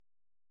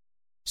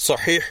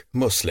Sahih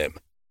Muslim.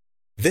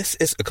 This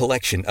is a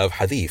collection of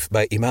hadith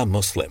by Imam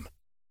Muslim.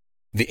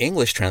 The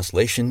English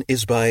translation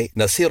is by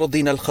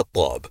Nasiruddin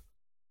al-Khattab.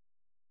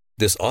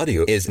 This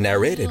audio is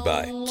narrated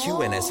by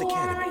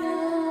qnsacademy.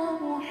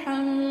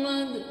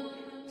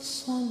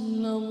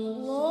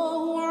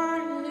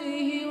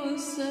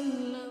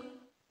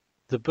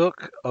 The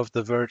Book of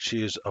the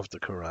Virtues of the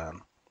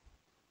Quran.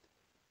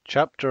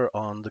 Chapter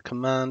on the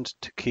command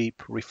to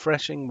keep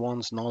refreshing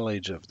one's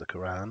knowledge of the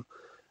Quran,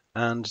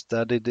 and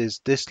that it is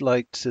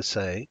disliked to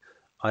say,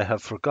 I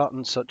have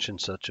forgotten such and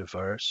such a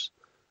verse,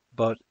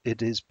 but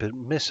it is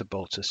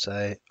permissible to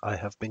say, I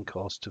have been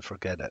caused to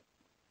forget it.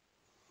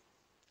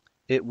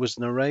 It was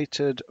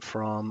narrated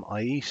from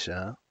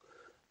Aisha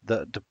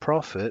that the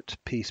Prophet,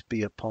 peace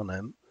be upon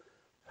him,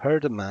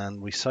 heard a man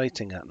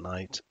reciting at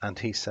night, and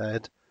he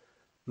said,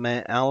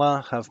 May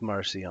Allah have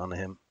mercy on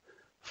him,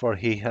 for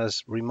he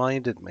has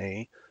reminded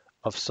me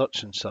of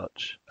such and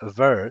such, a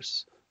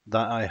verse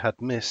that I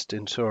had missed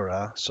in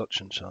Surah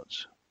such and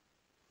such.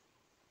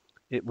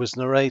 It was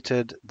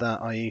narrated that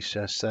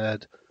Aisha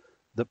said,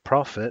 the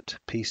Prophet,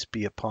 peace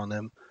be upon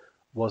him,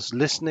 was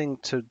listening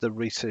to the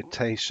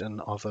recitation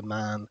of a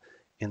man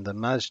in the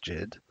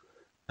masjid,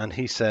 and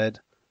he said,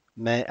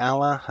 May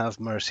Allah have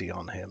mercy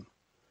on him.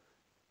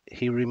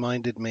 He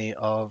reminded me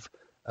of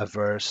a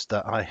verse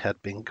that I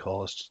had been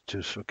caused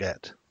to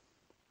forget.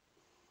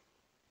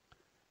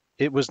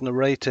 It was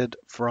narrated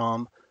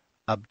from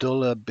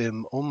Abdullah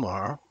bin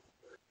Umar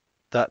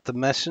that the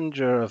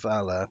Messenger of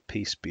Allah,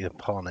 peace be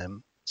upon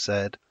him,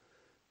 said,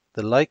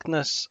 the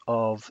likeness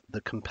of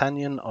the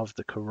companion of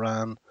the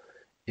Quran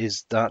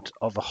is that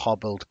of a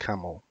hobbled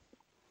camel.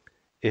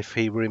 If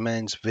he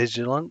remains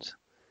vigilant,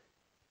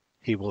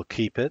 he will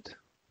keep it,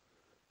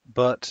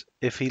 but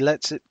if he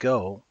lets it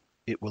go,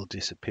 it will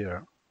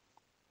disappear.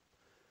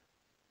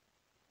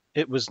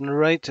 It was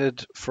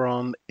narrated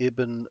from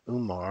Ibn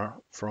Umar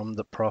from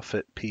the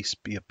Prophet, peace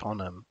be upon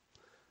him,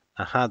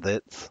 a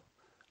hadith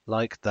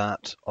like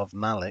that of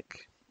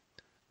Malik,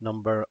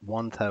 number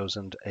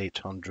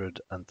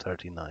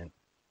 1839.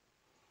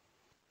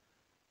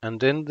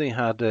 And in the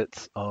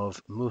hadith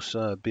of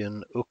Musa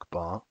bin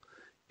Uqba,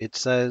 it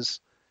says,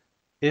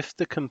 if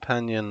the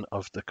companion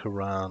of the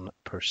Quran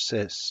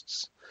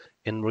persists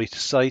in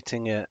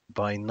reciting it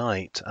by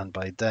night and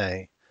by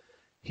day,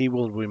 he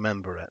will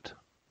remember it.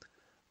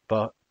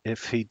 But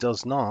if he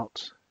does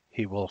not,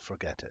 he will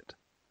forget it.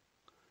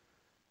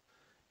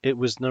 It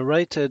was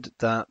narrated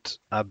that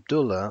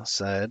Abdullah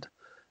said,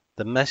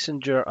 the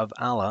Messenger of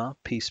Allah,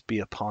 peace be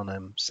upon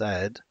him,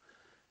 said,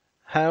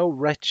 how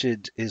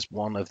wretched is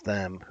one of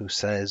them who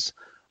says,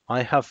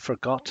 I have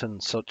forgotten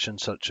such and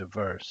such a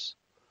verse.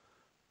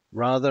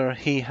 Rather,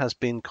 he has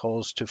been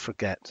caused to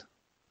forget.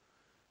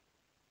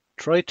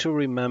 Try to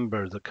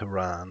remember the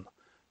Quran,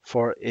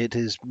 for it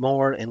is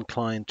more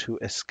inclined to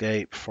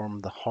escape from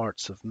the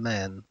hearts of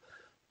men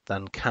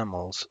than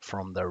camels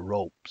from their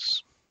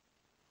ropes.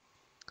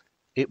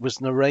 It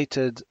was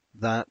narrated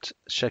that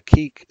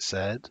Shakik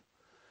said,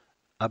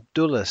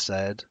 Abdullah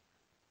said,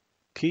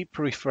 keep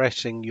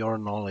refreshing your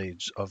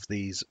knowledge of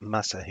these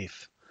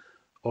masahif,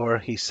 or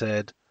he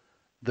said,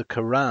 the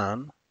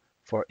Quran,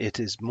 for it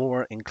is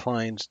more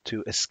inclined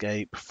to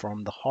escape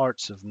from the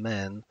hearts of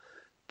men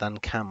than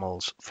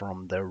camels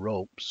from their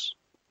ropes.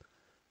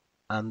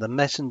 And the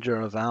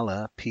Messenger of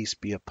Allah, peace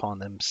be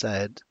upon him,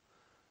 said,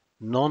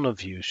 none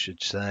of you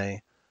should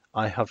say,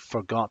 I have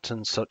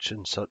forgotten such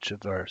and such a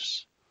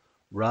verse.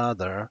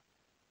 Rather,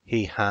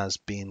 he has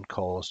been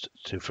caused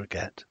to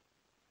forget.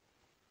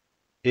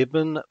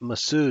 Ibn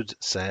Masud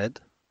said,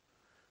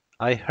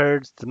 I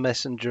heard the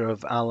Messenger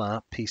of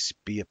Allah, peace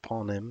be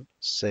upon him,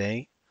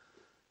 say,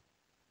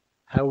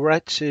 how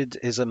wretched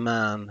is a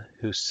man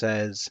who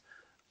says,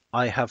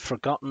 I have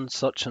forgotten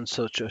such and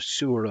such a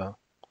surah,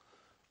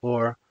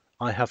 or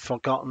I have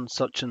forgotten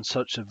such and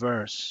such a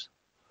verse.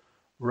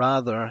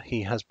 Rather,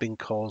 he has been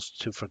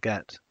caused to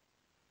forget.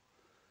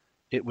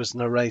 It was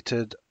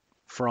narrated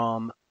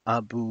from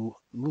Abu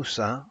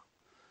Musa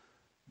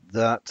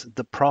that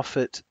the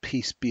Prophet,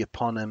 peace be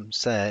upon him,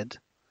 said,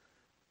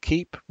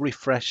 keep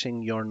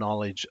refreshing your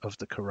knowledge of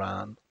the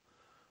Quran,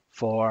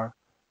 for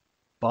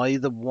by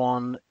the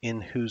one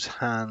in whose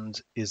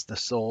hand is the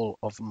soul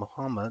of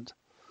Muhammad,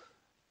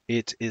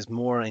 it is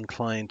more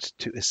inclined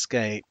to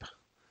escape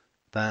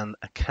than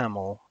a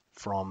camel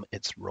from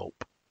its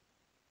rope.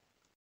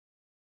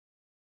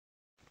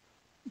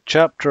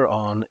 Chapter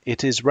on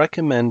it is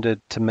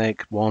recommended to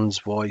make one's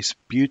voice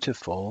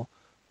beautiful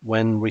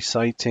when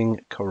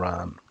reciting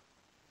Quran.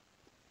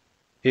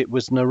 It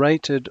was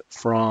narrated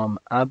from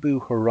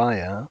Abu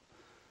Hurairah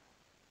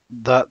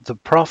that the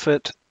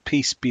Prophet,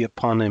 peace be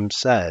upon him,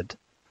 said,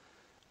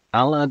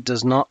 Allah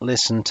does not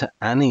listen to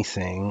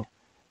anything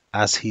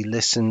as he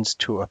listens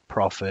to a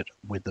prophet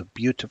with a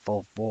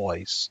beautiful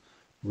voice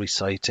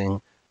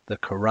reciting the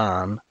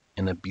Quran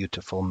in a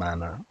beautiful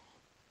manner.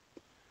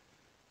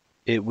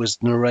 It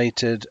was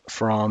narrated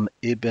from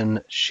Ibn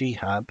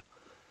Shihab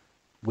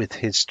with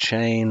his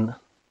chain,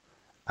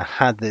 a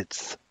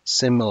hadith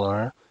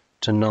similar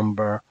to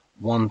number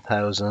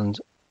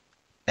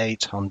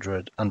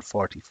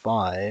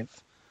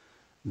 1845,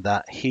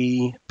 that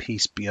he,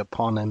 peace be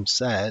upon him,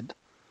 said,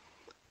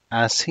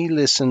 as he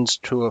listens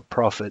to a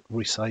prophet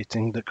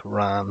reciting the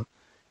Quran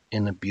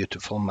in a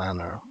beautiful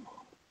manner.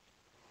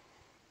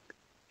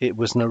 It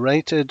was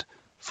narrated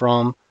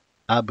from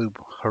Abu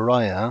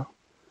Hurairah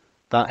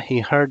that he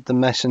heard the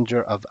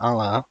Messenger of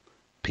Allah,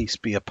 peace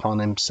be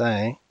upon him,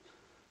 say,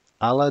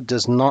 Allah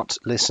does not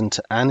listen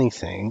to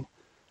anything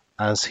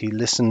as he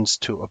listens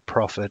to a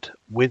prophet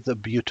with a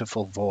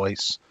beautiful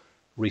voice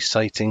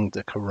reciting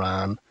the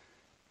Quran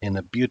in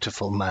a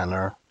beautiful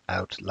manner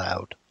out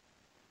loud.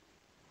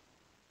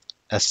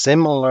 A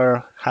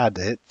similar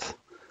hadith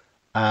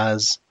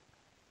as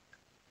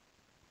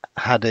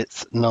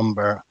hadith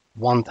number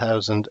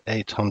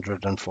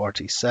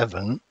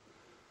 1847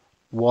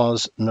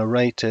 was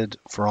narrated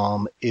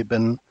from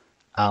Ibn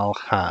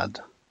al-Had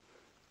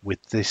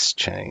with this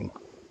chain.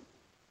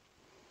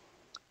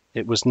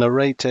 It was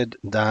narrated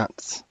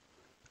that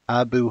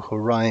Abu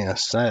Hurairah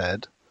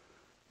said,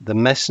 the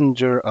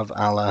Messenger of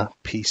Allah,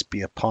 peace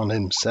be upon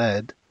him,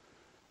 said,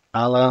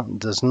 Allah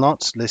does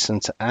not listen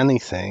to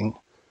anything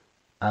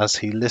as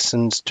he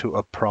listens to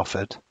a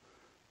prophet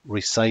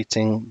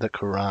reciting the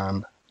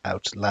Quran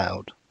out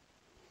loud.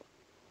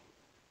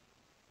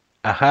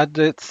 A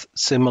hadith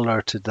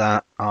similar to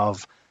that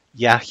of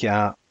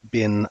Yahya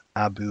bin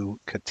Abu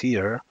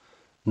Kathir,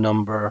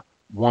 number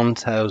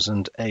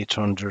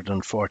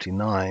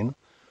 1849,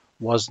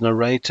 was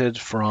narrated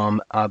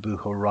from Abu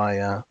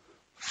Hurairah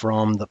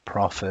from the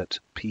Prophet,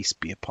 peace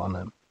be upon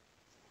him.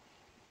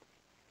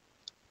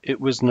 It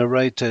was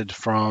narrated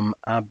from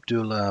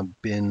Abdullah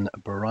bin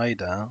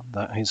Buraida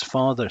that his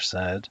father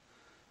said,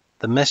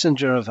 the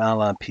Messenger of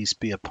Allah, peace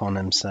be upon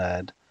him,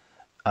 said,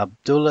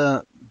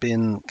 Abdullah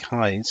bin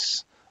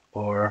Qais,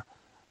 or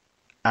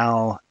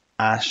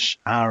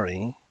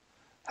al-Ash'ari,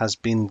 has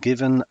been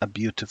given a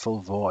beautiful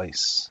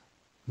voice,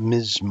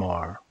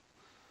 mizmar,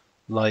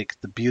 like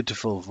the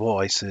beautiful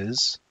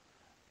voices,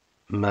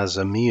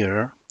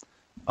 mazamir,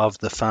 of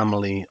the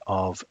family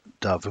of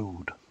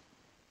Dawood.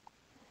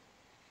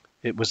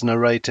 It was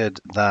narrated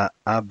that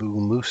Abu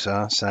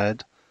Musa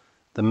said,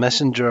 the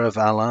Messenger of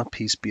Allah,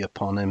 peace be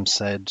upon him,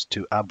 said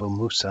to Abu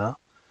Musa,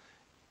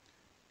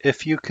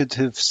 if you could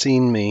have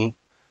seen me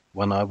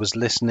when I was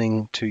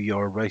listening to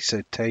your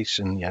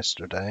recitation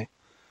yesterday,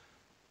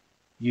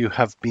 you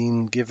have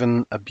been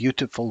given a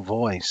beautiful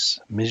voice,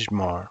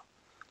 mizmar,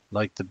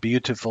 like the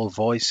beautiful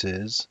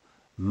voices,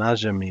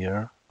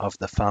 mazamir, of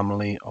the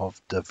family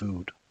of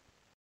Dawood.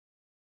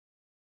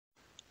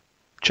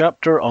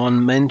 Chapter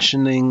on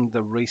mentioning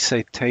the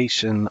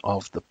recitation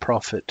of the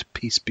Prophet,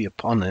 peace be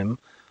upon him,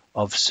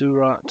 of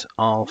Surat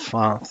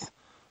al-Fath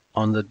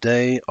on the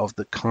day of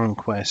the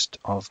conquest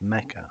of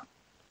Mecca.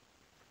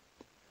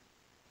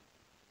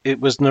 It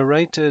was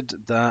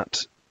narrated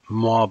that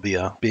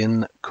Muawiyah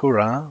bin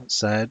Qurra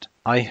said,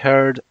 I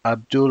heard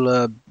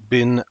Abdullah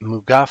bin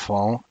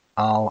Mughaffal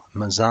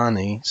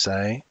al-Mazani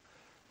say,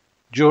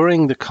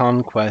 during the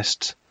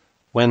conquest,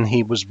 when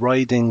he was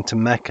riding to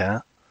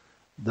Mecca,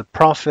 the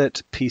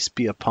Prophet, peace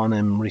be upon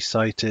him,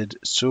 recited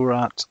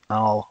Surat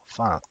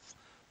al-Fath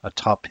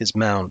atop his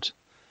mount,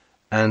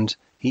 and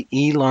he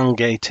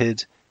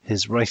elongated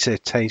his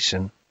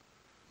recitation.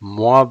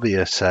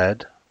 Muawiyah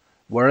said,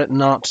 were it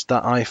not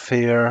that I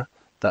fear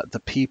that the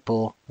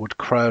people would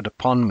crowd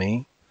upon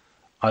me,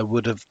 I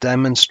would have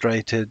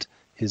demonstrated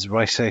his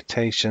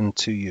recitation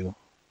to you.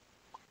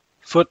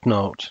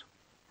 Footnote: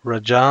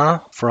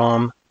 Raja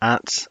from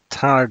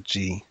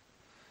at-Tarji.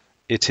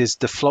 It is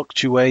the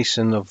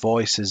fluctuation of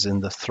voices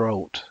in the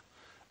throat,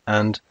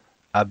 and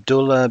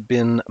Abdullah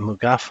bin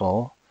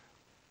Mughaffal,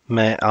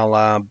 may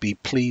Allah be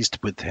pleased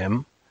with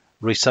him,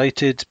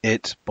 recited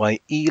it by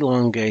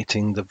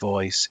elongating the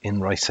voice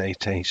in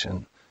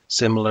recitation,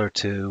 similar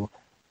to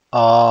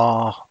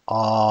ah,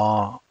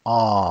 ah,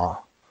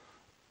 ah.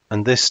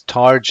 And this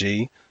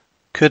Tarji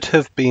could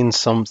have been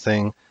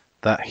something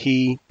that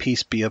he,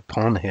 peace be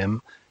upon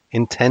him,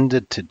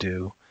 intended to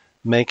do,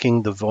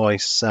 making the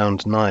voice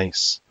sound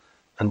nice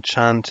and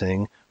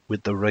chanting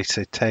with the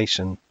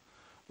recitation.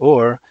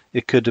 Or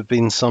it could have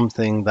been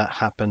something that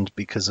happened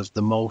because of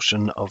the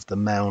motion of the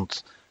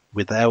mount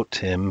without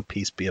him,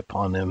 peace be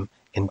upon him,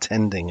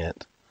 intending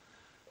it.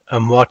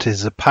 And what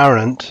is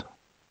apparent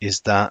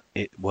is that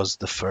it was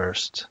the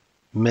first.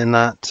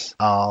 Minat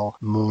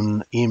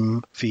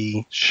al-Mun'im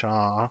fi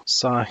Shah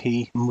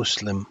Sahih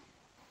Muslim.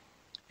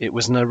 It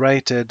was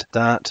narrated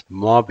that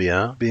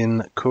Muawiyah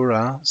bin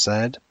Qurra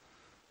said,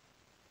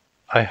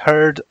 I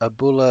heard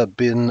Abdullah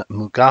bin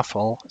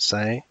Mughaffal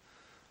say,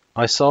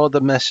 I saw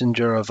the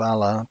Messenger of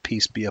Allah,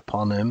 peace be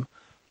upon him,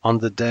 on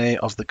the day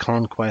of the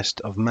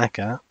conquest of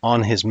Mecca,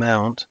 on his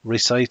mount,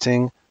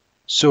 reciting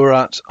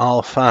Surat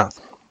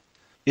al-Fath.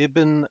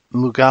 Ibn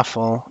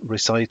Mughaffal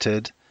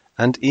recited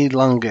and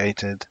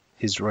elongated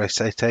his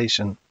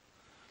recitation.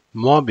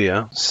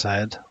 Muawiyah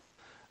said,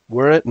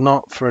 were it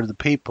not for the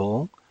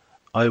people,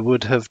 I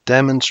would have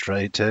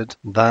demonstrated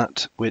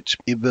that which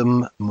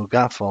Ibn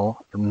Mughaffal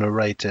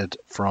narrated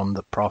from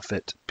the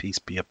Prophet, peace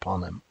be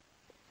upon him.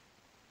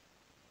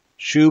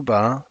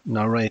 Shuba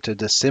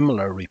narrated a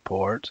similar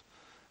report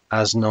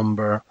as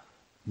number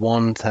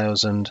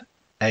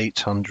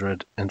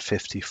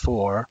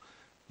 1854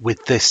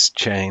 with this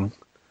chain,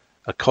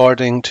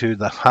 according to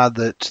the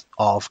hadith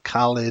of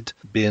Khalid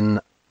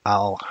bin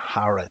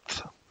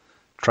al-Harith,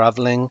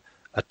 traveling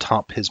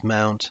atop his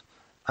mount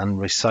and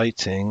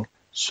reciting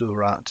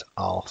Surat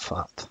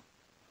al-Fath.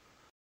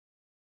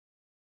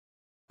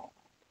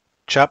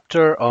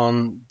 Chapter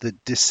on the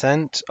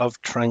descent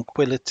of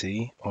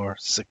tranquility or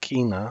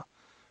sakina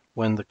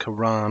when the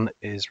Quran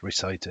is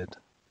recited.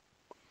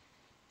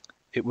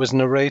 It was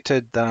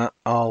narrated that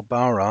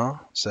al-Bara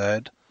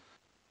said,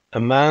 a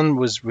man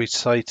was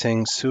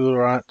reciting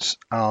Surat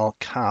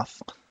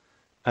al-Kahf,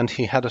 and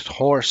he had a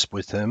horse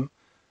with him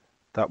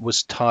that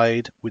was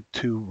tied with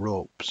 2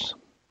 ropes.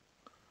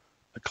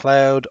 A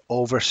cloud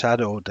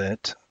overshadowed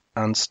it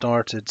and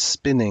started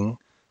spinning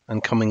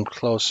and coming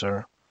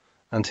closer,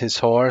 and his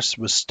horse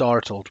was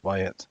startled by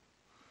it.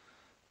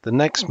 The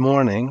next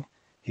morning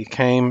he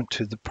came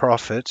to the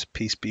Prophet,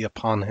 peace be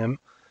upon him,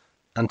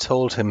 and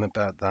told him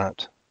about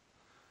that.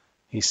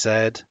 He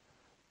said,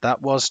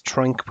 that was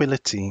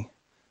tranquility,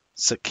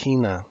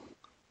 sakina,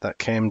 that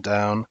came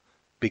down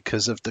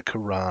because of the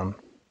Quran.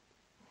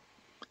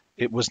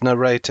 It was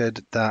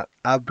narrated that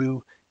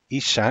Abu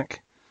Ishaq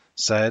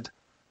said,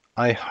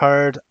 I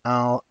heard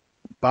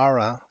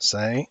al-Bara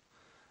say,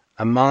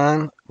 a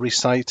man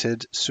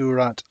recited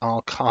Surat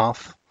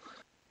al-Kahf,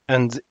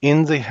 and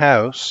in the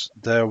house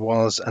there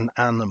was an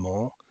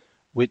animal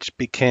which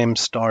became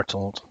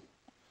startled.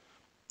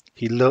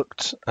 He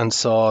looked and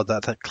saw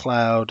that a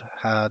cloud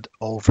had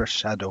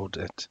overshadowed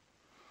it.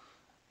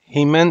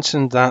 He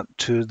mentioned that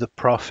to the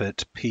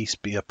Prophet, peace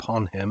be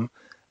upon him,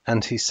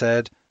 and he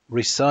said,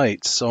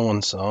 recite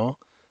so-and-so,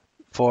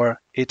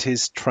 for it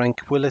is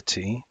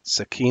tranquility,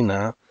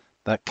 sakina,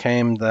 that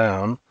came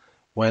down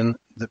when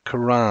the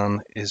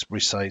Quran is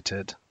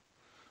recited,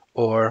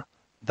 or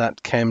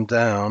that came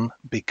down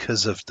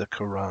because of the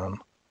Quran.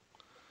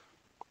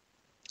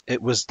 It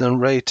was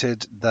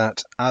narrated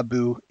that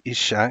Abu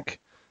Ishaq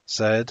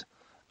said,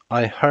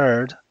 I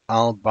heard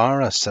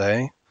al-Bara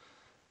say,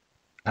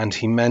 and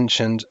he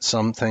mentioned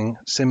something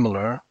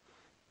similar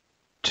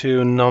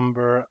to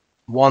number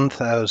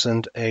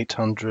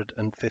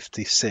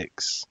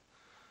 1856,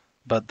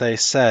 but they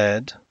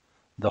said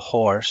the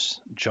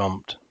horse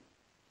jumped.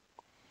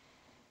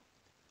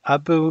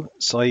 Abu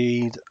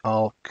Sa'id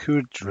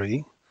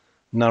al-Khudri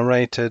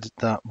narrated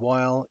that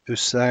while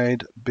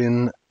Usaid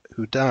bin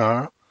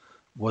Hudar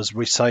was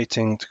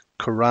reciting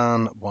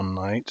Quran one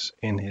night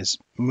in his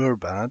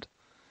murbad,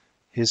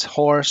 his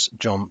horse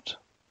jumped.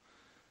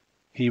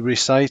 He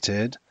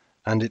recited,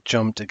 and it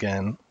jumped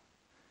again.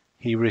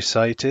 He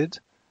recited,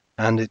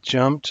 and it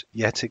jumped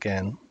yet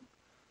again.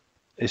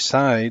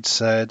 Usaid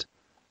said,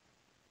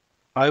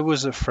 I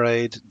was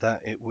afraid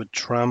that it would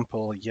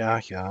trample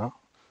Yahya,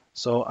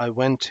 so I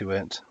went to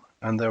it,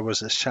 and there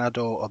was a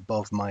shadow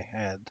above my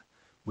head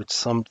with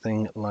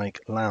something like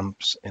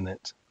lamps in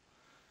it.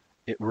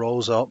 It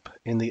rose up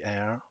in the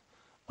air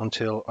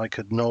until I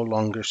could no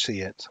longer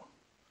see it.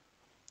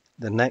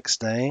 The next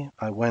day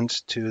I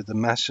went to the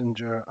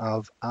Messenger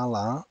of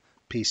Allah,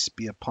 peace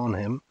be upon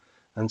him,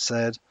 and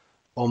said,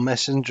 O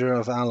Messenger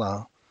of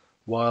Allah,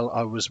 while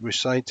I was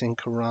reciting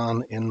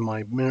Quran in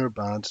my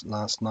murbad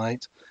last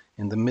night,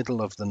 in the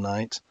middle of the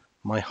night,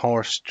 my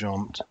horse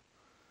jumped.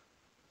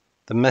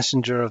 The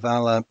Messenger of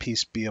Allah,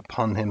 peace be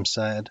upon him,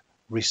 said,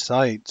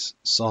 recite,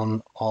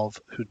 son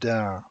of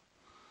Hudar.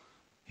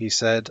 He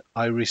said,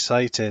 I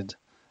recited,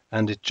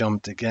 and it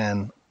jumped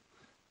again.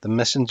 The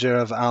Messenger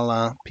of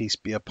Allah, peace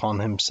be upon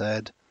him,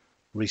 said,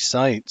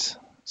 recite,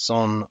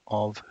 son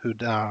of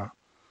Hudar.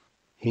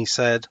 He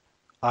said,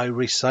 I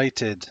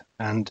recited,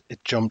 and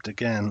it jumped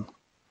again.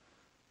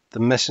 The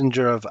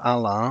Messenger of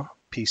Allah,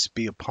 peace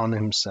be upon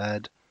him,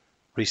 said,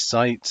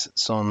 recite,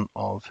 son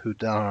of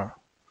Hudar.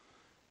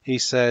 He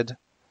said,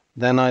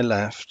 then I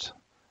left.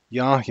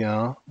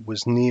 Yahya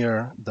was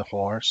near the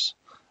horse,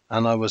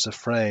 and I was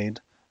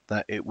afraid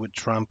that it would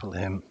trample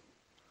him.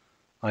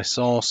 I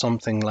saw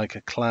something like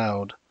a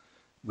cloud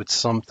with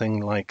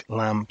something like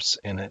lamps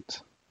in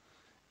it.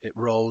 It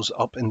rose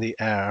up in the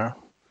air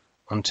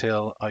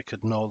until I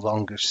could no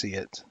longer see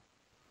it.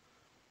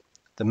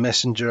 The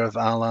Messenger of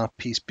Allah,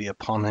 peace be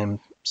upon him,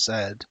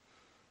 said,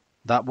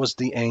 that was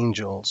the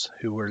angels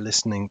who were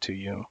listening to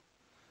you.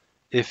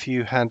 If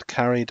you had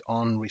carried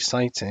on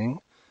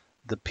reciting,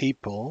 the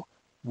people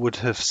would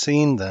have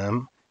seen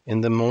them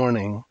in the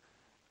morning,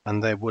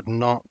 and they would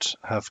not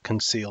have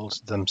concealed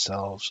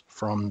themselves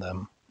from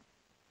them.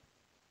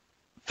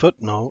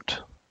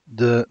 Footnote: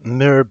 the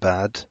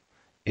murbad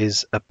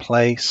is a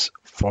place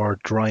for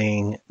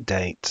drying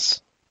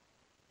dates.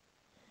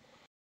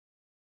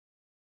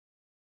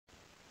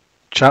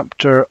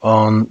 Chapter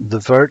on the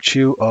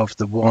virtue of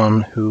the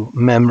one who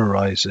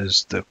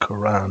memorizes the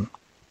Quran.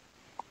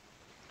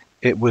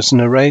 It was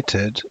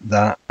narrated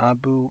that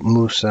Abu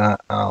Musa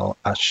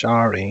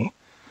al-Ash'ari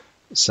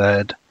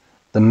said,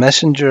 the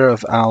Messenger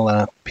of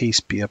Allah, peace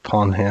be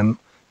upon him,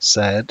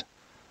 said,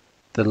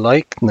 the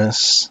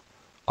likeness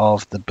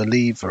of the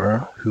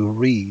believer who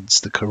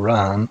reads the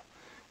Quran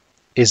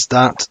is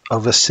that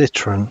of a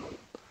citron,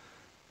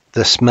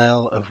 the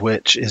smell of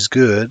which is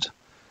good,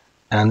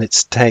 and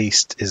its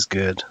taste is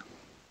good.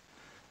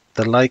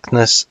 The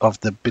likeness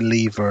of the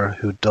believer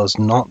who does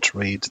not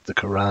read the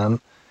Quran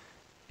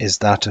is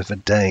that of a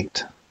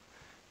date,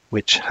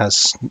 which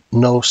has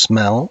no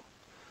smell,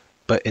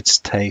 but its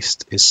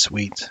taste is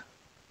sweet.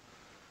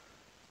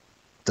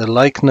 The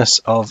likeness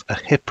of a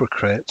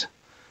hypocrite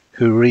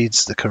who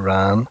reads the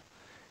Quran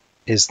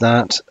is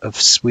that of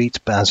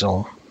sweet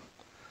basil,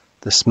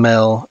 the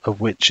smell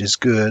of which is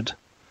good,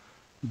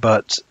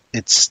 but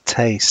its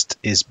taste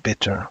is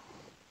bitter.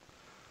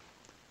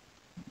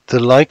 The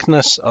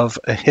likeness of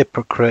a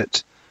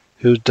hypocrite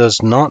who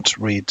does not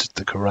read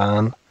the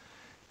Quran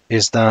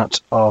is that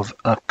of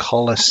a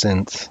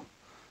colocynth,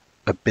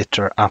 a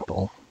bitter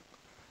apple,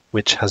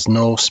 which has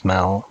no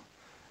smell,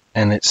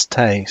 and its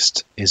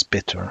taste is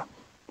bitter.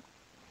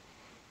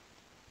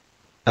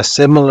 A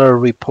similar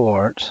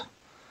report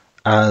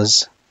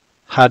as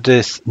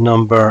Hadith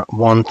number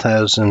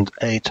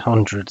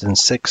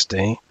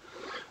 1860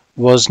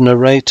 was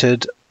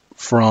narrated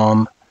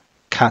from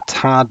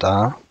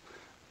Qatada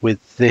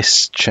with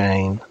this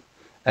chain,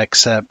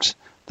 except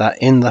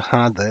that in the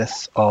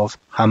Hadith of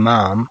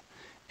Hammam,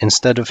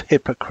 instead of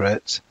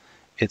hypocrite,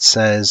 it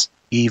says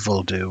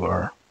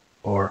evildoer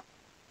or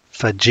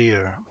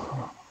fajir.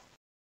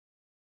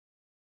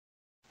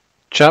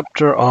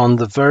 Chapter on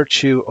the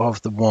virtue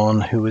of the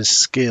one who is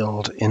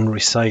skilled in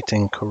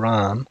reciting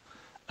Quran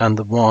and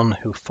the one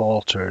who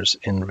falters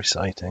in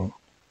reciting.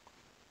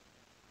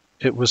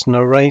 It was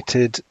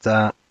narrated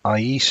that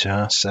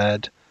Aisha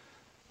said,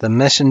 "The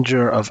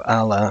Messenger of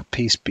Allah,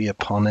 peace be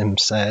upon him,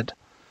 said,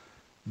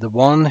 the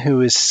one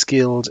who is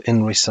skilled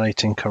in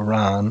reciting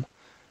Quran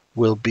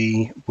will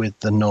be with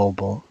the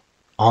noble,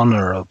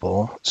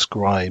 honorable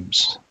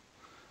scribes,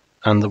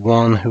 and the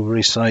one who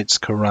recites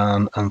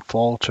Quran and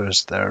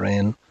falters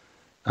therein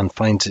and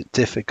finds it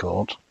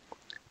difficult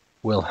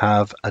will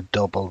have a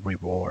double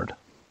reward."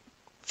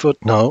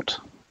 Footnote: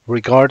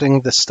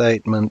 regarding the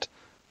statement,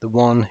 "The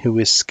one who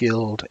is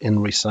skilled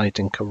in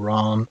reciting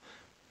Quran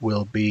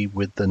will be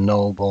with the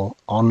noble,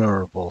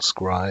 honorable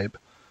scribe,"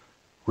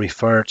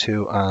 refer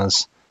to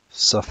as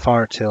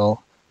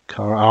Safartil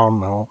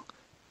Karamal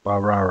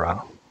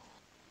Barara.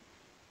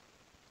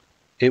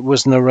 It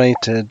was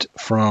narrated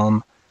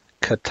from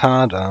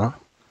Qatada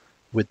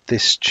with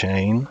this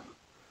chain,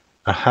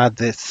 a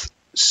hadith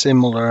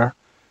similar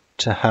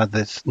to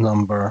hadith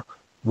number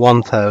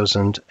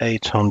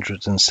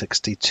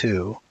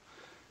 1862,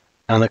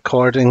 and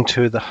according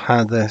to the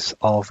hadith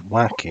of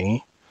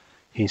Waqi,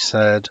 he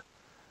said,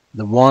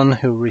 "The one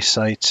who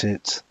recites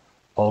it,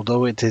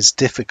 although it is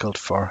difficult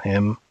for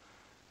him,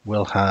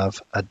 will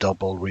have a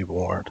double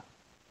reward."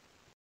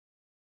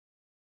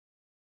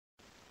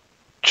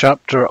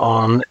 Chapter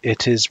on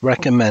it is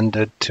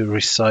recommended to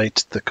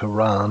recite the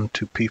Quran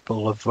to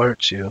people of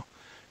virtue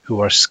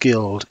who are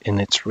skilled in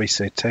its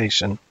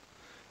recitation,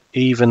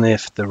 even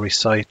if the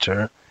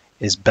reciter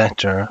is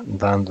better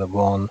than the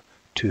one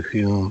to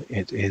whom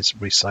it is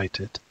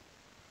recited.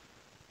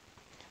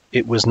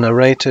 It was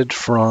narrated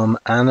from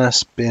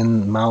Anas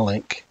bin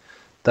Malik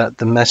that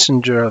the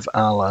Messenger of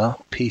Allah,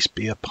 peace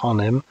be upon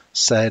him,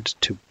 said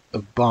to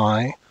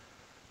Ubay,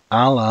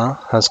 "Allah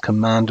has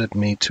commanded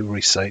me to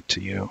recite to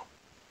you."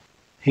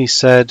 He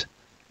said,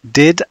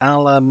 "Did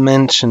Allah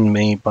mention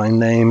me by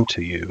name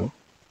to you?"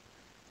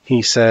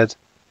 He said,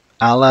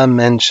 "Allah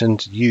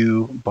mentioned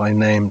you by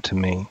name to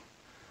me,"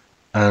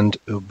 and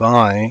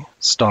Ubay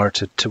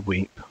started to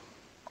weep.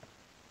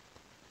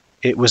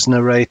 It was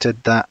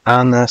narrated that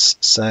Anas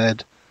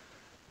said,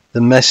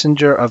 "The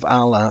Messenger of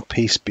Allah,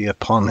 peace be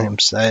upon him,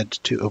 said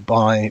to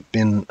Ubay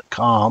bin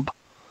Ka'b,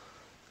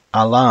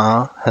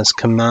 Allah has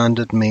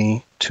commanded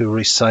me to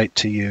recite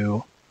to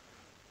you,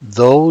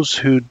 those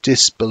who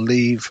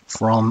disbelieve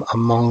from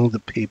among the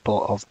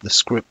people of the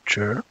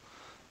scripture,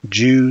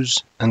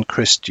 Jews and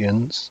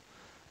Christians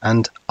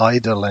and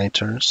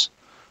idolaters,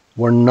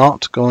 were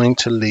not going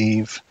to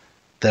leave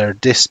their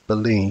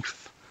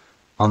disbelief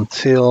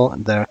until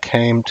there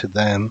came to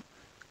them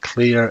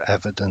clear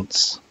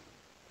evidence."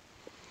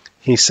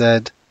 He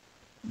said,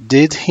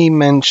 "Did he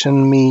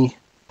mention me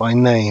by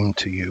name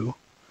to you?"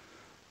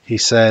 He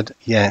said,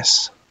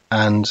 "Yes,"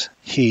 and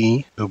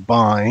he,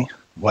 Ubay,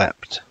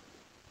 wept.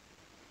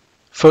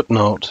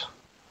 Footnote: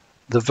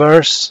 the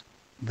verse,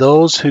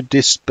 "Those who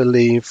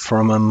disbelieve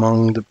from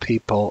among the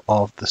people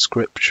of the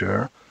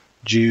scripture,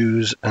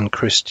 Jews and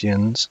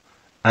Christians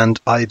and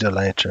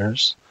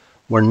idolaters,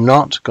 were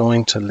not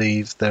going to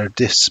leave their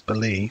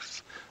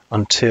disbelief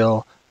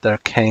until there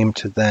came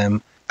to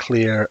them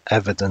clear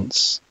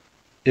evidence,"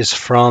 is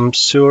from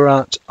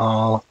Surat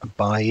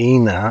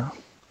al-Bayyinah,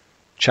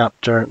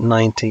 chapter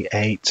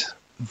 98,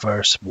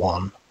 verse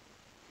 1.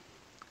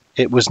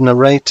 It was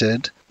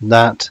narrated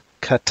that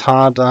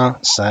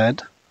Qatada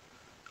said,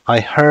 "I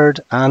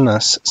heard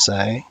Anas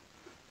say,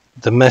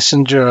 the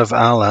Messenger of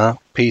Allah,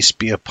 peace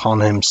be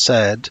upon him,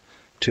 said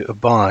to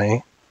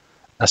Ubay,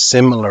 a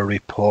similar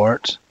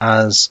report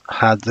as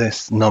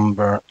Hadith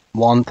number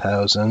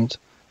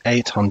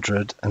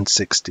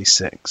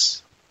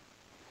 1866.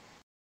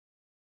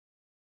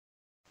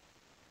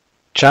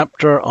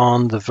 Chapter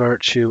on the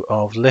virtue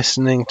of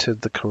listening to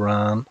the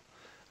Quran,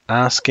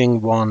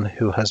 asking one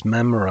who has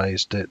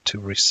memorized it to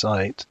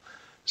recite,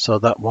 so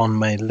that one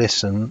may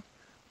listen,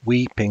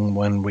 weeping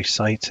when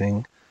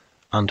reciting,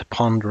 and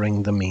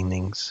pondering the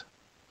meanings.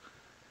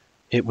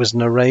 It was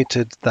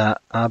narrated that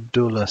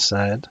Abdullah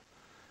said,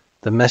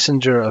 "The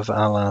Messenger of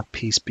Allah,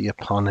 peace be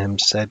upon him,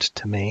 said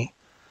to me,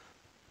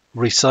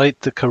 'Recite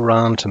the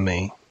Quran to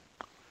me.'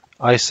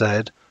 I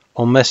said,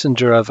 'O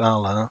Messenger of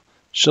Allah,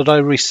 should I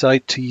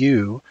recite to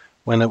you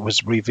when it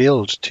was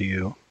revealed to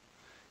you?'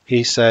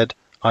 He said,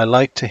 'I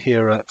like to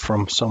hear it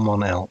from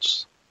someone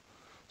else.'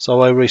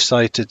 So I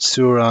recited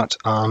Surah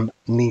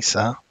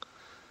An-Nisa,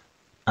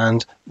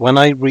 and when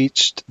I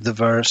reached the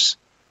verse,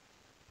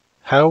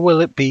 'How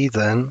will it be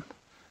then,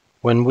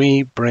 when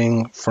we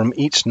bring from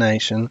each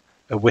nation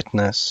a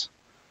witness,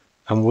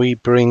 and we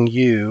bring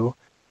you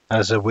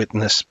as a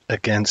witness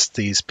against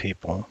these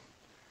people?'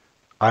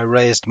 I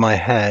raised my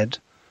head,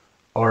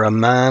 or a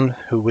man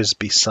who was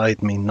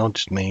beside me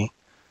nudged me,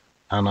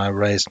 and I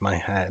raised my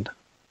head,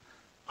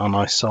 and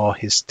I saw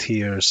his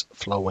tears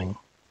flowing."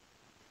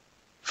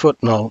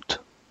 Footnote: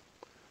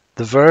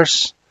 the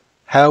verse,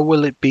 "How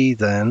will it be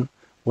then,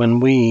 when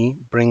we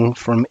bring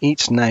from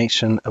each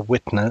nation a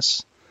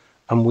witness,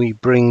 and we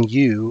bring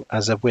you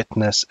as a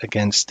witness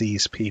against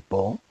these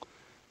people,"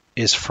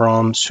 is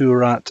from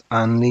Surah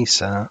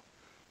An-Nisa,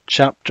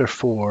 chapter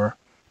 4,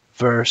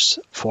 verse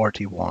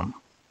 41.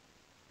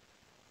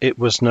 It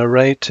was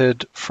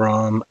narrated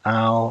from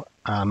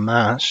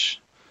al-Amash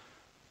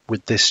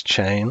with this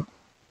chain,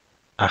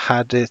 a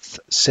hadith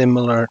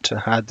similar to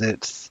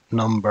hadith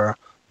number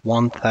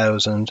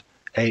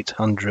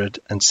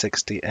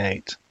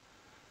 1868,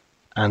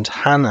 and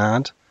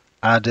Hanad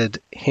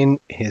added in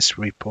his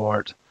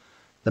report,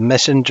 "The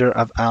Messenger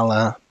of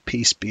Allah,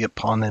 peace be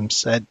upon him,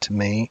 said to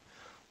me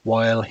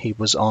while he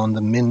was on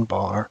the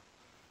minbar,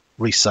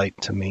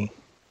 'Recite to me.'"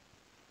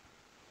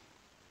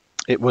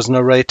 It was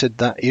narrated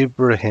that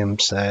Ibrahim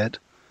said,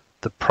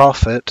 "The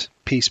Prophet,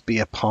 peace be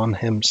upon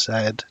him,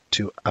 said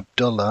to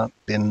Abdullah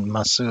bin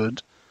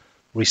Masud,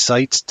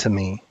 'Recite to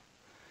me.'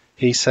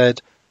 He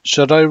said,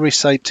 'Should I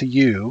recite to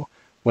you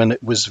when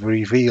it was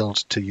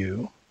revealed to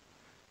you?'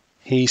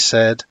 He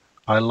said,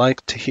 'I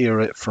like to hear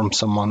it from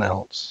someone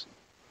else.'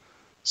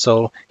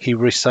 So he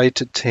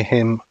recited to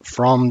him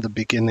from the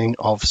beginning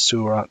of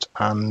Surah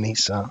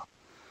An-Nisa,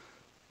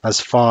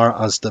 as far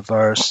as the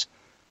verse,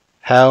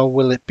 "How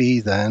will it be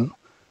then,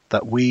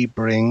 that we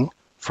bring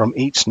from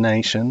each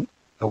nation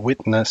a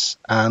witness,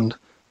 and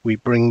we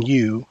bring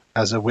you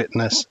as a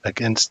witness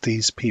against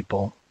these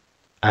people?"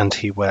 And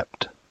he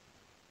wept.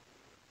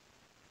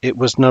 It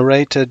was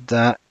narrated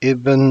that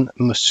Ibn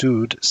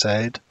Masud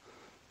said,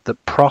 "The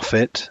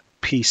Prophet,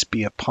 peace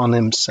be upon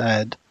him,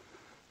 said,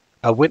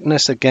 'A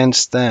witness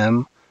against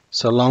them,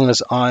 so long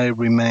as I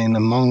remain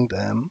among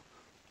them,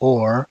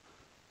 or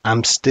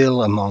am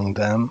still among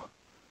them,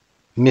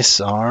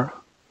 Misar,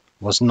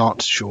 was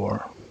not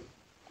sure.'"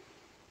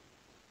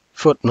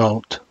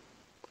 Footnote: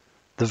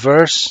 the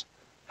verse,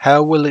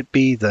 "How will it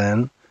be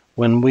then,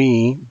 when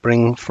we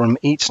bring from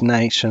each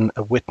nation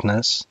a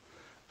witness,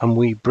 and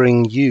we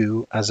bring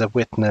you as a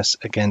witness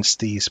against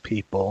these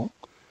people,"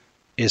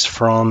 is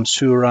from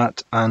Surah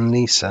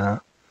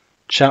An-Nisa,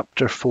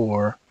 chapter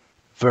 4,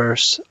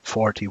 verse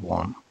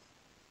 41.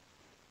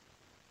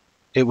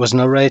 It was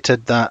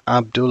narrated that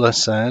Abdullah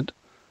said,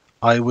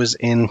 "I was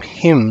in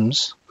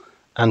hymns,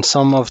 and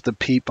some of the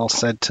people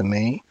said to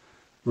me,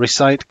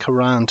 'Recite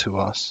Quran to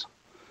us.'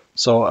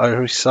 So I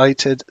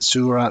recited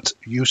Surah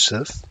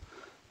Yusuf,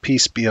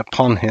 peace be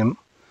upon him,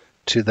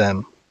 to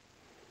them.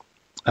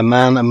 A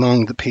man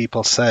among the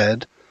people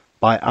said,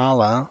 'By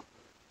Allah,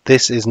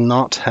 this is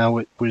not how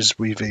it was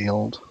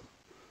revealed.'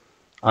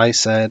 I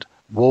said,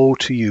 'Woe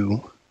to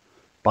you!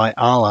 By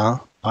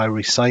Allah, I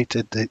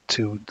recited it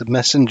to the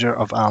Messenger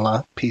of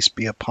Allah, peace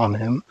be upon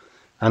him,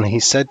 and he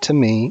said to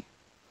me,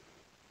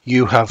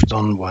 'You have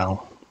done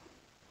well.'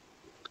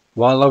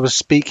 While I was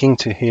speaking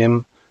to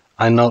him,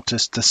 I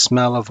noticed the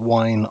smell of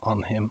wine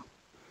on him.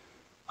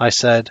 I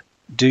said,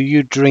 'Do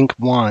you drink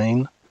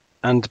wine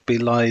and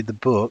belie the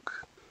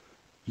book?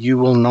 You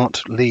will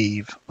not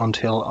leave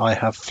until I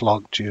have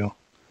flogged you.'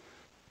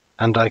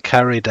 And I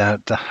carried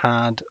out the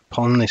hard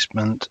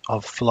punishment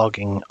of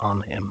flogging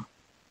on him."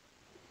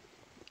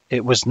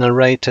 It was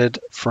narrated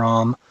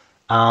from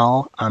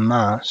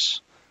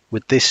al-Amash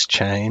with this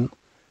chain,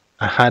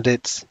 a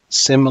hadith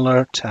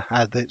similar to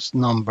hadith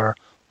number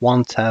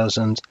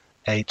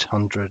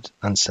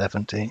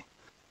 1870.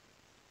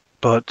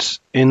 But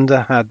in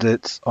the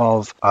hadith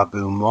of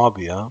Abu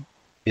Muawiyah,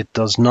 it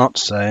does not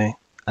say,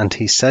 "And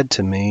he said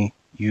to me,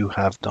 'You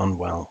have done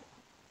well.'"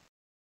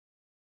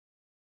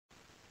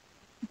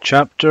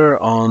 Chapter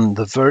on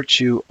the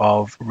virtue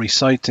of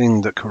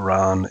reciting the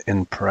Quran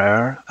in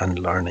prayer and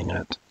learning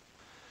it.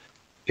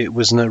 It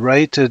was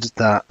narrated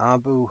that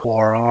Abu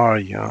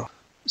Hurairah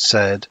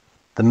said,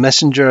 The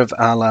Messenger of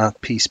Allah,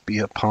 peace be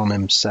upon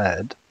him,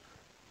 said,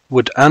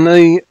 "Would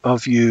any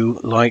of you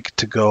like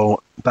to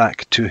go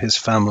back to his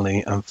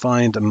family and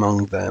find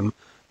among them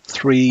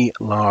 3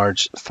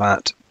 large,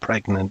 fat,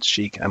 pregnant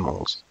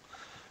she-camels?"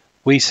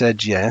 We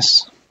said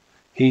yes.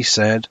 He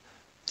said,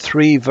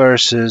 3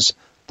 verses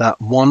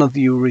that one of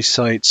you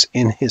recites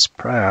in his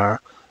prayer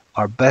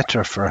are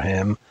better for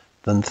him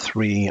than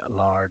 3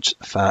 large,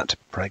 fat,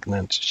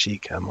 pregnant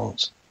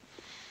she-camels.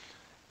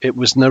 It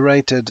was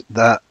narrated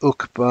that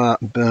Uqba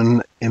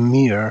bin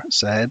Emir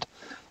said,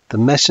 "The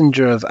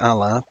Messenger of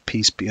Allah,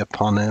 peace be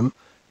upon him,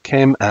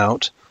 came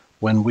out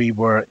when we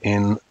were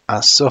in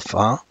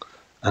As-Sufa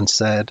and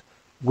said,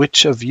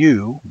 'Which of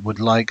you would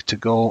like to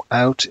go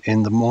out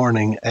in the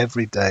morning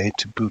every day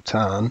to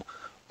Bhutan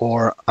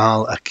or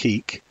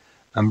al-Aqiq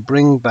and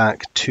bring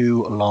back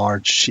 2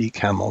 large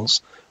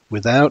she-camels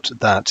without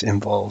that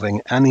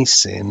involving any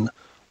sin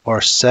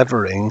or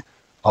severing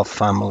of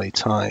family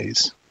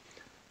ties?'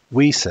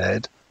 We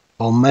said,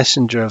 'O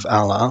Messenger of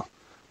Allah,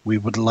 we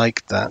would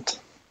like that.'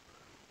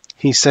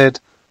 He said,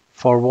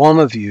 'For one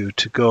of you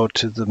to go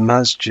to the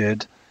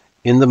masjid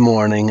in the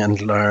morning and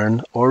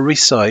learn or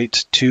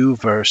recite 2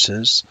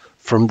 verses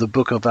from the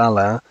Book of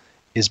Allah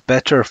is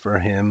better for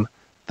him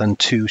than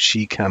 2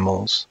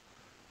 she-camels,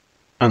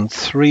 and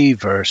 3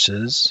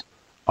 verses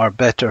are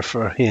better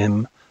for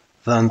him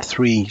than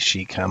 3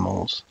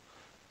 she-camels,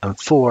 and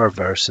 4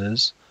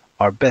 verses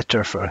are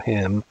better for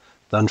him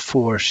than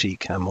 4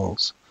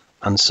 she-camels,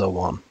 and so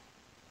on."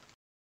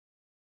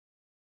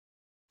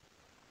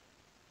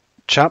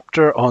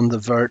 Chapter on the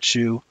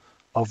virtue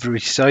of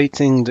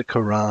reciting the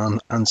Quran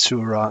and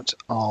Surat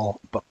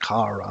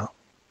al-Baqarah.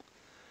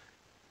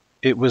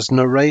 It was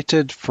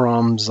narrated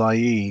from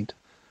Zayd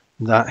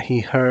that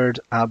he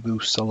heard Abu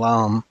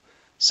Salam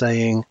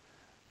saying,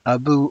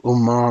 "Abu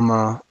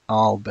Umama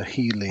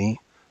al-Bahili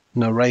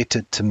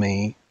narrated to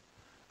me,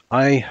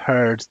 I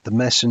heard the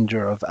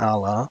Messenger of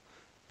Allah,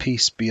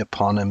 peace be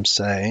upon him,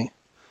 say,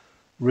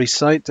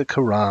 'Recite the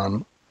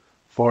Quran,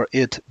 for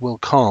it will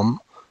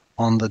come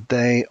on the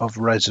day of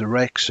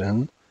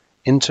resurrection,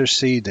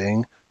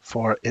 interceding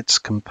for its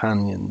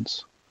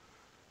companions.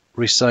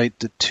 Recite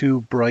the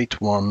 2 bright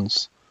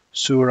ones,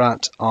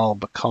 Surat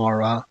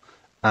al-Baqarah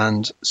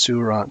and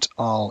Surat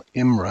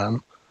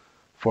al-Imran,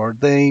 for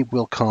they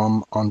will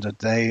come on the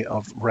day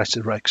of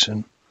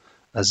resurrection,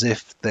 as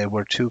if they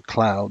were 2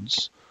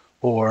 clouds,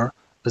 or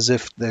as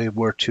if they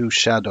were 2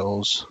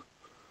 shadows,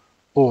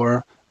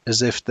 or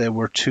as if they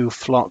were 2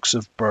 flocks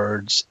of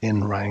birds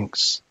in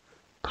ranks,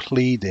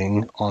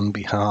 pleading on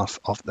behalf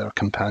of their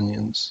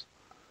companions.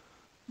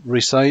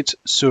 Recite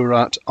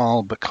Surat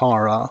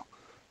al-Baqarah,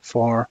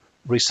 for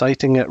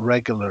reciting it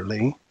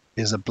regularly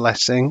is a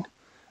blessing,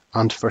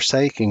 and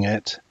forsaking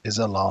it is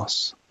a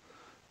loss,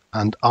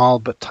 and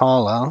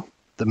al-Batala,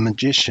 the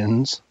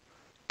magicians,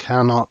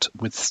 cannot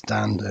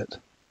withstand it."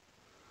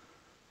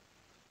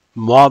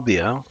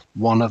 Muawiyah,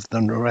 one of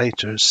the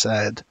narrators,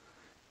 said,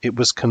 "It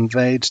was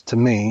conveyed to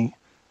me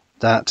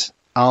that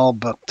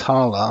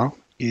al-Batala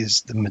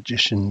is the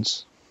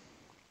magicians."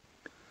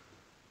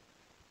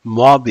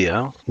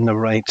 Muawiyah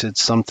narrated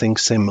something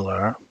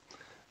similar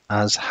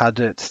as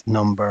hadith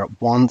number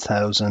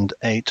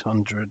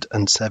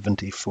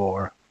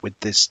 1874 with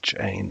this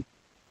chain.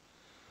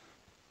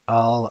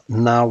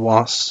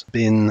 Al-Nawas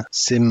bin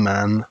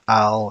Simman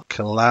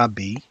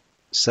al-Kalabi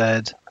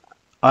said,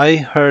 "I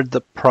heard the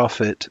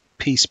Prophet,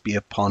 peace be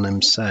upon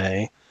him,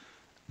 say,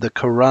 'The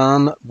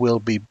Quran will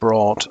be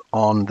brought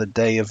on the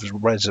day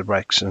of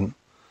resurrection,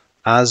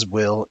 as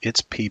will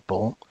its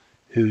people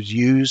who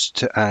used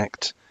to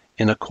act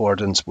in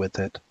accordance with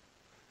it,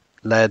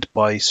 led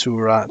by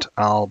Surat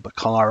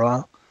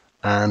al-Baqarah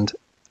and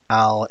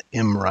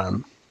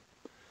al-Imran.'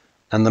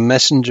 And the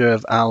Messenger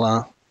of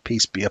Allah,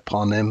 peace be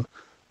upon him,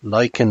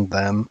 likened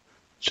them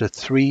to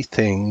 3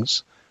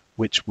 things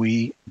which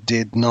we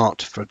did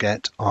not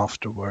forget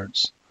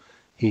afterwards.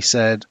 He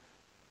said,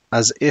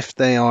 as if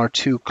they are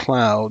 2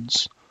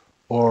 clouds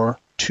or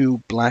 2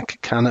 black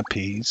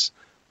canopies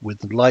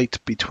with light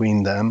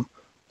between them,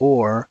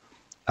 or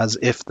as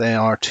if they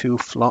are 2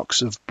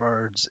 flocks of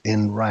birds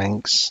in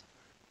ranks,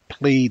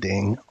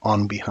 pleading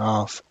on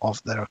behalf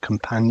of their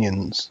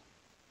companions."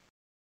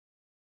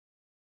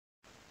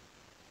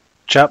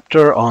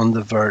 Chapter on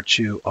the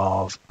virtue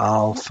of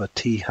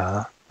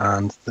al-Fatiha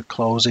and the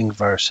closing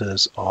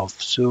verses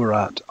of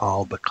Surat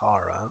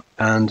al-Baqarah,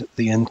 and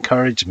the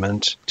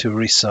encouragement to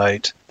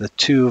recite the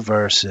 2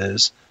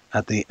 verses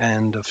at the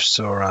end of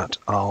Surat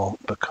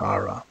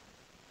al-Baqarah.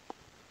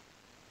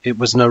 It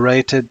was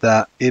narrated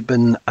that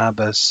Ibn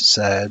Abbas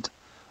said,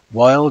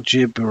 while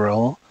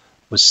Jibril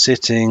was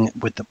sitting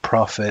with the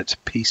Prophet,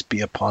 peace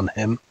be upon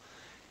him,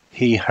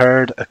 he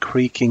heard a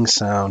creaking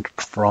sound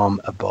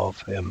from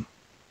above him.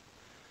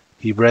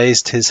 He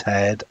raised his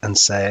head and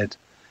said,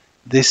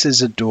 "This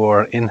is a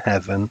door in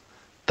heaven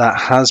that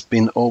has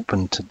been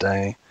opened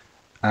today,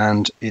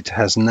 and it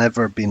has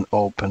never been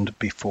opened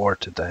before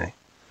today."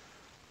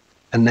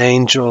 An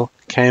angel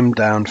came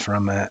down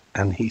from it,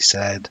 and he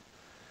said,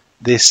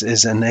 "This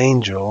is an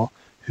angel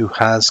who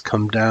has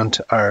come down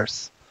to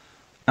earth,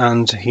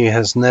 and he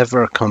has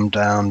never come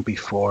down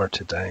before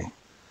today.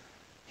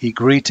 He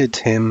greeted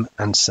him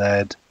and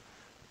said,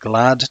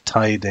 "Glad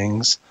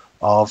tidings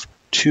of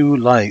two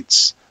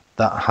lights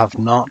that have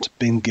not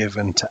been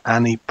given to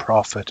any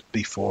prophet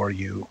before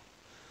you,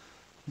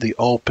 the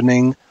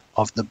opening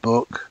of the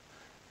book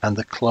and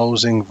the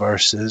closing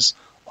verses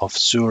of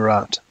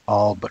Surat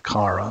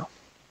al-Baqarah.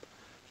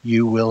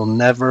 You will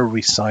never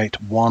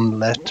recite one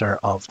letter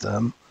of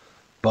them,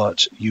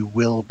 but you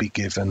will be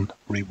given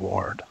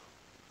reward."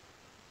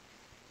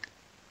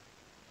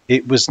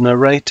 It was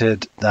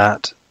narrated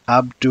that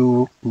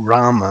Abdul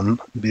Rahman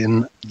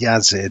bin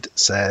Yazid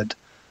said,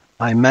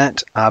 "I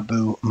met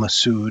Abu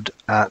Masud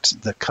at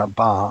the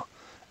Kaaba,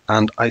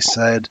 and I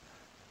said,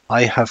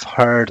 I have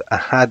heard a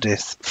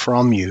hadith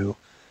from you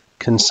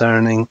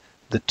concerning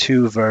the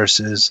two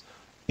verses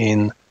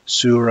in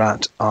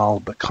Surat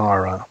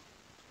al-Baqarah."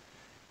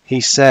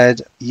 He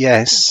said,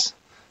 "Yes."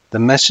 The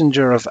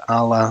Messenger of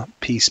Allah,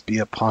 peace be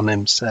upon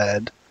him,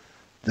 said,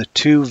 "The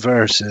two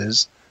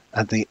verses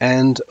at the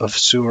end of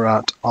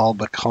Surat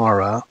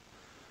al-Baqarah,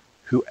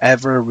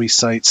 whoever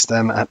recites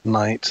them at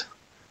night,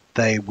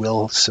 they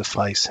will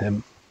suffice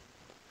him."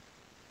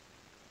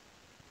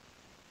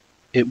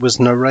 It was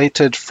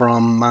narrated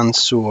from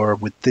Mansur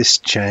with this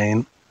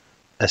chain,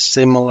 a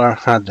similar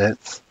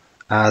hadith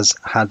as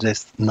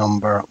hadith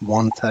number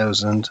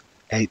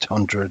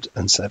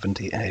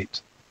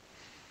 1878.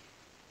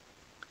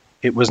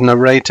 It was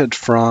narrated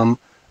from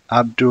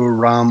Abdur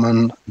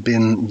Rahman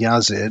bin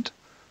Yazid,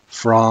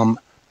 from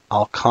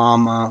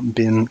Alqama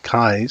bin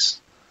Qais,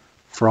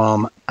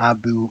 from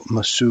Abu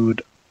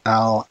Masud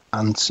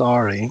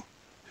al-Ansari,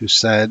 who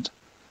said,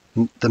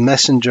 "The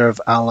Messenger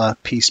of Allah,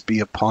 peace be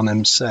upon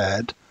him,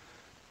 said,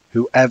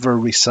 whoever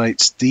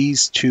recites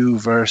these two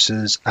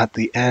verses at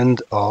the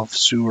end of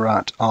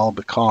Surat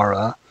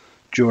al-Baqarah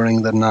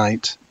during the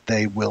night,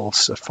 they will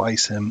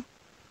suffice him."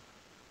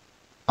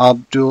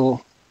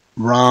 Abdul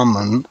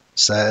Rahman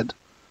said,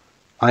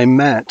 "I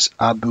met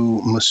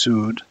Abu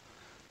Masud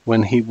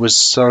when he was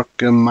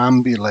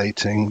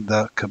circumambulating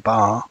the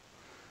Kaaba,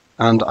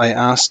 and I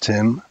asked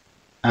him,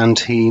 and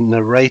he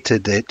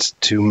narrated it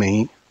to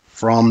me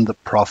from the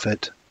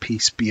Prophet,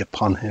 peace be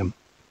upon him."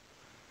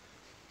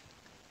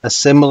 A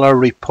similar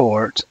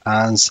report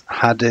as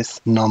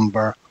hadith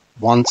number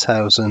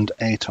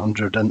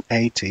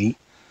 1880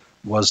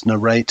 was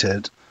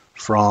narrated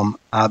from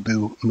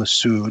Abu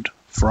Masud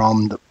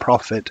from the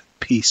Prophet,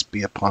 peace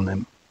be upon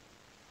him.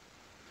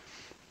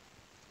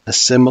 A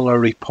similar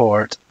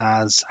report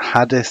as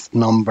hadith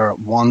number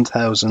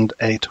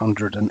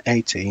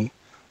 1880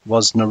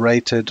 was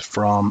narrated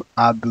from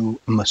Abu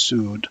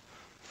Masud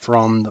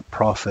from the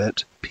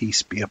Prophet,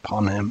 peace be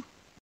upon him.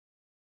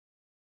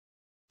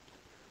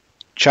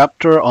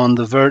 Chapter on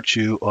the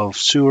virtue of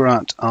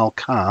Surat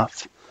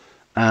al-Kahf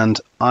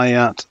and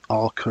Ayat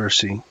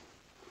al-Kursi.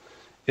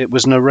 It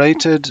was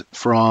narrated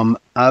from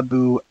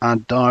Abu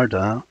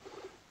ad-Darda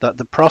that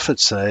the Prophet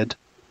said,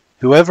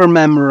 "Whoever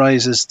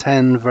memorizes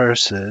 10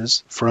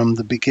 verses from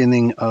the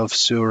beginning of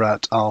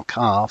Surat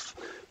al-Kahf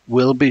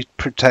will be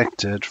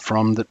protected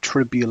from the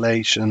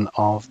tribulation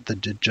of the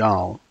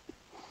Dajjal."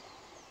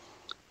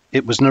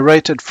 It was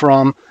narrated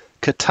from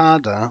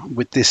Qatada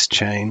with this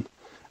chain,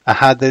 a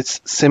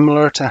hadith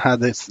similar to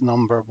hadith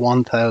number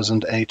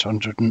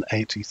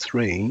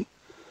 1883.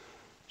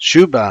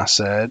 Shubha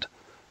said,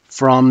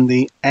 "From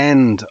the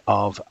end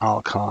of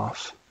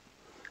al-Kahf."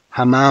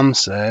 Hammam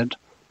said,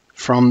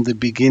 "From the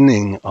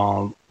beginning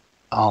of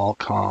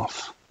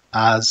al-Kahf,"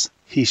 as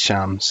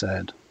Hisham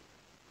said.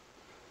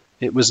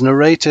 It was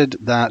narrated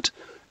that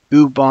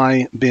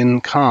Ubay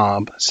bin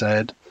Ka'b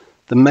said,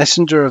 "The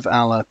Messenger of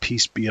Allah,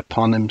 peace be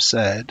upon him,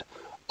 said,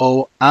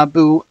 O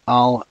Abu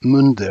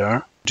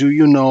al-Mundir, do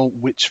you know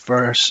which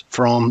verse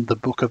from the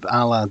Book of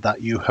Allah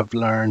that you have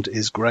learned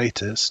is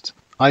greatest?"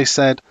 I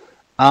said,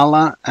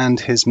 "Allah and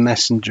his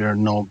Messenger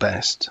know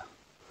best."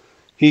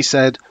 He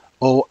said,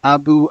 "O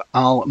Abu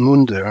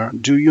al-Mundir,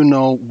 do you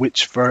know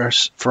which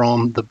verse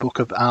from the Book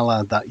of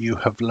Allah that you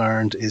have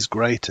learned is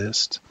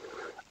greatest?"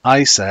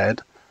 I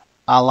said,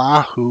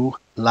 "Allahu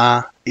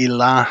la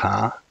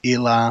ilaha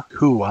illa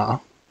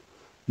huwa,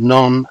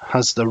 none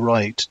has the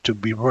right to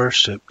be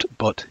worshipped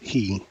but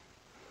He.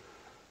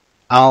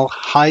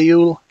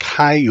 Al-Hayyul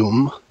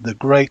Qayyum, the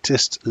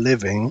greatest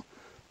living,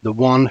 the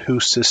one who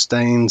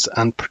sustains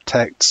and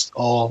protects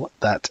all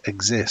that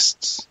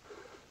exists."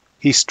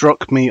 He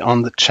struck me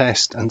on the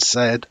chest and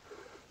said,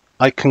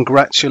 "I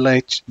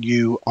congratulate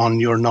you on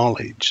your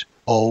knowledge,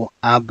 O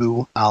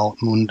Abu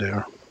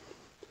al-Mundir."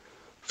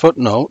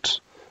 Footnote: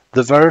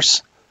 the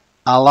verse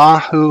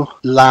Allahu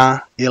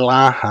la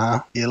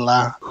ilaha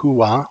illa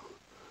huwa,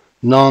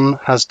 none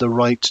has the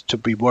right to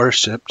be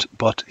worshipped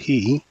but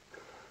He,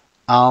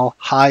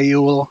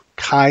 Al-Hayyul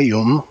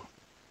Qayyum,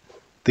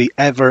 the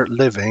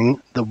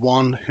ever-living, the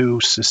one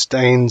who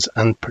sustains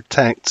and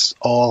protects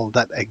all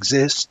that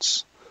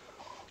exists,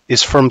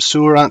 is from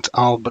Surat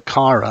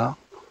al-Baqarah,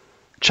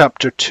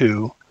 chapter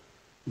 2,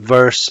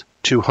 verse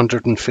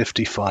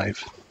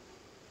 255.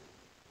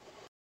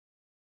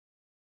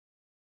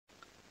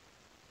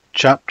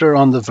 Chapter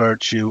on the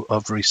virtue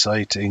of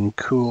reciting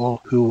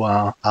Qul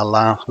Huwa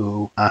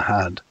Allahu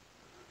Ahad.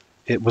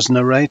 It was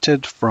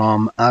narrated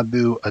from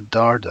Abu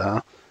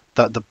Darda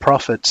that the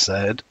Prophet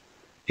said,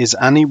 "Is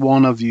any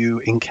one of you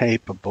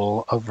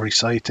incapable of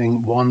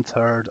reciting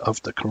 1/3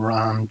 of the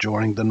Quran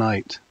during the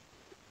night?"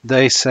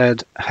 They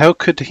said, "How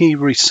could he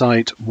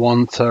recite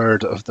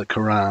 1/3 of the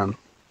Quran?"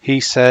 He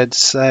said,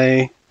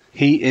 "Say,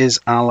 He is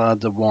Allah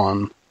the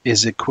One,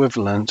 is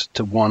equivalent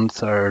to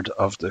 1/3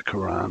 of the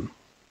Quran."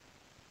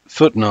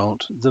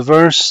 Footnote: the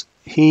verse,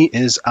 "He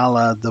is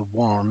Allah the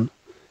One,"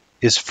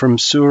 is from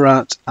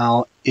Surat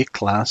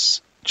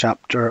al-Ikhlas,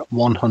 chapter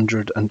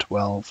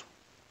 112.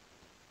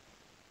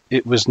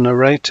 It was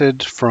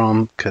narrated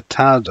from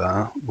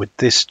Qatada with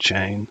this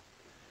chain.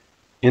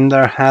 In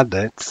their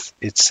hadith,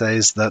 it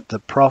says that the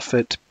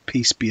Prophet,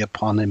 peace be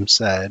upon him,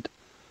 said,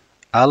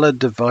 Allah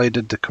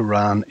divided the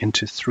Quran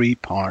into 3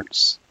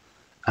 parts,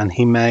 and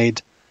he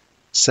made,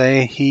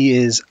 "Say He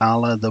is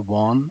Allah the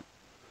One,"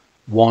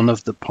 one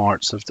of the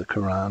parts of the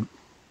Quran.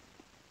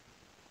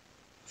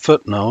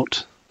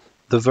 Footnote: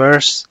 the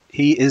verse,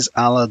 "He is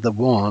Allah the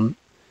One,"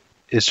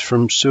 is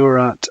from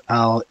Surat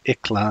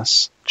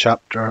al-Ikhlas,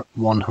 chapter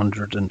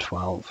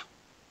 112.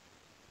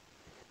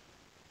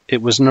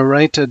 It was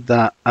narrated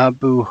that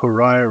Abu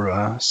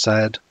Hurairah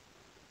said,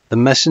 "The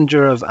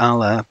Messenger of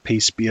Allah,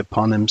 peace be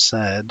upon him,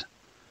 said,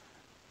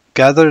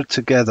 Gather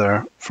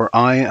together, for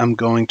I am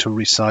going to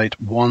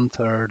recite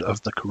 1/3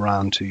 of the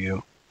Quran to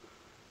you."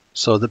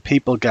 So the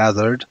people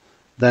gathered.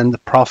 Then the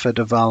Prophet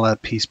of Allah,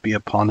 peace be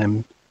upon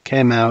him,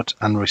 came out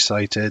and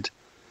recited,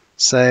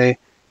 "Say,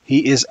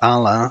 He is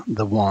Allah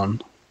the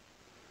One."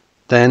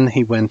 Then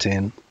he went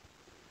in.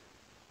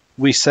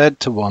 We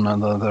said to one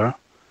another,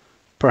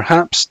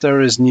 "Perhaps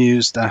there is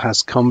news that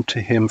has come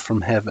to him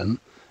from heaven,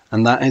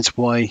 and that is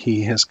why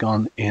he has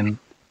gone in."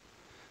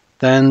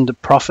 Then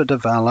the Prophet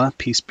of Allah,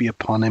 peace be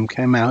upon him,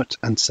 came out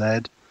and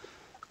said,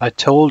 "I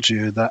told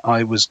you that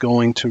I was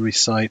going to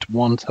recite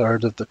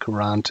 1/3 of the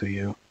Quran to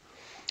you,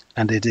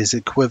 and it is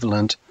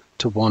equivalent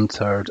to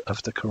 1/3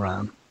 of the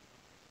Quran."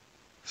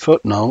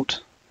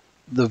 Footnote: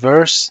 the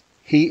verse,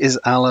 "He is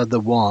Allah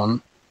the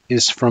One,"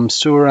 is from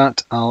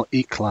Surat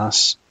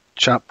al-Ikhlas,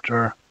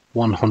 chapter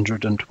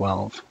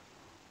 112.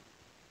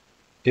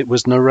 It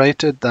was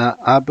narrated that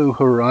Abu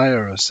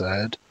Hurairah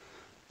said,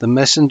 "The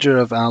Messenger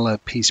of Allah,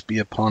 peace be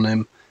upon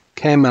him,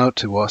 came out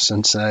to us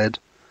and said,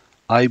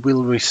 I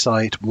will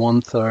recite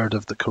 1/3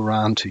 of the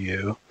Quran to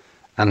you,"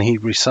 and he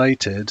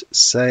recited,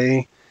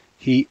 "Say,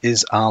 He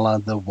is Allah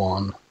the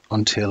One,"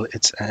 until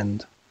its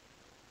end.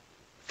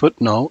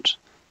 Footnote: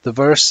 the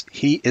verse,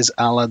 "He is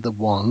Allah the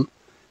One,"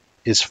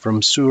 is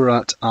from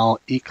Surat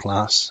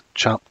al-Ikhlas,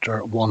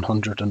 chapter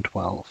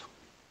 112.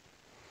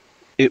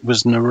 It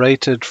was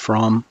narrated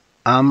from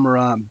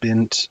Amra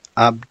bint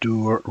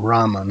Abdur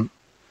Rahman,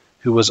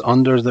 who was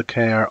under the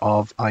care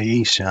of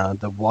Aisha,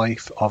 the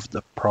wife of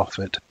the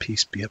Prophet,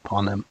 peace be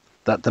upon him,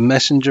 that the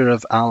Messenger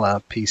of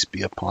Allah, peace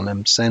be upon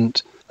him,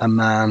 sent a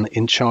man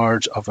in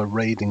charge of a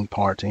raiding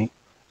party,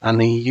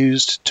 and he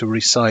used to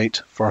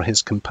recite for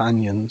his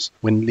companions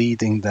when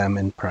leading them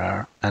in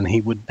prayer, and he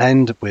would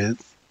end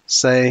with,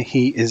 "Say,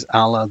 He is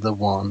Allah the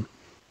One."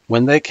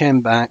 When they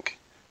came back,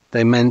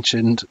 they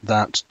mentioned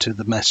that to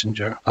the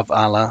Messenger of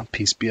Allah,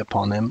 peace be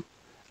upon him,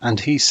 and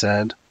he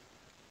said,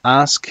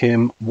 "Ask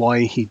him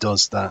why he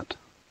does that."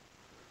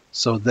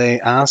 So they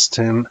asked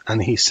him,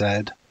 and he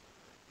said,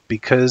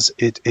 "Because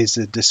it is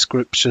a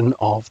description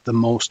of the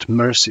Most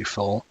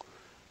Merciful,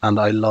 and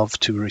I love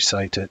to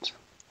recite it."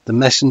 The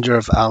Messenger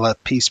of Allah,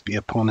 peace be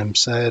upon him,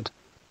 said,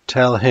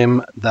 "Tell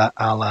him that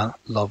Allah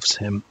loves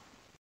him."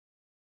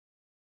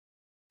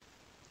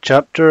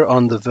 Chapter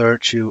on the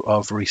virtue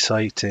of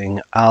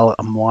reciting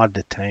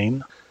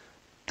al-Mu'awwidhatayn,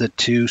 the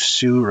 2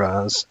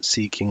 surahs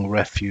seeking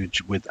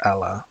refuge with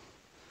Allah.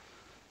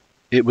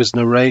 It was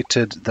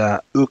narrated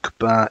that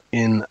Uqba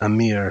in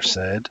Amir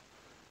said,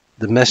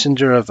 "The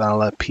Messenger of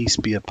Allah, peace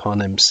be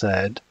upon him,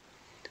 said,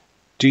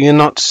 Do you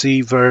not see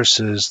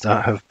verses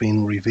that have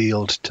been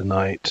revealed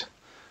tonight,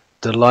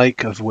 the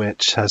like of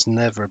which has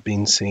never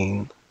been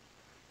seen?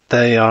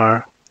 They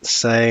are,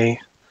 say,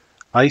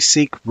 I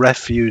seek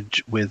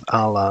refuge with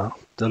Allah,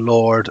 the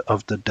Lord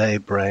of the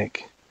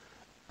daybreak,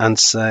 and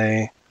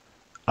say,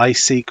 I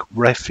seek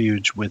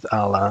refuge with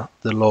Allah,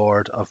 the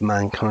Lord of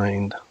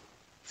mankind."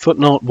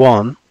 Footnote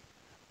 1.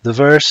 The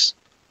verse,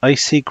 "I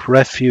seek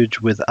refuge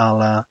with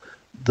Allah,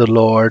 the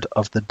Lord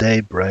of the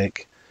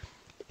daybreak,"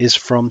 is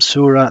from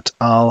Surat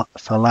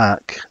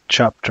al-Falaq,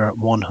 chapter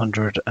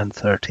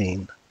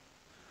 113.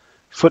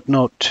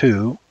 Footnote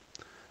 2.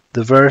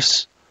 The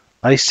verse,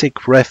 "I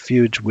seek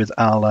refuge with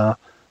Allah,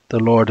 the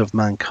Lord of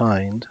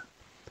mankind,"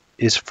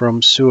 is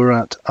from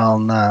Surat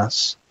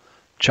al-Nas,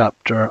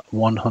 chapter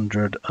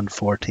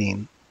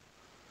 114.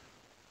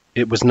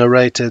 It was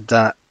narrated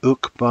that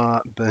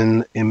Uqba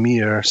bin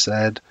Amir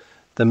said,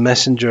 "The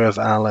Messenger of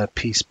Allah,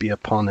 peace be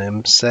upon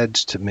him, said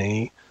to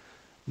me,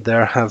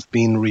 There have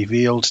been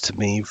revealed to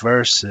me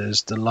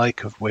verses the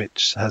like of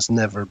which has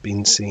never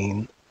been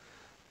seen.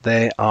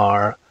 They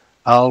are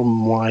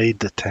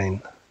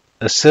al-Mu'awwidhatayn."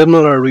 A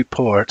similar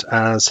report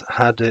as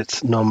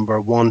Hadith number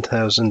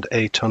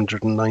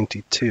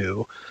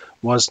 1892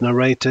 was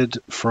narrated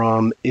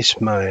from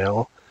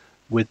Ismail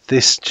with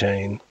this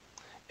chain.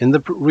 In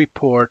the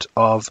report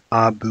of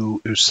Abu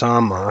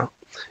Usama,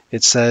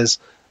 it says,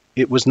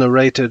 it was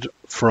narrated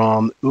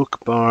from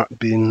Uqba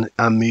bin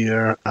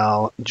Amir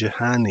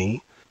al-Juhani,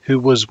 who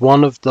was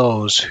one of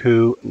those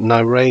who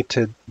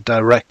narrated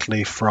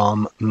directly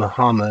from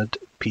Muhammad,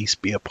 peace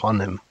be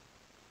upon him.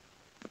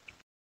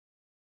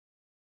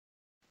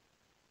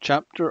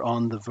 Chapter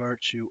on the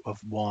virtue of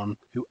one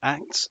who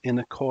acts in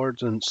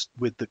accordance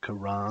with the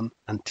Quran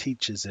and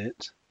teaches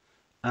it,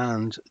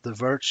 and the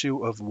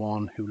virtue of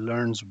one who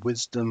learns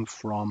wisdom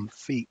from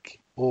fiqh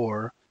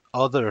or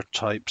other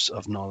types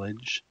of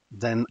knowledge,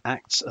 then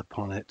acts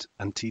upon it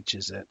and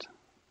teaches it.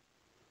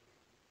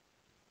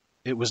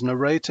 It was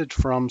narrated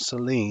from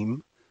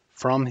Salim,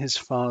 from his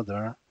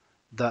father,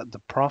 that the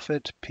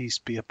Prophet, peace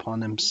be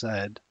upon him,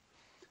 said,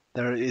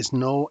 "There is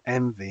no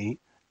envy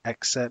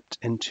except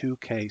in two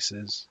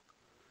cases: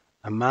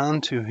 a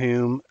man to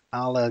whom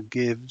Allah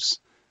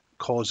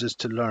causes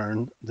to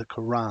learn the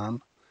Quran,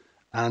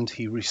 and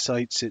he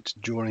recites it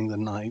during the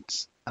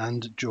night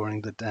and during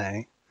the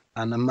day,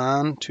 and a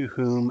man to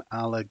whom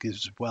Allah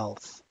gives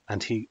wealth,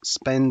 and he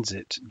spends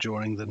it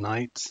during the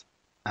night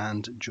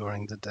and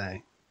during the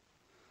day."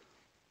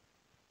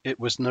 It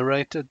was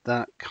narrated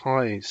that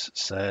Qais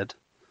said,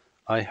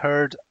 "I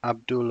heard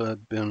Abdullah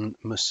bin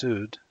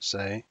Masud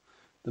say,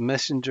 the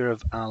Messenger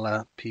of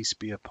Allah, peace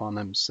be upon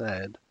him,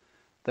 said,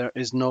 there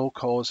is no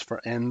cause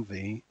for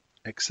envy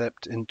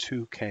except in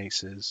two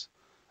cases: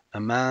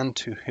 a man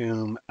to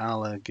whom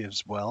Allah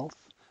gives wealth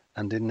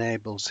and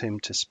enables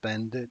him to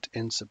spend it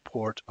in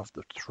support of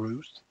the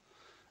truth,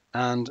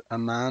 and a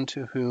man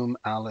to whom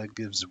Allah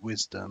gives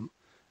wisdom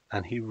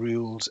and he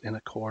rules in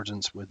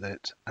accordance with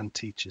it and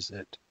teaches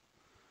it."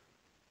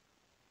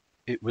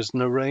 It was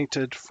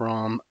narrated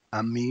from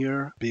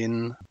Amir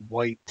bin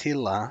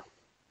Waytila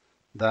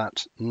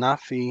that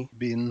Nafi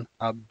bin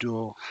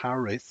Abdul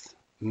Harith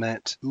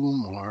met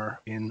Umar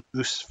in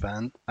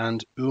Usfan,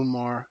 and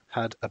Umar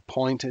had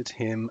appointed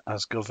him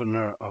as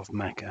governor of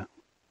Mecca.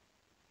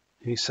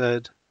 He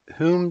said,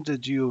 "Whom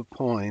did you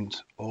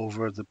appoint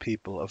over the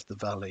people of the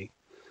valley?"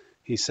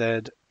 He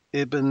said,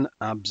 "Ibn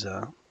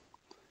Abza."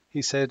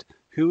 He said,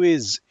 "Who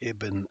is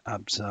Ibn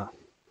Abza?"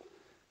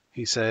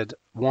 He said,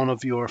 "One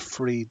of your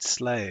freed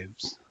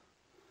slaves."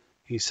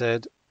 He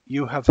said,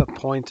 "You have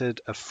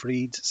appointed a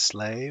freed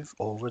slave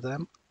over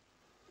them?"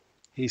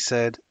 He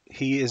said,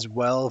 "He is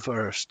well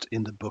versed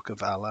in the book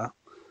of Allah,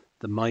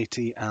 the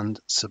mighty and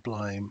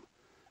sublime,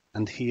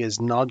 and he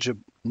is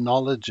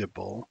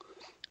knowledgeable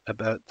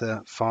about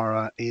the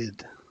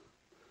Fara'id."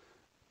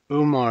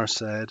 Umar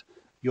said,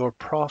 "Your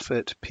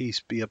Prophet,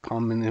 peace be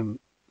upon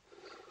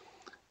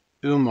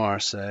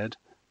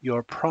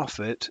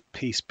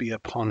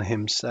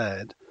him,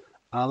 said,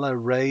 Allah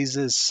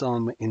raises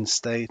some in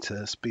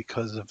status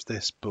because of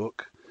this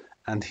book,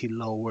 and he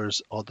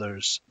lowers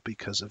others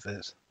because of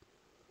it."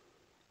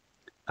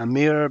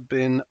 Amir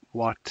bin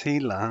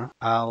Watila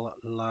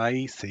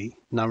al-Laythi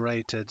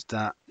narrated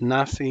that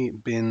Nafi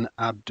bin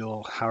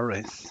Abdul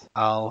Harith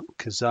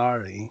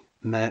al-Khazari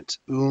met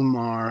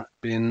Umar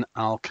bin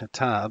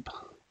al-Khattab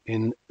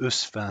in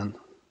Usfan.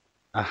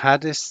 A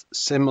hadith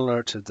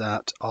similar to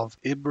that of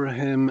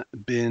Ibrahim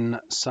bin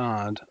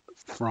Sa'd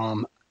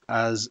from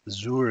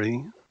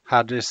Az-Zuri,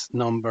 hadith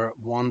number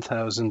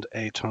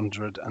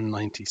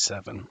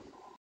 1897.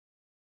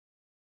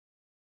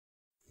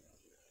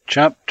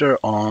 Chapter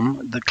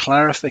on the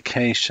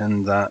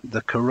clarification that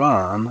the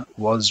Quran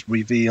was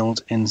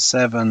revealed in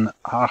 7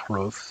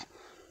 ahruf,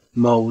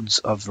 modes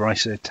of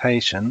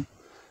recitation,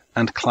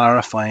 and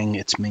clarifying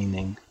its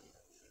meaning.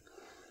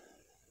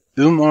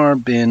 Umar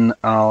bin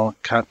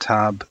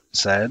al-Khattab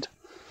said,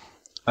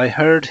 "I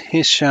heard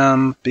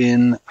Hisham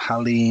bin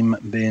Halim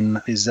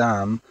bin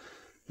Hizam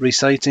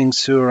reciting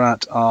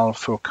Surat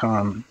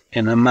al-Furqan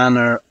in a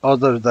manner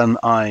other than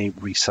I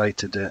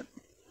recited it,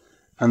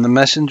 and the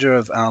Messenger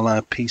of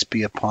Allah, peace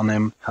be upon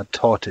him, had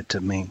taught it to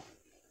me.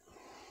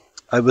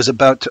 I was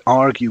about to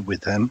argue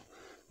with him,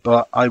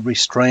 but I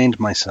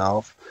restrained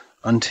myself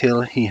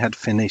until he had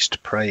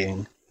finished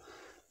praying.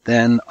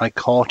 Then I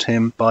caught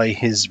him by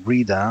his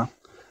rida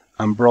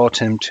and brought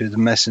him to the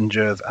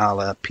Messenger of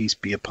Allah, peace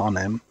be upon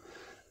him,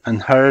 and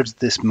heard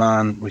this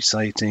man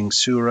reciting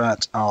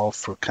Surat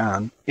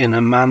al-Furqan in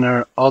a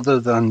manner other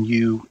than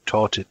you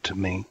taught it to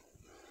me.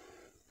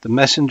 The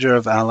Messenger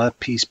of Allah,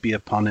 peace be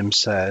upon him,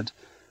 said,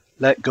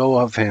 'Let go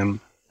of him,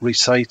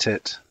 recite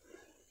it.'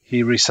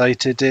 He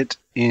recited it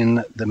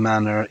in the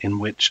manner in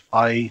which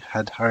I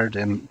had heard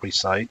him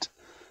recite,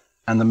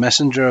 and the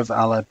Messenger of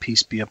Allah,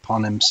 peace be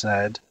upon him,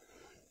 said,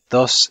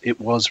 'Thus it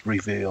was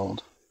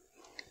revealed.'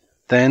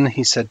 Then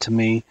he said to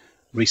me,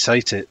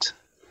 'Recite it.'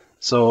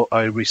 So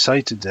I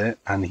recited it,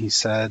 and he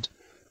said,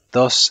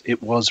 'Thus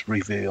it was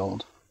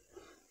revealed.'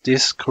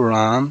 This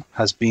Quran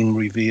has been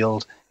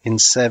revealed in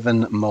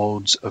 7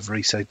 modes of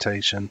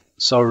recitation,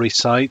 so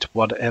recite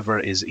whatever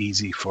is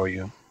easy for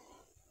you."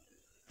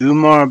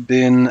 Umar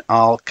bin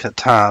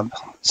al-Khattab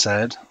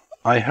said,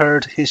 I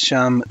heard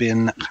Hisham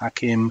bin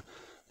Hakim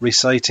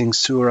reciting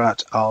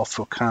Surat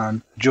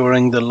al-Furqan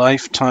during the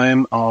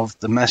lifetime of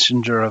the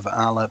Messenger of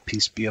Allah,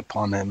 peace be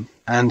upon him,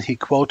 and he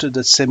quoted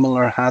a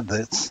similar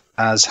hadith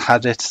as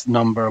hadith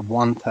number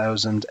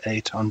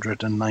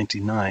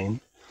 1899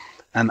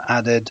 and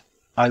added,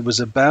 I was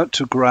about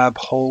to grab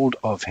hold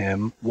of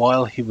him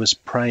while he was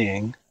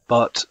praying,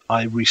 but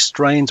I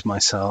restrained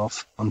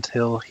myself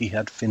until he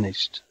had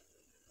finished.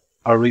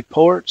 A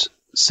report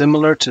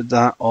similar to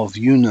that of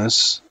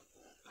Yunus,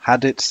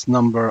 hadith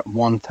number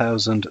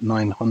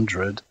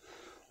 1900,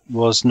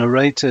 was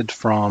narrated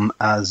from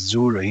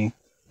Az-Zuhri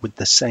with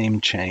the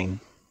same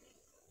chain.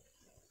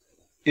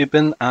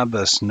 Ibn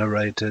Abbas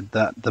narrated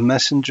that the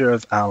Messenger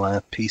of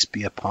Allah, peace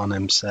be upon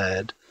him,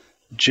 said,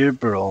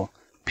 Jibril,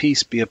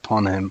 peace be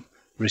upon him,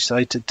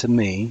 recited to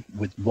me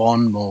with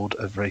one mode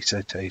of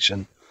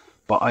recitation,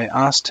 but I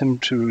asked him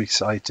to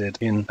recite it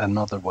in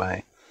another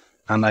way,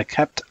 and I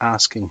kept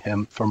asking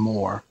him for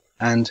more,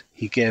 and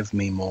he gave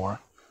me more,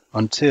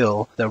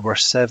 until there were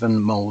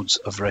 7 modes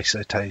of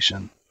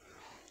recitation.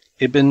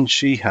 Ibn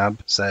Shihab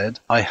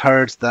said, I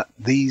heard that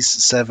these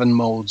 7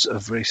 modes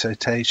of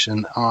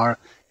recitation are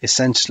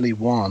essentially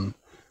one,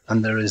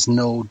 and there is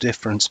no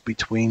difference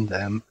between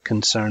them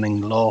concerning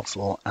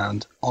lawful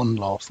and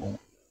unlawful.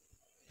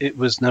 It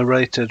was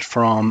narrated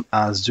from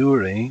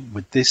Az-Zuhri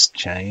with this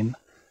chain,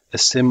 a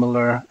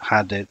similar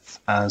hadith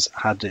as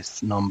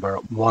hadith number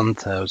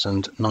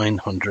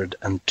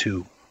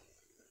 1902.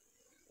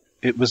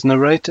 It was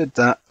narrated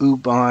that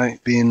Ubay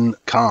bin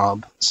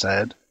Ka'b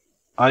said,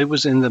 I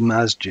was in the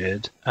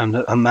masjid, and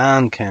a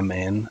man came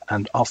in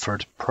and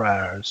offered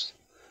prayers,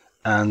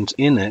 and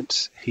in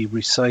it he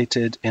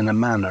recited in a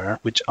manner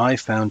which I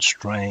found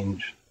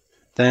strange.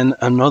 Then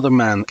another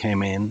man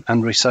came in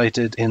and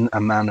recited in a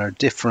manner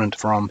different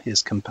from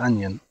his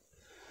companion.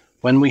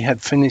 When we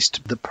had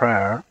finished the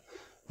prayer,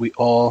 we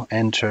all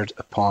entered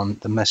upon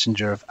the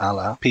Messenger of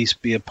Allah, peace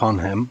be upon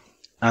him,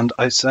 and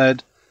I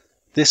said,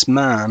 This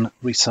man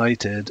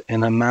recited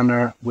in a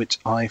manner which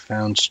I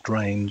found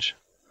strange.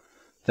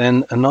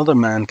 Then another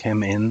man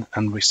came in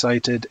and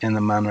recited in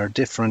a manner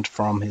different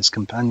from his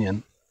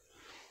companion.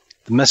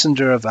 The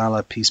Messenger of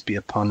Allah, peace be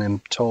upon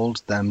him,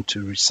 told them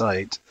to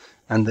recite,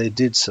 and they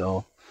did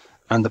so,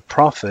 and the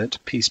Prophet,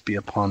 peace be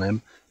upon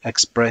him,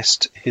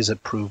 expressed his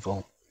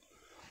approval.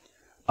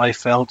 I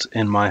felt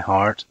in my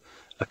heart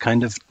a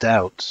kind of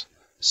doubt,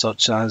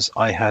 such as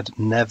I had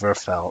never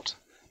felt,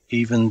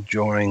 even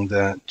during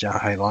the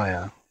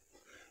Jahiliyyah.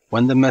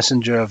 When the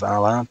Messenger of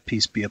Allah,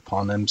 peace be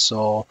upon him,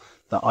 saw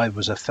that I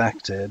was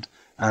affected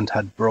and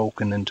had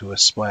broken into a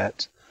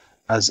sweat,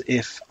 as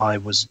if I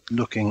was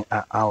looking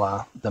at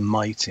Allah, the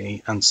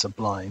Mighty and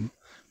Sublime,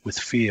 with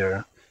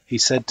fear, he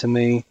said to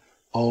me,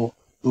 O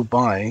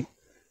Ubay,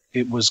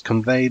 it was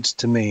conveyed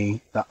to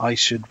me that I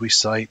should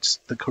recite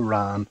the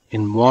Quran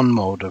in one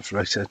mode of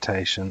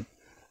recitation,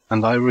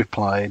 and I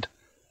replied,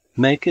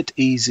 Make it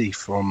easy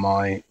for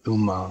my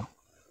Ummah.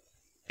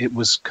 It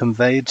was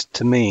conveyed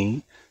to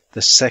me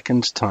the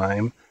second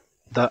time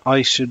that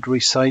I should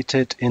recite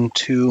it in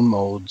 2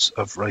 modes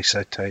of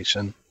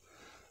recitation.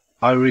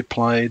 I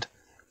replied,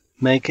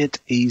 Make it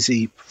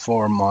easy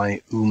for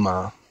my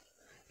Ummah.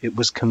 It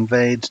was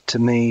conveyed to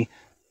me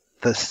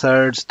the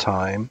third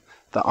time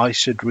that I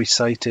should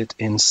recite it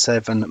in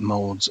 7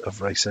 modes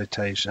of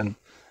recitation,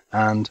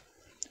 and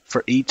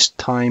for each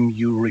time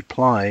you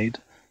replied,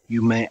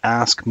 you may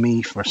ask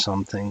me for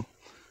something.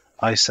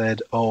 I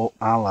said, O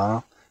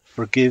Allah,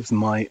 forgive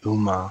my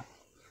Ummah.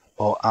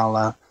 O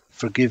Allah,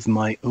 forgive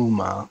my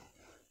Ummah.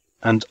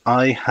 And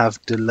I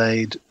have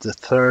delayed the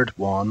third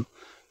one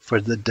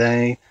for the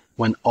day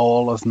when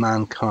all of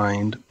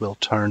mankind will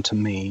turn to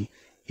me,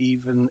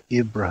 even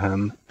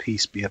Ibrahim,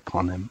 peace be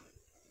upon him.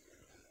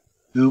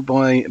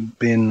 Ubay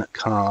bin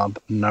Ka'b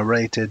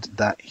narrated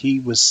that he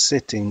was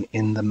sitting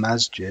in the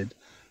masjid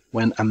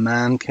when a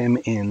man came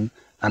in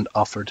and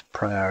offered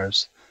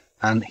prayers,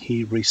 and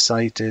he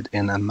recited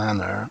in a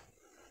manner,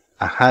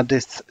 a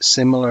hadith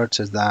similar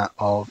to that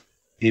of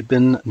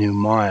Ibn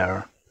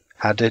Numayr,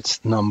 hadith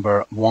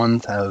number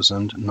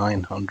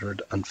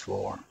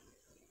 1904.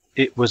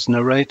 It was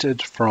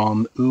narrated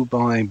from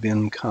Ubay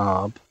bin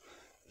Ka'b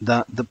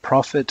that the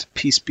Prophet,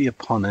 peace be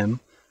upon him,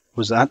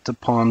 was at the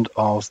pond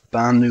of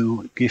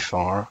Banu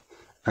Gifar,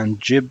 and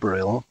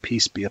Jibril,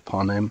 peace be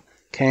upon him,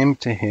 came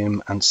to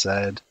him and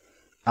said,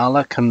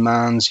 Allah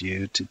commands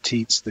you to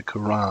teach the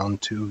Quran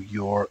to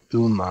your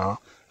Ummah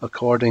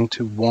according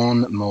to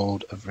one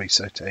mode of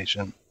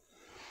recitation.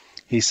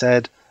 He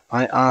said,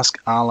 I ask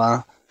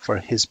Allah for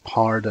his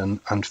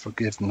pardon and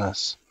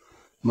forgiveness.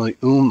 My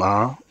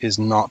Ummah is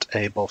not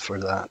able for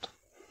that.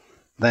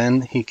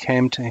 Then he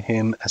came to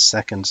him a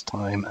second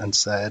time and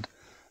said,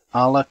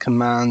 Allah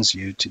commands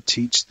you to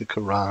teach the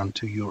Quran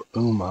to your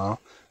Ummah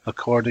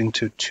according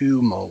to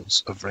 2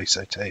 modes of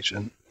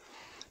recitation.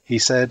 He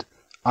said,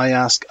 I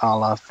ask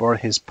Allah for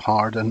his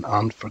pardon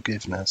and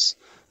forgiveness.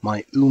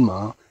 My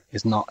Ummah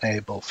is not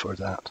able for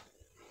that.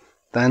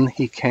 Then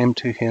he came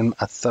to him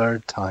a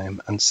third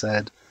time and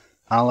said,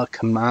 Allah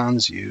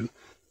commands you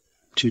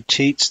to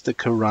teach the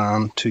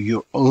Quran to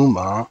your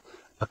ummah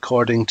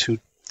according to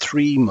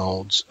 3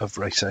 modes of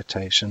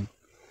recitation.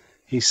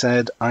 He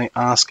said, I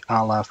ask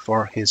Allah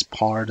for his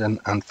pardon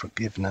and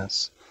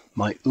forgiveness.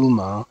 My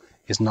ummah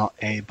is not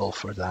able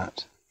for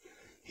that.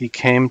 He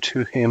came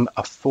to him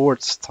a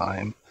 4th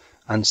time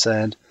and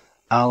said,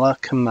 Allah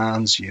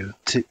commands you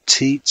to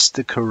teach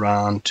the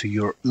Quran to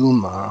your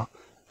ummah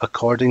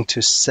according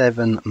to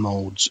 7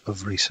 modes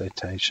of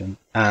recitation,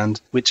 and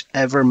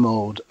whichever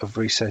mode of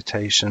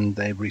recitation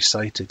they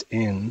recite it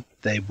in,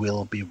 they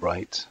will be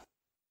right.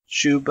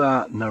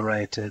 Shuba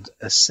narrated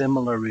a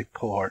similar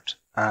report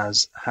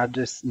as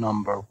Hadith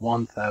number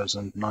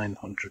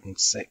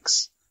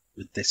 1906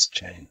 with this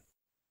chain.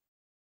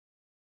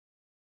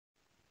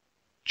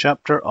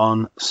 Chapter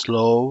on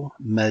slow,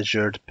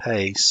 measured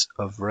pace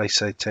of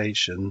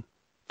recitation,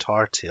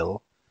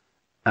 tartil,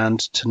 and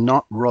to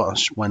not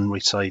rush when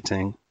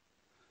reciting,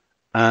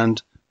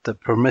 and the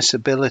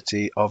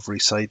permissibility of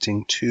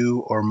reciting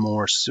 2 or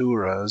more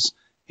surahs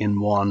in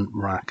 1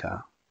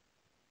 rak'ah.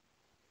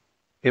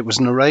 It was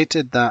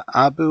narrated that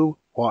Abu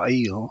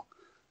Wa'il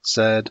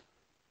said,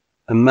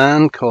 a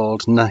man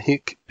called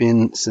Nahik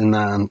bin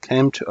Sinan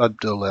came to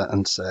Abdullah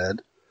and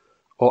said,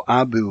 O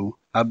Abu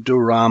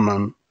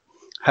Abdurrahman,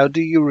 how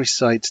do you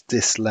recite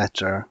this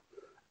letter,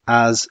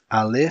 as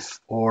alif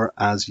or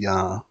as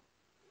ya?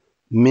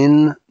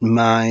 Min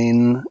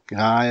main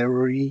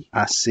gari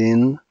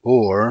asin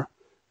or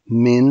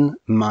min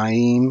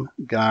maim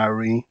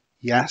gari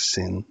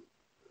yasin?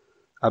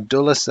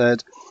 Abdullah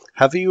said,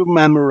 have you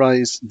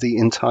memorized the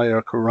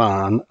entire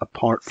Quran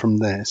apart from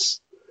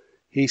this?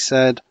 He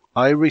said,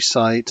 I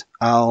recite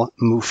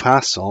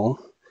al-Mufassal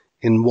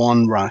in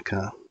 1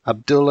 rak'ah.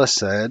 Abdullah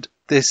said,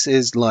 this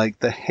is like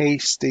the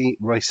hasty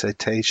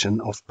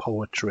recitation of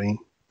poetry.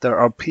 There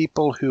are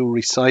people who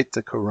recite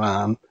the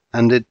Quran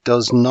and it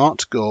does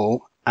not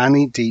go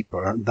any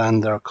deeper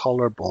than their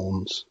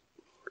collarbones.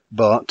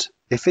 But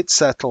if it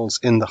settles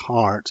in the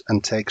heart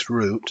and takes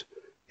root,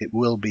 it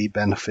will be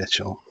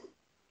beneficial.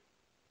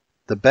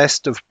 The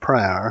best of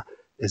prayer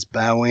is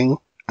bowing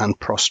and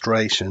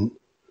prostration,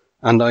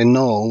 and I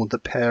know the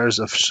pairs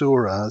of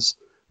surahs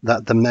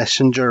that the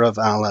Messenger of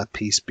Allah,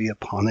 peace be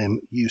upon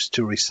him, used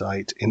to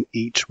recite in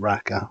each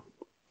rak'ah.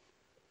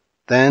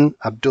 Then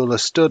Abdullah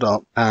stood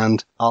up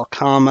and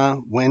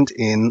Alqama went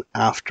in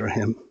after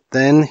him.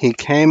 Then he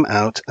came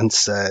out and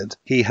said,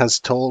 he has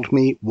told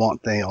me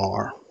what they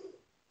are.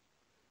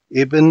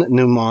 Ibn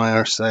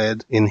Numayr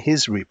said in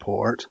his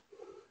report,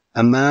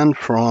 a man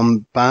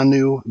from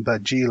Banu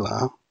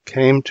Bajila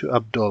came to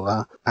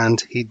Abdullah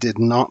and he did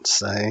not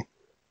say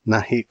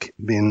Nahik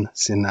bin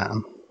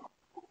Sinan.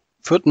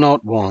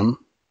 Footnote 1,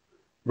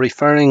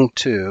 referring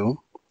to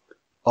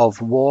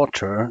of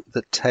water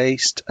the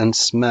taste and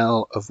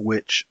smell of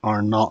which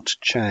are not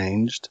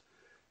changed,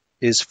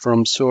 is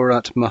from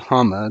Surat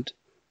Muhammad,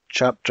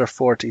 chapter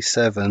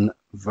 47,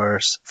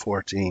 verse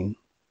 14.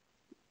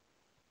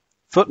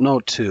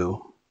 Footnote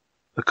 2,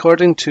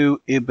 according to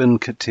Ibn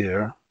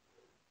Kathir,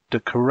 the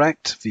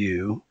correct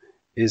view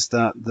is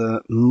that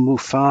the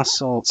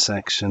Mufassal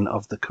section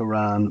of the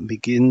Quran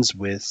begins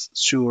with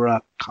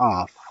Surah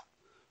Qaf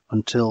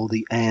until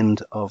the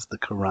end of the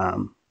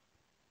Quran.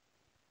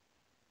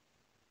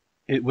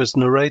 It was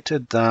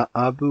narrated that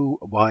Abu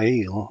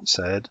Wa'il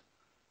said,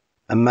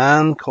 a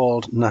man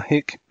called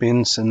Nahik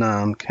bin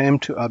Sinan came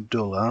to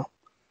Abdullah,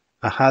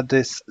 a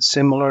hadith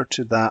similar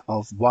to that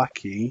of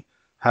Waqi,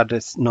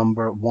 hadith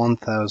number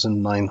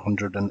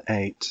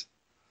 1908,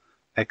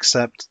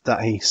 except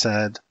that he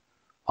said,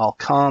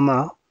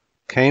 Alqama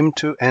came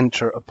to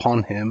enter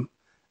upon him,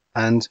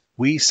 and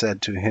we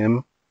said to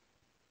him,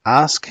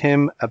 ask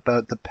him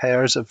about the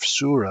pairs of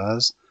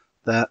surahs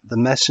that the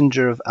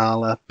Messenger of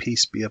Allah,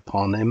 peace be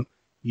upon him,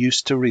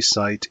 used to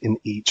recite in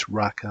each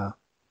rak'ah.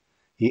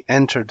 He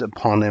entered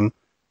upon him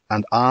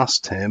and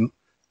asked him,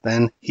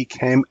 then he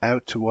came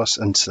out to us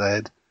and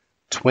said,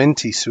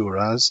 20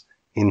 surahs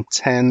in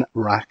 10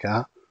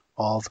 rak'ah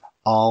of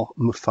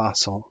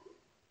al-Mufassal.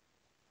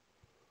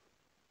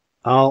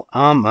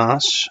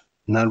 Al-Amash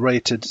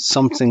narrated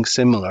something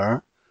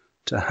similar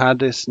to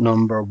hadith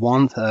number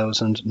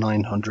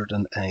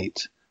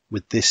 1908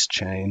 with this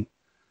chain,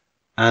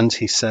 and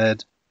he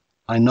said,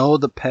 I know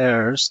the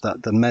pairs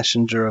that the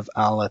Messenger of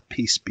Allah,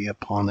 peace be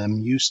upon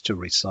him, used to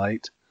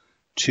recite,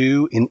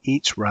 2 in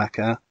each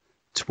rak'ah,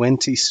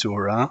 20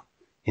 surah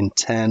in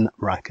 10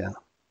 rak'ah.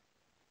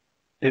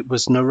 It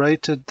was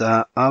narrated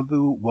that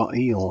Abu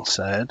Wa'il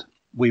said,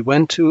 we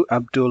went to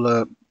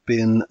Abdullah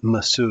bin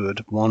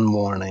Masud one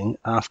morning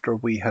after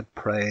we had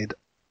prayed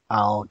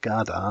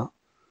al-Ghada,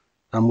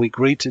 and we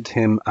greeted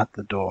him at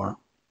the door,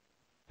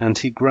 and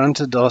he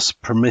granted us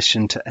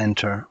permission to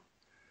enter.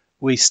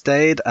 We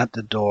stayed at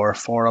the door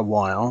for a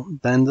while,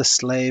 then the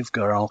slave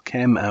girl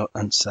came out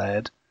and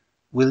said,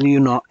 will you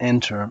not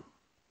enter?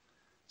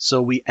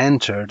 So we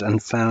entered and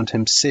found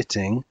him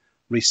sitting,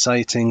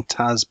 reciting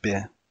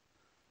tasbih.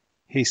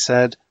 He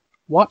said,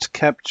 what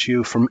kept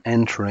you from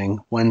entering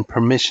when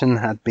permission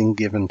had been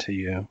given to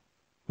you?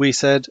 We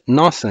said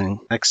nothing,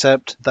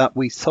 except that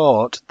we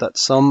thought that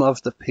some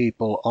of the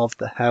people of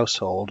the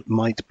household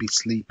might be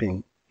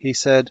sleeping. He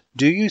said,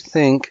 "Do you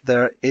think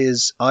there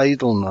is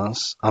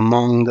idleness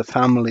among the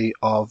family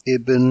of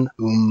Ibn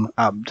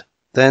Abd?"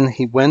 Then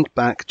he went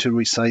back to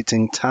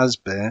reciting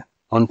Tasbih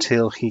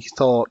until he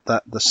thought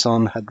that the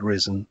sun had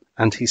risen,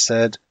 and he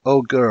said,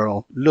 "O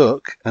girl,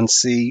 look and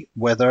see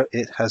whether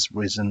it has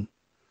risen."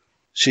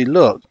 She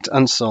looked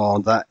and saw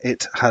that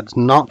it had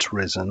not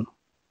risen.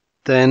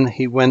 Then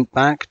he went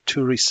back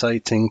to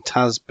reciting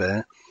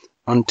Tasbih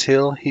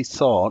until he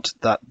thought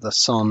that the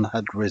sun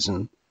had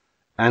risen,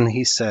 and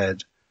he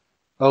said,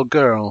 "O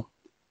girl,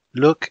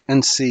 look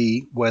and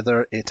see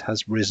whether it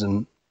has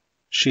risen."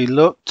 She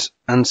looked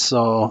and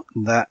saw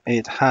that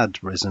it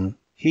had risen.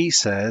 He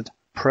said,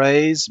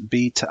 "Praise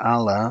be to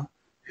Allah,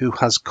 who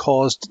has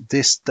caused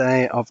this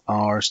day of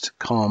ours to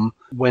come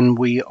when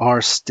we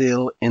are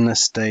still in a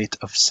state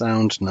of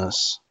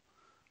soundness."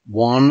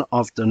 One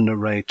of the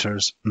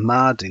narrators,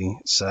 Mahdi,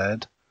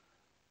 said,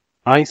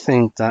 "I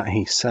think that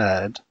he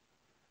said,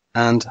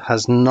 'and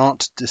has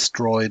not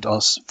destroyed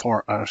us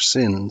for our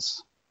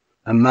sins.'"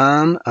 A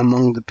man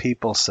among the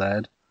people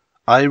said,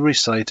 "I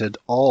recited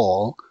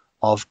all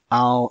of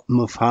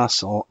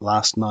al-Mufassal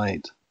last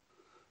night."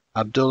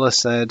 Abdullah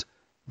said,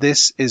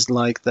 "This is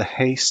like the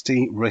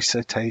hasty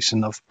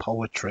recitation of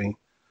poetry.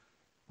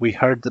 We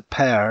heard the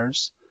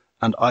pairs,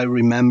 and I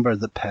remember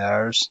the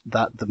pairs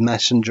that the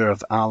Messenger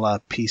of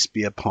Allah, peace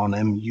be upon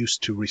him,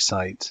 used to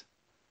recite.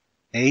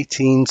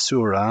 18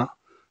 surah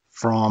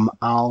from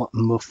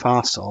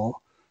al-Mufassal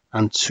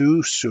and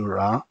 2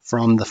 surah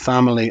from the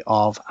family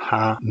of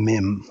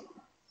Ha-Mim.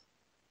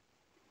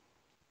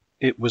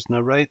 It was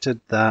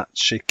narrated that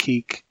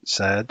Shakik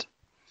said,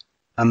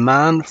 "A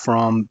man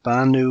from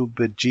Banu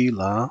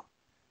Bajila,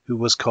 who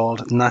was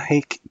called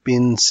Nahik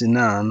bin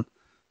Sinan,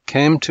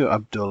 came to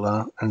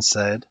Abdullah and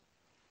said,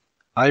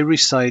 'I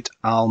recite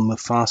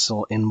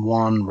al-Mufassal in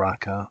 1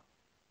 rak'ah.'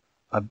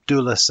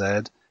 Abdullah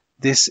said,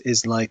 'This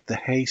is like the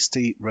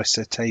hasty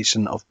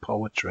recitation of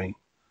poetry.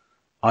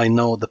 I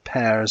know the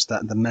pairs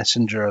that the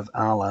Messenger of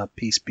Allah,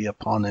 peace be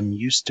upon him,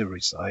 used to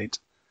recite,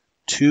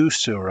 2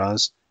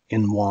 surahs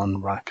in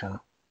 1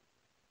 rak'ah.'"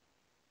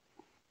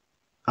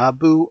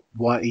 Abu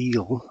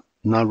Wa'il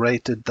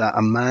narrated that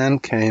a man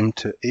came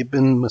to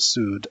Ibn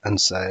Masud and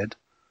said,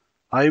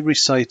 "I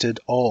recited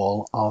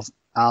all of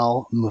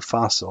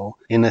al-Mufassal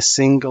in a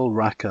single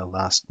rak'ah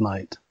last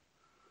night."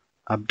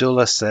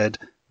 Abdullah said,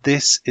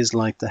 "This is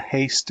like the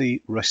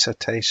hasty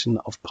recitation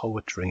of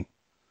poetry."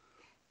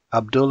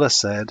 Abdullah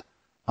said,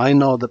 "I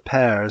know the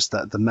pairs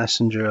that the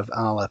Messenger of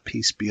Allah,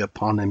 peace be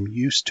upon him,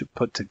 used to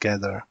put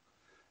together,"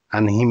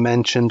 and he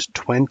mentioned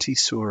 20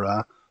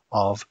 surah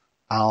of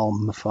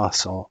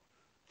al-Mufassal,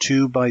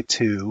 2 by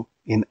 2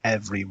 in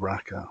every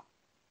rak'ah.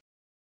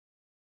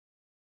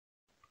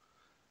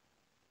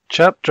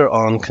 Chapter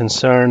on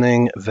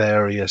concerning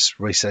various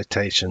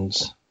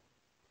recitations.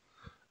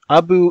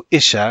 Abu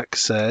Ishaq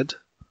said,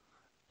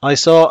 "I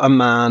saw a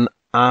man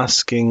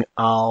asking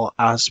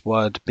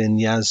al-Aswad bin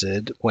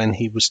Yazid when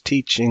he was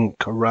teaching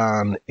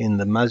Quran in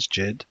the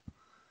masjid,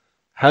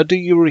 'How do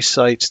you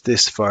recite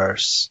this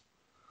verse,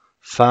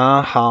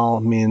 Fa hal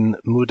min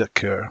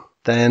mudakir?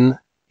 Then,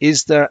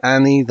 is there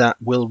any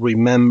that will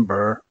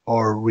remember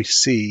or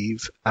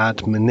receive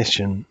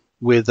admonition,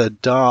 with a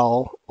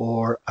dal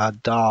or a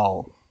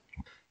dal?'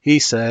 He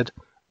said,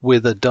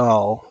 'With a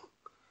dal.'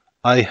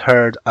 I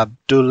heard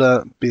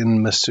Abdullah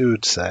bin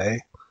Masud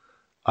say,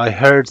 'I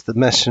heard the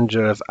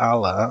Messenger of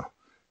Allah,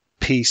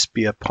 peace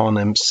be upon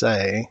him,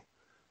 say,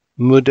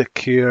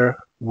 Mudakir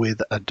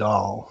with a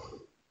dal.'"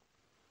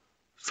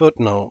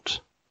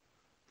 Footnote: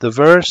 the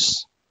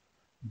verse,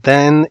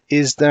 "Then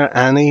is there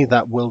any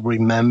that will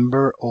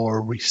remember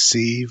or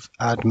receive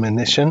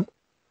admonition?"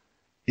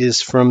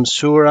 is from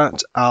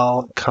Surat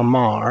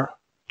al-Qamar,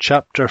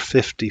 chapter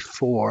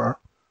 54,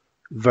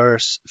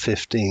 verse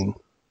 15.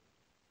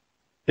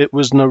 It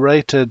was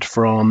narrated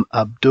from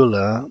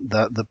Abdullah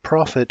that the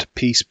Prophet,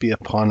 peace be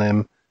upon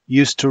him,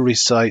 used to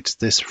recite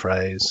this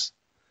phrase,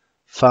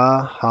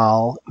 "Fa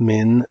hal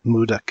min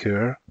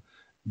mudakir?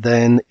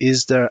 Then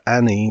is there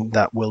any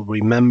that will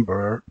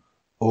remember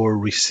or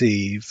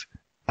receive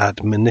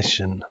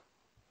admonition?"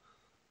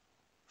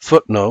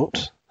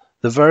 Footnote: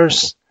 the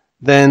verse,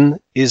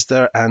 "Then is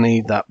there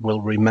any that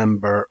will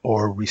remember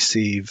or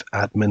receive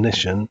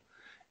admonition?"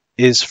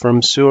 is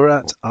from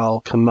Surat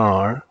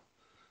al-Qamar,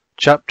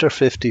 chapter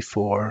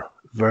 54,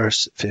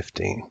 verse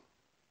 15.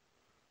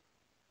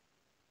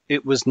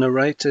 It was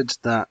narrated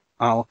that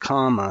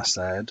Al-Qama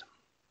said,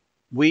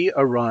 "We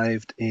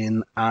arrived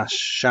in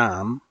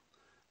Ash-Sham,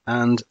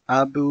 and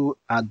Abu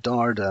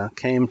ad-Darda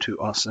came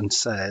to us and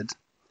said,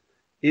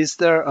 'Is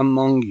there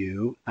among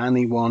you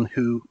anyone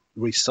who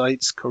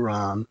recites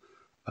Quran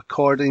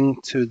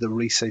according to the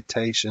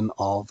recitation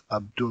of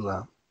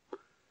Abdullah?'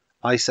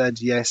 I said,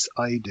 'Yes,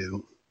 I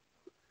do.'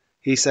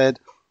 He said,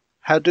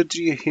 'How did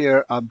you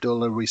hear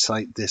Abdullah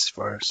recite this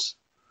verse,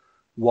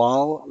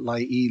 Wal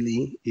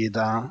layli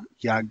ida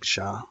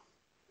yagsha,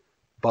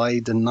 by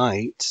the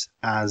night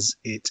as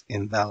it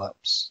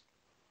envelops?'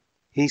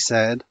 He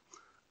said,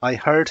 I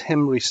heard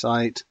him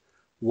recite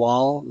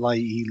Wal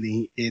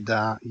Laili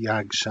Ida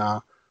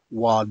Yagsha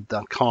Wad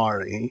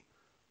Dakari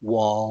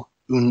Wal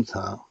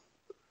Untha,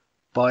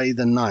 by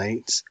the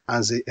night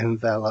as it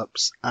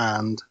envelops,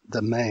 and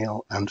the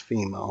male and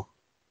female.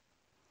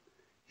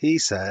 He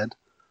said,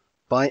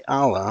 by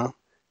Allah,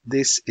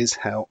 this is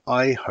how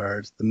I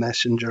heard the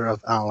Messenger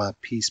of Allah,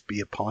 peace be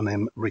upon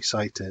him,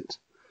 recite it.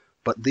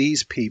 But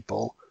these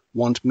people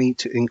want me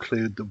to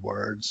include the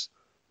words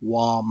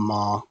Wa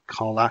ma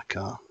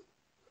kalaka,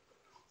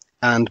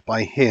 and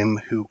by him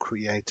who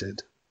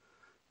created.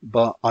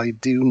 But I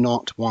do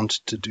not want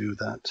to do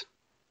that.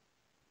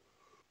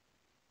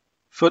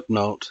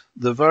 Footnote: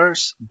 the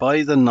verse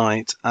by the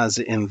night as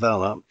it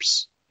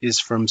envelops is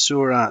from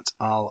Surat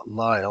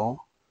al-Layl,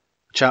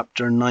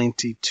 chapter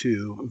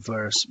 92,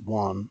 verse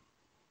 1.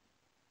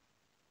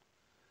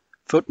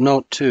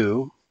 Footnote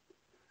 2.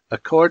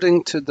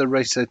 According to the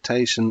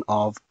recitation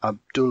of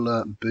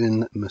Abdullah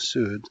bin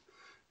Masud,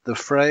 the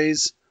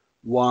phrase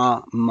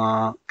Wa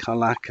ma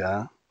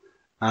kalaka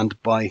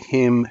and by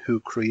him who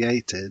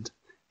created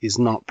is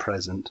not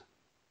present.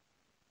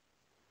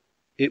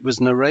 It was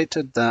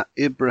narrated that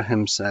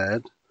Ibrahim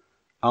said,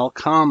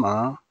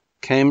 Al-Qama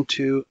came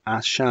to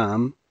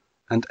Asham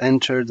and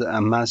entered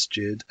a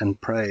masjid and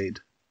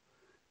prayed.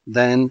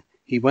 Then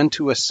he went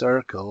to a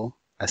circle,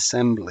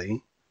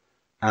 assembly,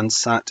 and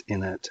sat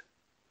in it.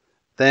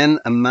 Then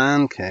a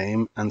man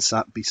came and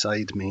sat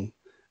beside me,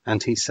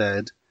 and he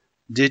said,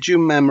 Did you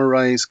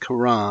memorize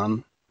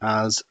Quran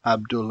as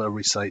Abdullah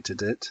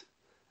recited it?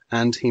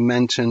 And he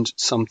mentioned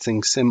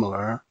something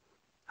similar,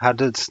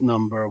 Hadith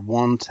number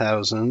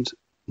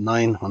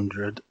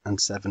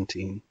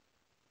 1917.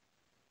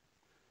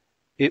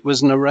 It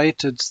was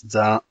narrated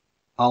that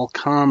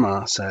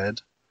Al-Qama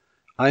said,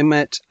 I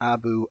met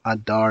Abu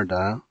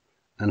ad-Darda,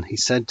 and he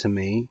said to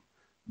me,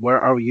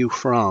 Where are you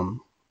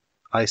from?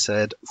 I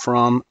said,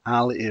 From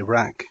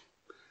Al-Iraq.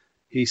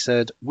 He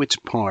said,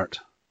 Which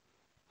part?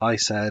 I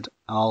said,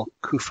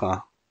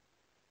 Al-Kufa.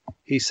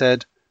 He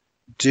said,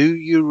 Do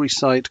you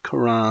recite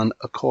Quran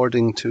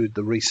according to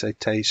the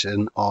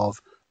recitation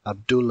of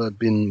Abdullah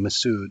bin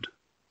Masud?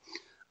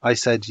 I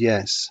said,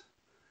 Yes.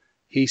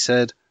 He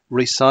said,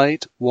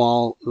 Recite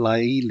Wal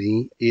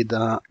Laili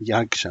Ida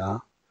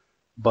Yagsha,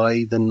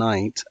 by the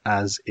night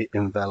as it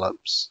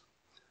envelops.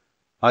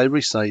 I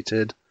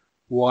recited,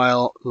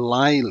 While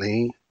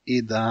Laili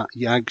Ida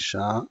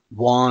Yagsha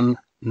Wan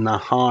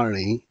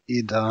Nahari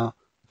Ida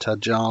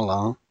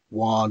Tajala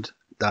Wad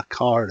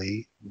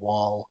Dakari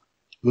Wal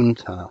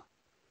Untha,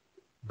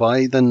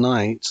 by the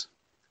night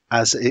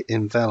as it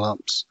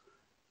envelops,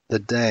 the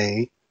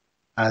day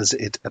as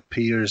it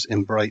appears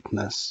in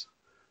brightness,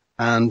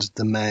 and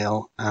the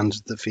male and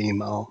the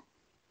female.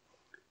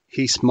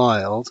 He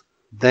smiled,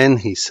 then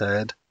he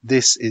said,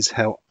 This is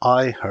how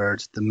I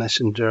heard the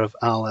Messenger of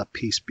Allah,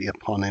 peace be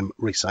upon him,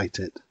 recite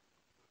it.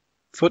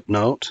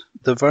 Footnote: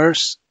 the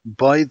verse,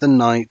 by the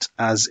night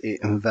as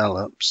it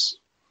envelops,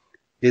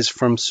 is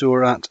from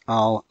Surat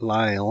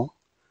al-Layl,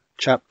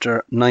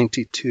 chapter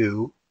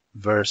 92,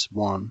 verse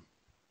 1.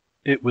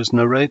 It was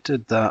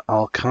narrated that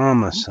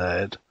Al-Qama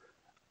said,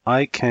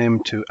 I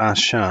came to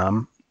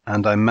Asham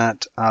and I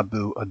met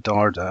Abu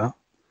ad-Darda,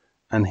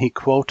 and he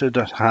quoted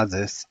a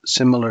hadith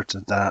similar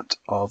to that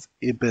of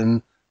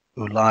Ibn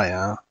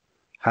Ulayya,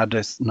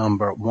 hadith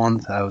number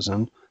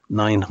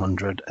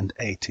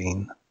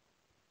 1918.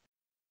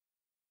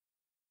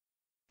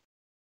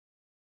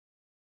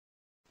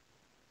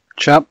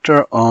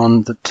 Chapter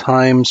on the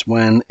times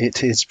when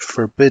it is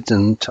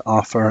forbidden to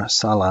offer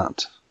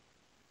salat.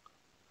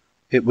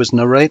 It was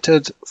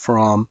narrated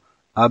from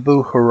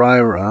Abu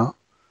Hurairah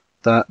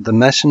that the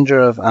Messenger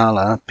of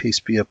Allah, peace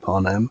be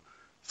upon him,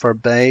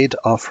 forbade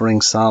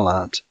offering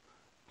salat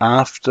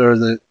after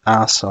the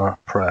Asr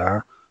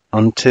prayer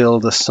until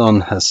the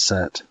sun has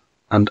set,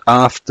 and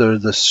after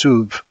the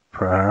Subh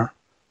prayer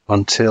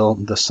until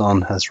the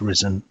sun has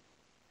risen.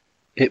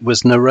 It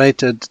was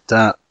narrated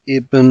that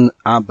Ibn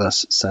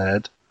Abbas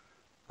said,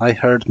 I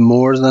heard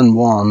more than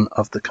one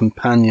of the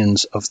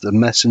companions of the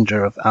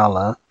Messenger of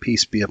Allah,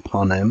 peace be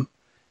upon him,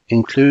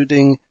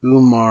 including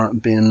Umar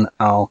bin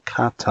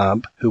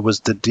al-Khattab, who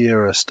was the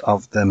dearest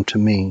of them to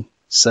me,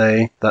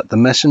 say that the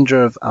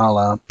Messenger of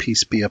Allah,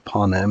 peace be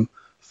upon him,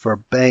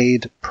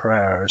 forbade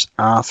prayers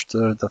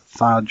after the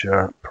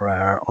Fajr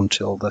prayer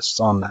until the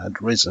sun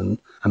had risen,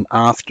 and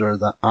after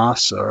the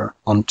Asr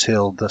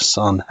until the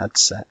sun had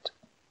set.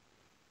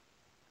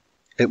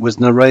 It was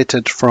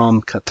narrated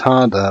from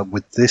Qatada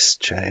with this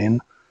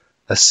chain,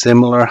 a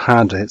similar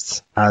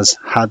hadith as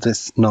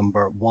hadith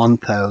number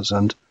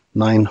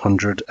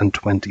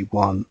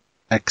 1921,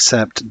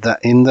 except that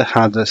in the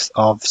hadith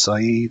of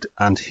Sa'id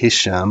and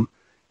Hisham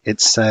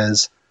it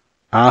says,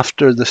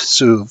 after the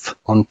Subh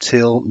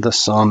until the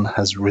sun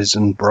has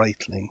risen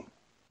brightly.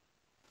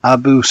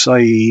 Abu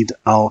Sa'id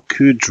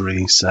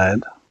al-Khudri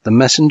said, the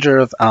Messenger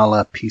of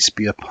Allah, peace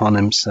be upon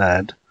him,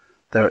 said,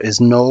 there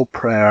is no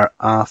prayer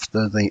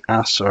after the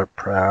Asr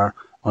prayer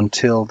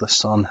until the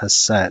sun has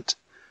set,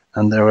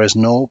 and there is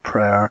no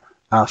prayer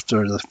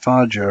after the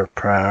Fajr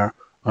prayer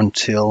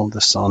until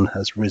the sun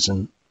has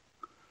risen.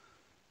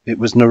 It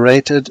was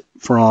narrated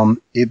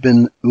from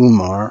Ibn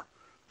Umar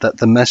that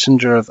the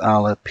Messenger of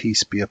Allah,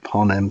 peace be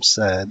upon him,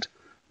 said,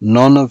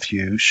 "None of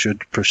you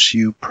should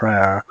pursue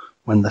prayer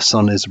when the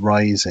sun is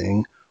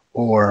rising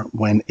or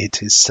when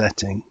it is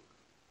setting."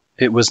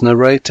 It was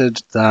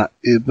narrated that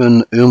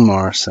Ibn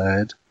Umar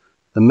said,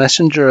 "The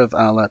Messenger of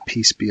Allah,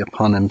 peace be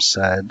upon him,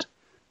 said,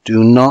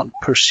 do not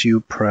pursue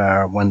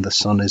prayer when the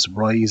sun is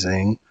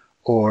rising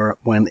or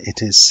when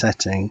it is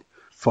setting,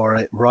 for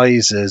it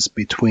rises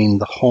between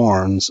the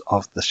horns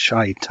of the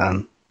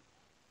shaitan."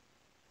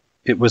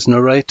 It was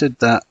narrated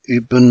that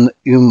Ibn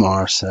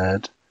Umar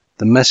said,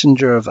 "The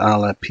Messenger of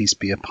Allah, peace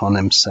be upon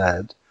him,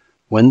 said,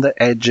 when the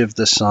edge of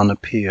the sun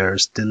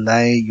appears,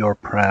 delay your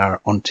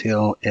prayer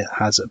until it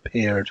has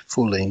appeared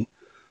fully,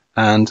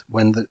 and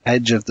when the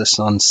edge of the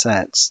sun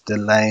sets,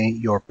 delay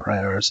your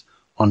prayers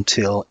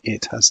until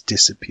it has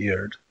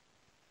disappeared."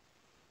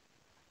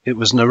 It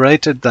was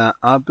narrated that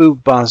Abu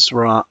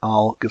Basra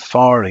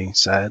al-Ghifari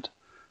said,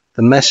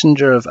 "The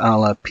Messenger of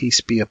Allah,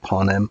 peace be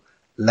upon him,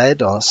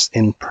 led us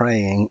in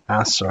praying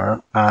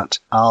Asr at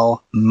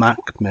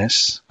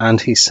al-Makmis,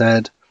 and he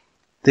said,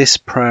 this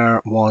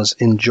prayer was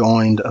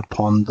enjoined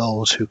upon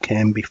those who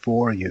came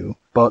before you,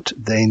 but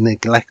they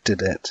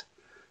neglected it.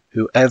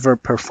 Whoever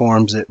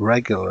performs it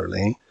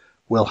regularly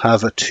will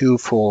have a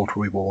twofold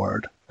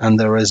reward, and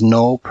there is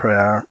no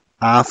prayer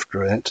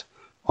after it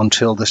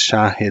until the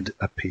Shahid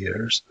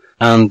appears,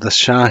 and the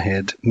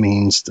Shahid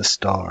means the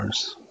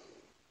stars."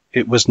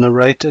 It was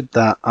narrated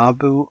that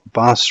Abu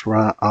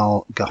Basra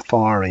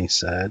al-Ghifari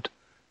said,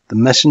 "The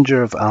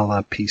Messenger of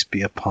Allah, peace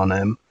be upon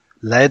him,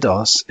 led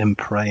us in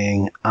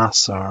praying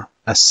Asr,"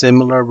 a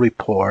similar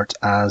report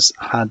as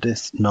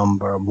Hadith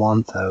number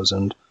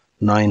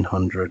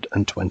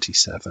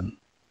 1927.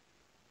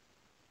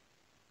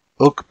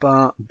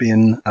 Uqba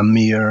bin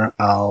Amir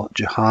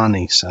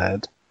al-Juhani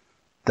said,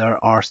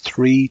 "There are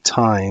 3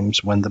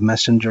 times when the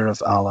Messenger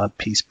of Allah,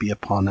 peace be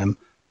upon him,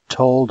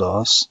 told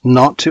us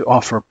not to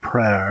offer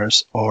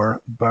prayers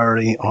or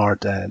bury our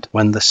dead: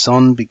 when the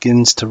sun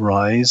begins to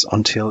rise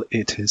until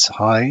it is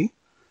high,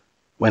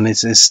 when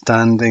it is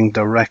standing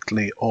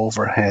directly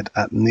overhead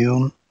at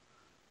noon,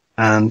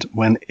 and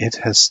when it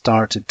has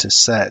started to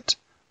set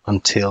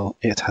until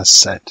it has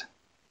set."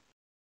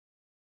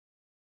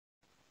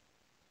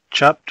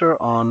 Chapter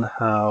on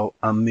how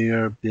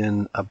Amir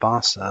bin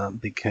Abasa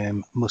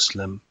became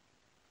Muslim.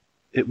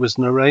 It was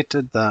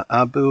narrated that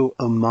Abu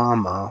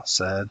Umama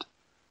said,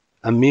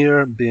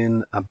 Amir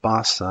bin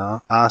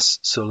Abasa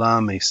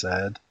as-Sulami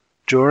said,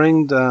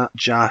 "During the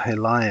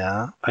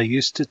Jahiliyyah, I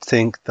used to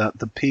think that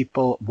the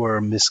people were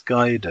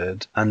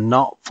misguided and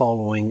not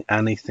following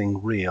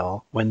anything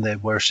real when they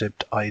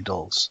worshipped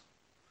idols.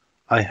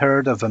 I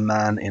heard of a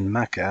man in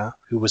Mecca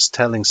who was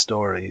telling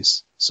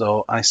stories,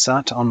 so I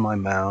sat on my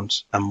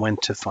mount and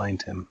went to find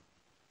him.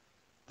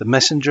 The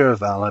Messenger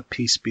of Allah,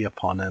 peace be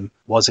upon him,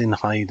 was in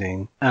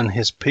hiding, and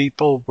his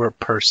people were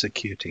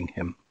persecuting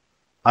him.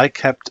 I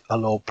kept a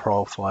low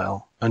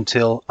profile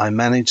until I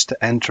managed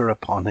to enter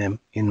upon him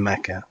in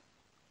Mecca.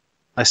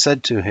 I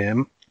said to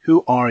him,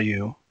 'Who are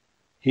you?'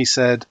 He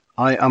said,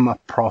 'I am a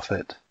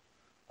prophet.'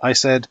 I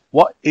said,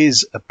 'What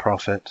is a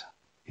prophet?'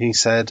 He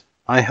said,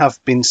 'I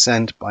have been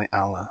sent by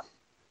Allah.'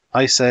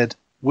 I said,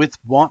 'With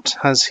what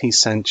has he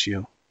sent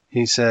you?'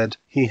 He said,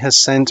 'He has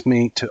sent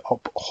me to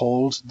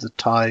uphold the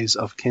ties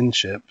of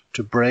kinship,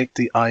 to break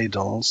the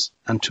idols,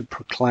 and to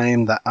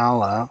proclaim that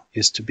Allah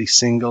is to be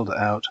singled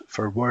out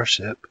for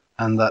worship,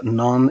 and that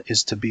none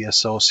is to be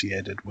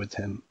associated with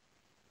him.'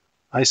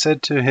 I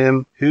said to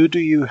him, 'Who do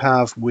you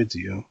have with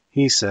you?'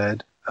 He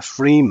said, 'A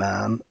free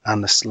man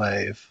and a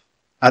slave.'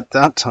 At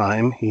that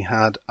time he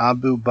had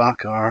Abu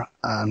Bakr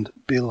and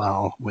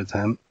Bilal with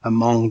him,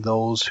 among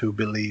those who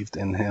believed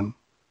in him.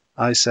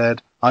 I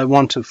said, 'I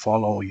want to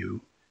follow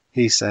you.'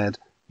 He said,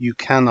 'You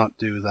cannot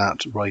do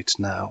that right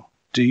now.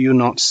 Do you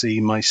not see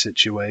my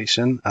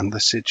situation and the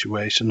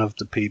situation of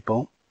the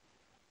people?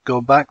 Go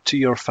back to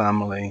your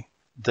family.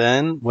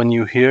 Then, when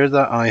you hear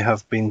that I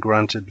have been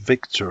granted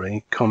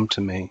victory, come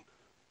to me.'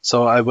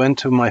 So I went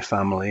to my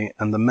family,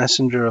 and the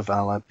Messenger of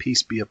Allah,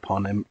 peace be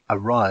upon him,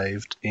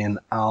 arrived in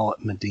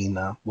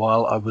al-Medina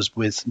while I was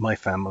with my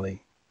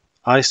family.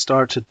 I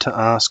started to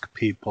ask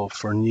people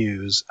for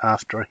news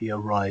after he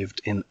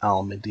arrived in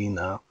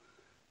al-Medina,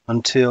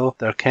 until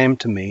there came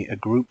to me a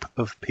group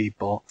of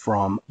people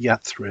from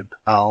Yathrib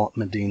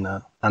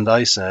al-Medina, and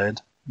I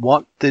said,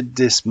 'What did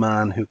this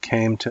man who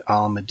came to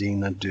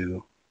al-Medina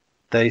do?'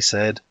 They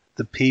said,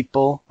 'The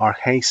people are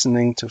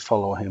hastening to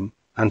follow him,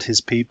 and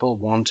his people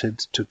wanted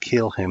to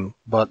kill him,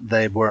 but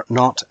they were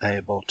not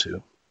able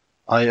to.'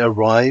 I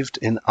arrived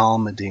in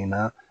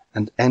al-Medina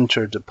and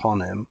entered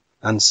upon him,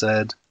 and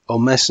said, 'O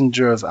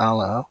Messenger of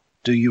Allah,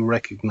 do you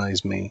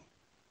recognize me?'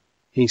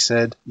 He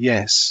said,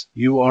 'Yes,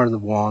 you are the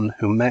one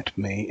who met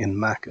me in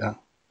Mecca.'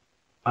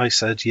 I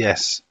said,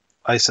 'Yes.'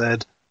 I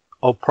said,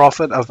 'O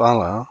Prophet of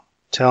Allah,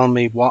 tell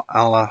me what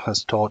Allah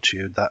has taught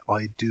you that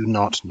I do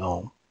not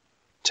know.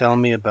 Tell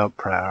me about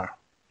prayer.'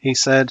 He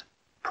said,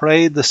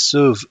 'Pray the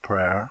Subh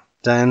prayer,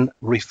 Then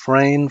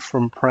refrain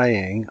from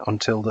praying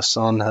until the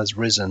sun has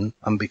risen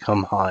and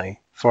become high.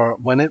 For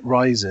when it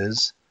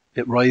rises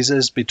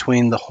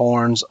between the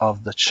horns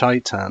of the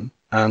shaitan,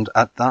 and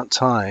at that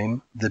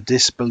time the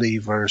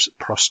disbelievers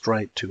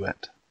prostrate to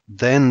it.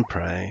 Then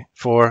pray,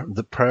 for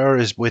the prayer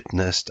is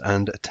witnessed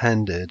and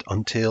attended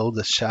until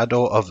the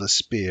shadow of the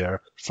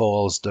spear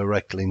falls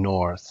directly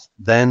north.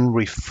 Then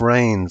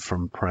refrain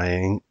from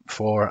praying,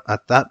 for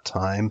at that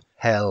time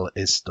hell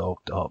is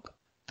stoked up.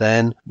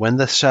 Then, when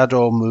the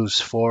shadow moves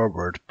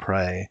forward,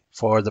 pray,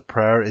 for the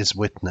prayer is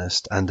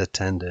witnessed and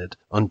attended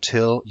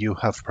until you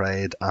have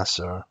prayed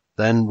Asr.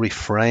 Then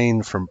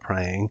refrain from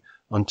praying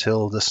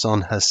until the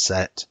sun has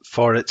set,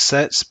 for it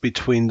sets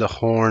between the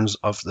horns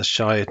of the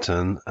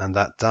shaitan, and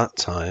at that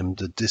time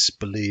the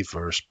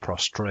disbelievers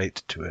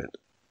prostrate to it.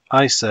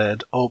 I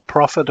said, O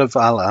Prophet of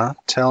Allah,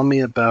 tell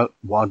me about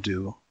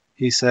wudu.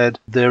 He said,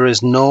 there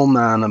is no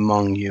man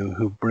among you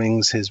who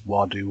brings his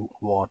wudu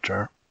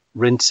water,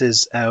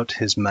 rinses out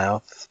his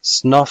mouth,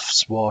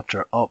 snuffs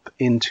water up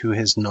into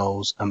his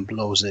nose and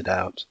blows it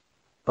out,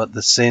 but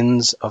the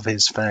sins of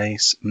his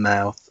face,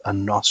 mouth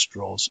and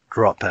nostrils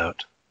drop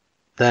out.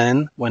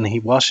 Then, when he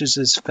washes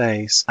his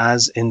face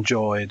as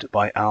enjoined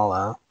by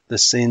Allah, the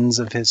sins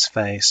of his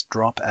face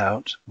drop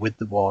out with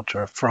the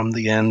water from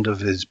the end of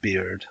his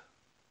beard.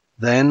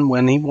 Then,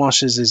 when he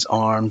washes his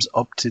arms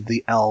up to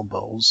the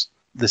elbows,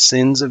 the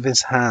sins of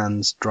his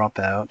hands drop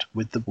out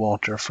with the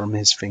water from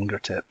his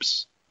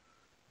fingertips.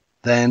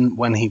 Then,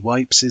 when he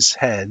wipes his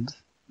head,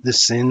 the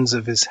sins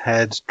of his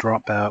head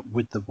drop out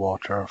with the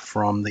water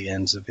from the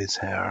ends of his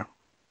hair.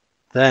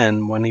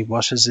 Then, when he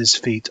washes his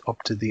feet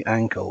up to the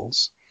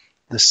ankles,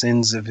 the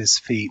sins of his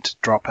feet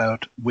drop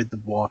out with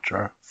the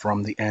water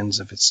from the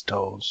ends of his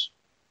toes.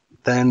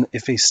 Then,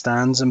 if he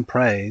stands and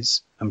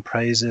praises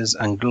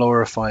and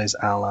glorifies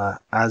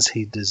Allah as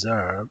he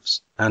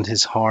deserves, and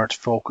his heart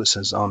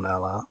focuses on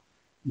Allah,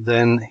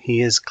 then he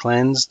is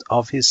cleansed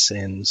of his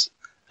sins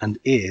and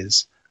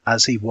is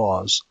as he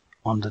was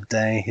on the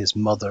day his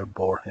mother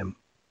bore him.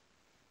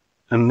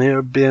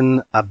 Amir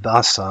bin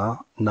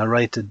Abbasa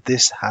narrated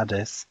this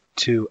hadith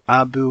to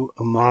Abu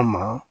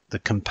Umama, the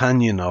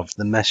companion of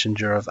the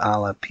Messenger of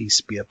Allah,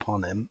 peace be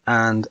upon him,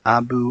 and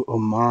Abu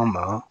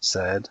Umama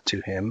said to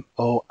him,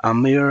 O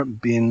Amir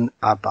bin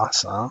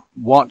Abbasa,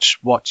 watch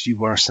what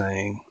you are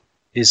saying.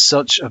 Is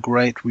such a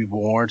great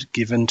reward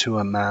given to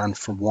a man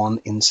for one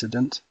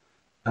incident?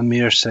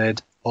 Amir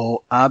said,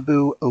 O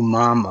Abu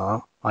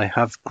Umama, I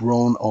have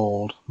grown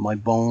old, my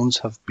bones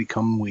have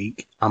become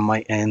weak, and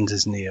my end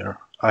is near.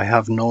 I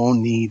have no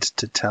need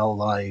to tell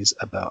lies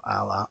about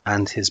Allah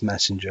and his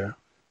Messenger.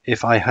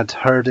 If I had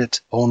heard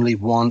it only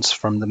once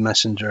from the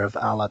Messenger of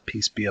Allah,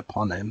 peace be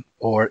upon him,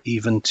 or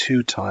even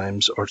 2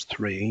 times or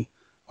 3,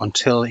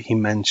 until he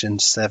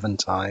mentioned 7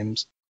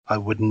 times, I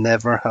would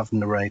never have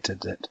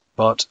narrated it,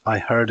 but I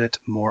heard it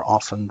more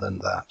often than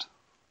that.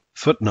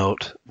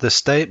 Footnote: the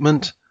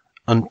statement,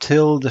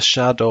 until the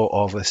shadow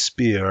of a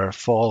spear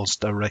falls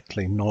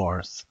directly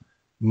north,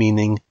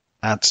 meaning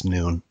at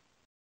noon.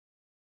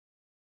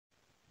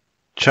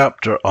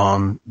 Chapter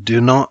on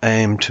Do not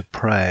aim to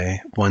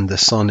pray when the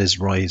sun is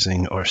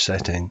rising or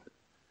setting.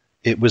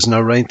 It was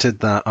narrated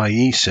that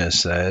Aisha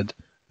said,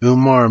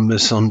 Umar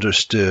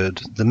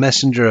misunderstood. The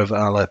Messenger of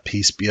Allah,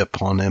 peace be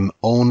upon him,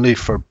 only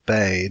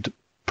forbade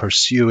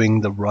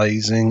pursuing the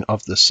rising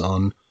of the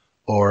sun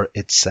or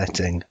its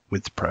setting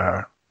with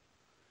prayer.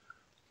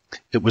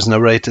 It was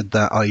narrated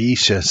that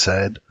Aisha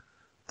said,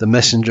 the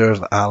Messenger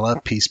of Allah,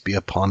 peace be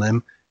upon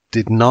him,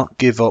 did not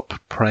give up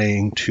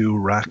praying 2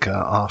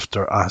 rak'ah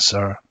after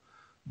Asr,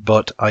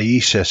 but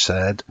Aisha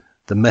said,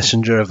 the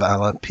Messenger of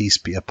Allah, peace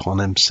be upon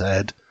him,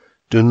 said,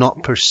 do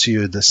not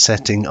pursue the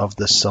setting of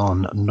the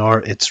sun nor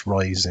its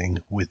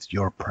rising with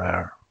your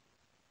prayer.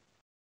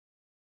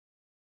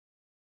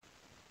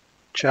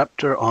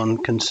 Chapter on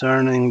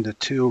concerning the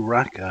 2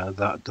 rak'ah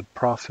that the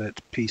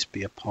Prophet, peace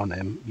be upon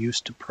him,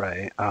 used to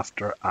pray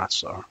after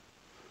Asr.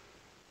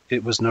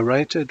 It was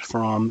narrated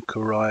from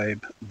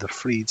Quraib, the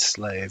freed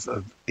slave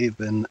of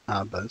Ibn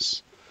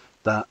Abbas,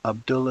 that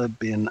Abdullah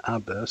bin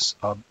Abbas,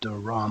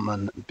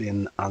 Abdurrahman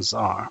bin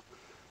Azar,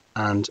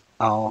 and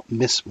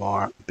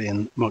al-Miswar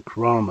bin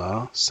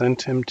Makrama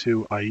sent him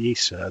to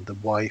Aisha, the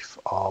wife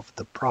of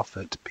the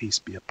Prophet, peace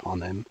be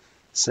upon him,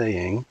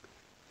 saying,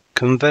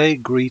 convey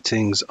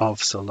greetings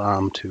of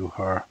salam to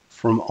her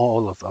from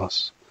all of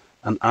us,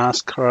 and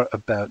ask her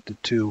about the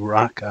 2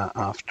 rak'ah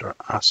after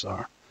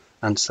Asr,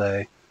 and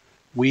say,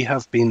 we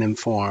have been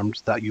informed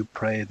that you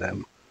pray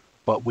them,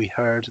 but we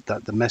heard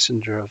that the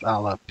Messenger of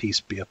Allah,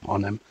 peace be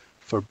upon him,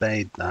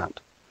 forbade that.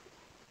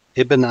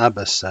 Ibn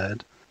Abbas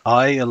said,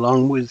 I,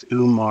 along with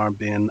Umar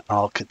bin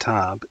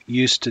al-Khattab,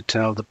 used to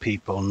tell the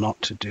people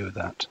not to do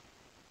that.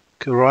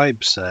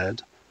 Quraib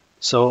said,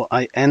 so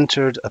I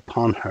entered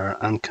upon her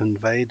and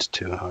conveyed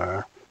to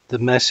her the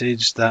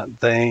message that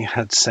they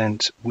had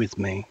sent with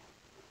me.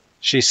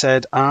 She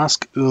said,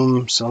 ask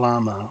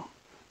Salama.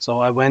 So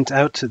I went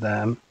out to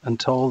them and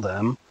told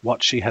them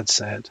what she had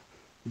said.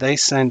 They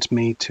sent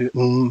me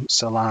to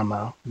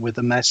Salama with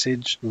a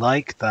message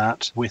like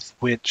that with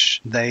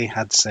which they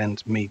had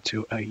sent me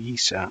to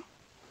Aisha.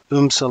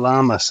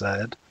 Salama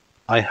said,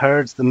 I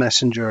heard the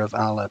Messenger of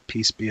Allah,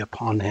 peace be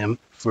upon him,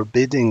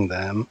 forbidding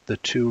them the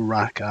 2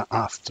 rak'ah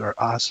after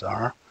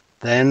Asr.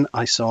 Then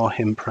I saw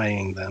him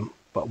praying them.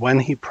 But when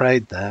he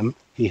prayed them,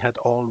 he had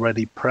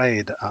already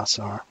prayed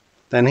Asr.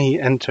 Then he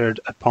entered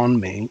upon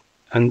me,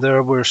 and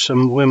there were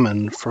some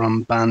women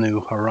from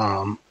Banu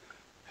Haram,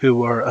 who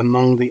were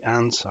among the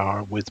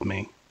Ansar with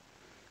me.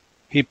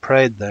 He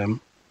prayed them,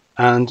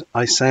 and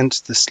I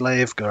sent the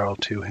slave girl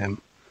to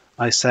him.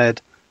 I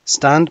said,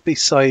 Stand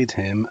beside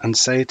him and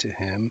say to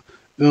him,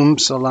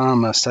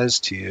 Salama says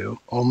to you,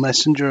 O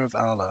Messenger of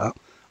Allah,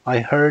 I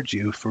heard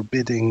you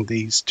forbidding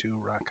these 2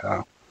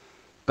 rak'ah,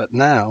 but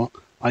now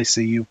I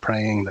see you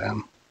praying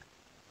them.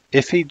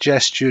 If he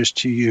gestures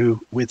to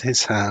you with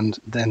his hand,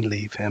 then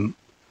leave him.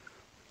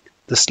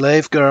 The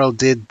slave girl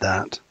did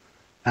that,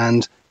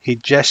 and he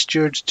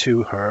gestured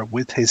to her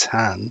with his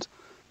hand,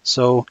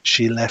 so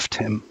she left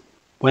him.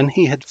 When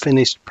he had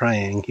finished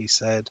praying, he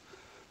said,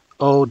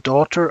 O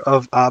daughter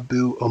of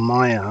Abu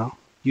Umayyah,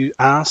 you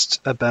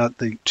asked about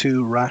the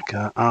 2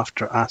 rak'ah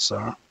after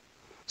Asr.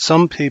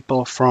 Some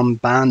people from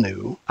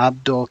Banu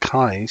Abdul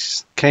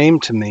Qais came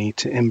to me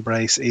to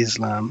embrace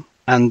Islam,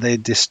 and they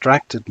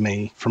distracted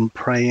me from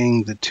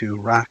praying the 2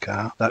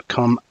 rak'ah that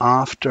come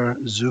after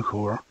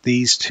Zuhur.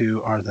 These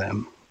 2 are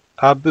them.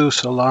 Abu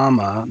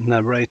Salama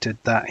narrated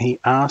that he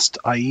asked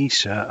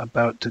Aisha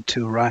about the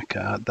 2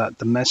 rak'ah that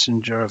the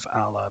Messenger of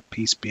Allah,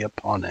 peace be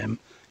upon him,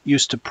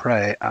 used to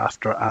pray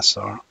after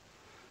Asr.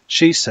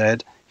 She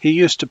said he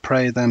used to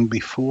pray them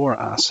before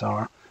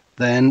Asr,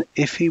 then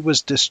if he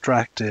was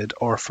distracted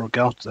or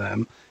forgot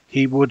them,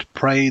 he would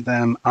pray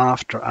them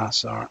after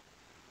Asr.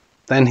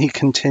 Then he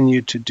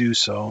continued to do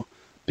so,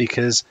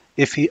 because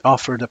if he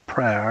offered a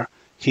prayer,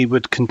 he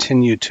would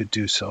continue to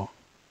do so.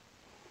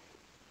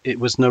 It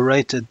was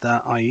narrated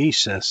that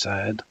Aisha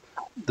said,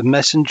 The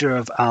Messenger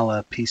of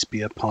Allah, peace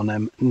be upon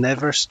him,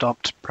 never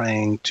stopped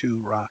praying 2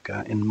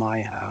 rak'ah in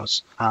my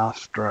house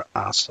after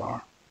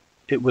Asr.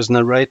 It was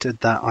narrated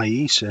that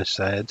Aisha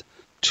said,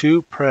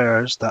 2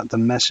 prayers that the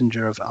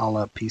Messenger of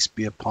Allah, peace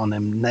be upon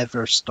him,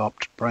 never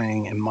stopped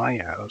praying in my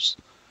house,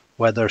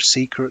 whether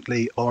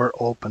secretly or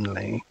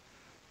openly,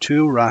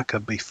 2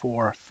 rak'ah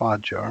before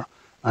Fajr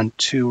and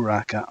 2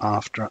 rak'ah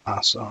after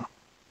Asr.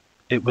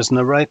 It was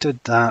narrated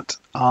that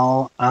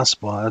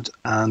Al-Aswad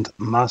and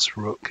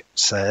Masruq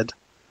said,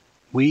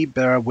 We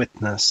bear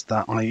witness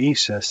that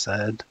Aisha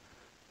said,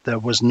 There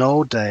was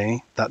no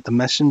day that the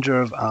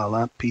Messenger of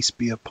Allah, peace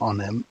be upon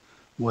him,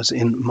 was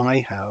in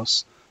my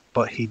house,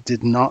 but he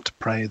did not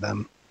pray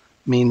them,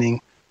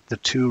 meaning the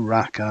 2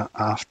 rak'ah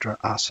after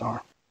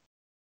Asr.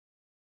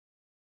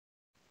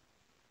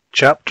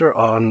 Chapter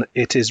on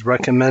It is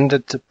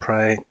recommended to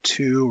pray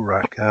 2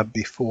 rak'ah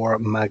before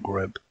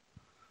Maghrib.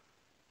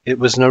 It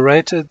was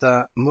narrated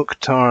that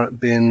Mukhtar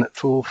bin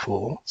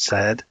Fulful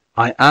said,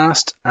 I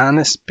asked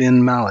Anas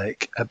bin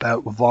Malik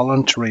about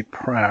voluntary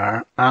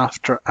prayer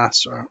after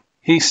Asr.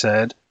 He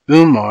said,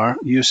 Umar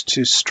used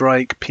to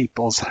strike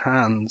people's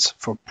hands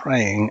for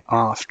praying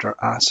after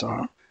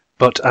Asr,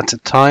 but at the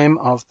time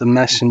of the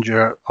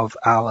Messenger of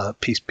Allah,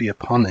 peace be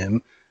upon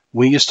him,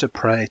 we used to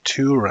pray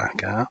 2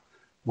 rak'ah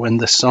when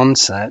the sun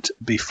set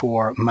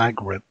before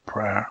Maghrib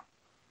prayer.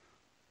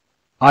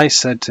 I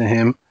said to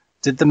him,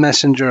 Did the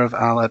Messenger of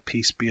Allah,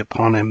 peace be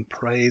upon him,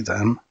 pray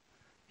them?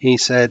 He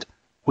said,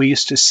 We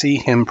used to see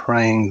him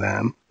praying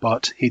them,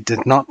 but he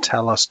did not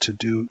tell us to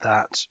do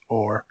that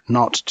or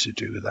not to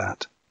do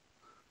that.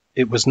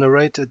 It was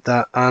narrated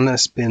that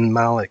Anas bin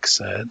Malik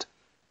said,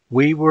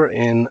 We were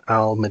in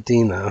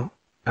Al-Medina,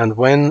 and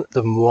when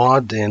the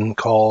Muaddin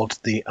called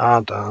the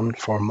Adhan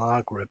for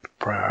Maghrib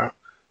prayer,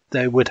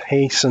 they would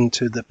hasten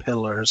to the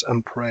pillars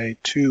and pray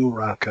 2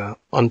 rak'ah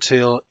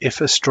until,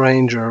 if a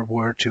stranger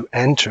were to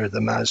enter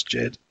the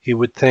masjid, he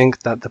would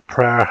think that the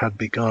prayer had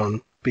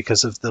begun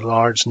because of the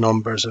large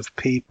numbers of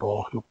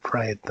people who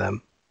prayed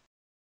them.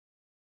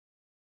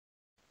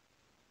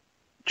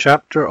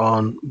 Chapter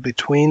on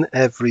Between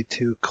every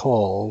 2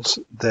 calls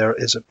there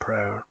is a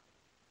prayer.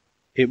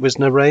 It was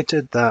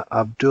narrated that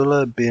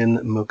Abdullah bin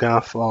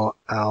Mughaffal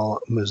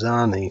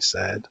al-Muzani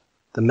said,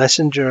 The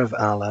Messenger of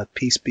Allah,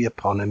 peace be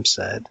upon him,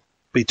 said,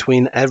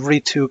 Between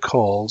every 2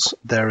 calls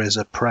there is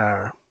a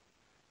prayer.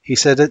 He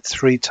said it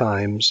 3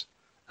 times,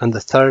 and the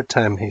 3rd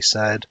time he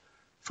said,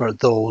 For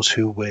those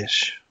who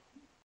wish.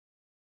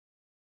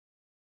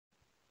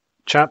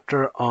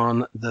 Chapter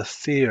on the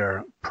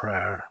Fear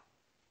Prayer.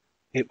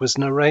 It was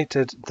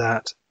narrated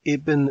that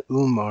Ibn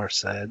Umar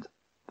said,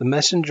 The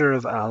Messenger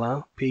of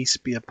Allah, peace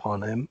be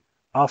upon him,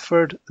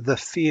 offered the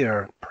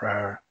Fear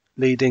Prayer,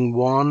 leading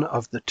one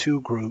of the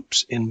 2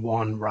 groups in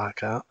 1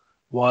 rak'ah,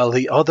 while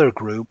the other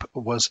group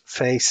was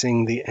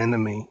facing the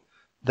enemy.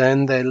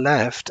 Then they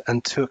left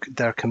and took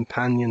their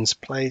companions'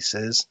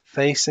 places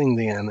facing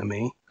the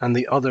enemy, and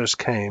the others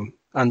came,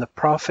 and the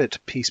Prophet,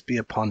 peace be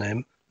upon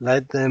him,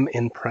 led them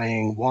in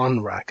praying 1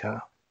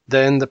 rak'ah.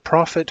 Then the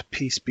Prophet,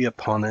 peace be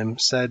upon him,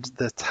 said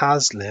the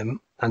Taslim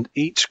and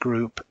each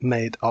group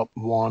made up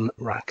 1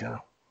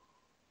 rak'ah.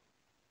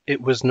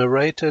 It was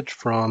narrated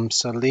from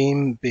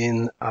Salim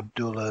bin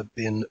Abdullah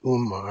bin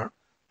Umar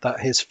that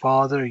his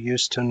father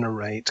used to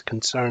narrate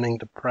concerning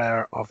the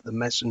prayer of the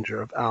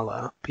Messenger of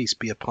Allah, peace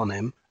be upon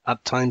him,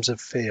 at times of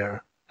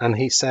fear, and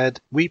he said,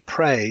 "We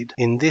prayed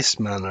in this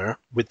manner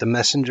with the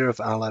Messenger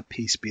of Allah,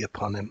 peace be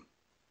upon him."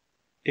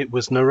 It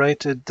was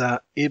narrated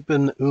that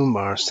Ibn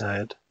Umar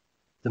said,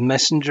 "The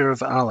Messenger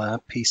of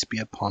Allah, peace be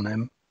upon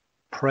him,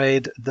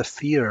 prayed the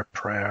fear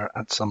prayer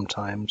at some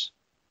times.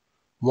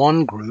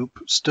 One group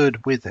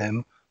stood with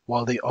him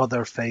while the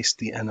other faced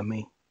the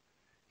enemy.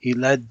 He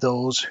led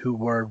those who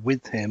were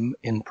with him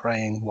in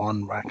praying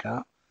 1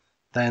 rak'ah,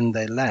 then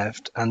they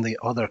left and the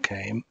other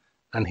came,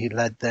 and he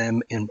led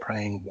them in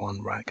praying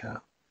 1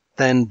 rak'ah.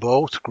 Then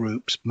both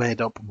groups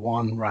made up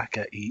 1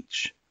 rak'ah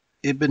each."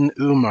 Ibn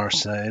Umar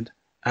said,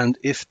 "And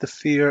if the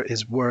fear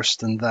is worse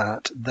than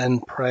that, then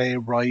pray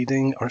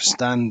riding or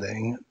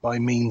standing by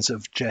means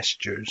of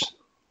gestures."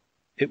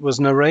 It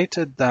was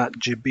narrated that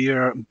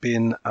Jabir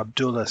bin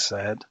Abdullah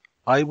said,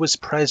 "I was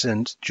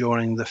present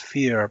during the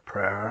fear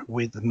prayer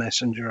with the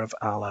Messenger of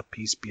Allah,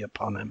 peace be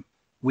upon him.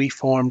 We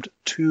formed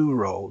 2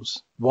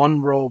 rows,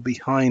 1 row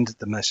behind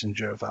the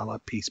Messenger of Allah,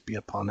 peace be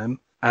upon him,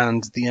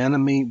 and the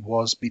enemy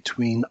was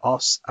between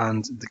us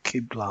and the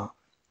Qibla.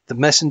 The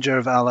Messenger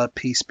of Allah,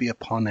 peace be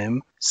upon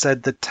him,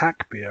 said the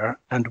takbir,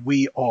 and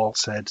we all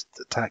said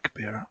the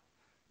takbir.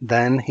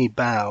 Then he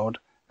bowed,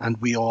 and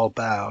we all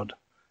bowed.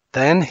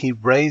 Then he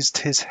raised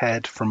his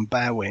head from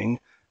bowing,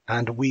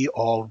 and we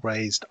all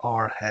raised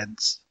our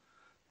heads.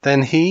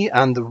 Then he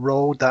and the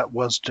row that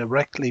was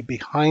directly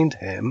behind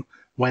him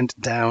went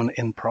down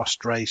in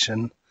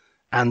prostration,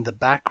 and the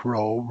back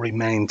row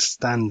remained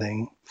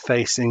standing,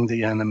 facing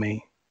the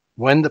enemy.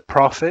 When the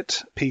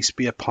Prophet, peace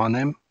be upon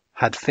him,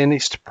 had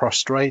finished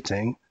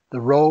prostrating,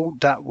 the row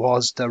that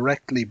was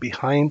directly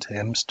behind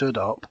him stood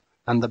up,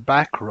 and the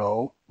back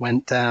row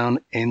went down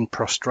in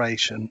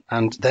prostration,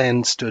 and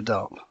then stood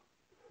up.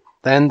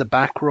 Then the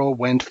back row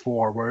went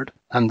forward,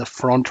 and the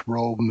front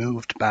row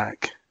moved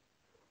back.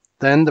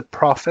 Then the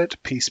Prophet,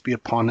 peace be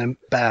upon him,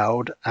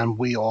 bowed, and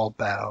we all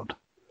bowed.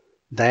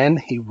 Then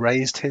he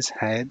raised his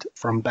head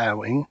from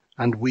bowing,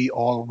 and we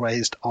all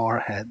raised our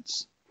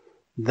heads.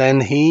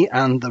 Then he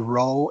and the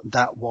row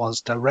that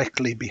was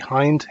directly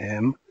behind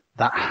him,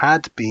 that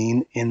had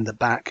been in the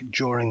back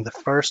during the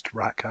first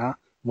rak'ah,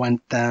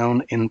 went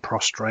down in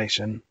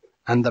prostration,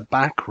 and the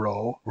back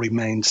row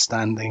remained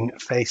standing,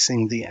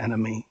 facing the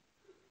enemy.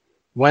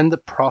 When the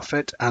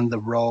Prophet and the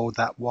row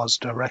that was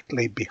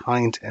directly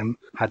behind him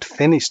had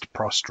finished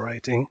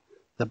prostrating,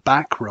 the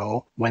back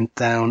row went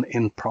down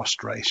in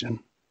prostration.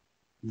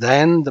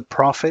 Then the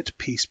Prophet,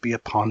 peace be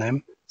upon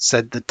him,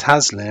 said the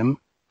taslim,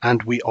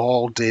 and we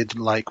all did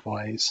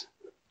likewise.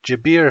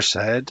 Jabir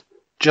said,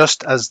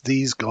 "Just as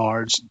these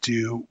guards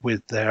do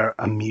with their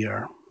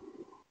Amir."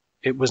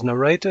 It was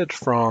narrated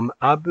from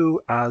Abu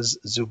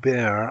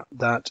az-Zubair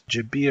that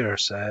Jabir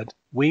said,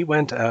 "We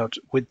went out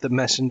with the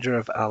Messenger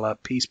of Allah,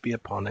 peace be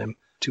upon him,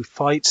 to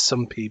fight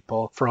some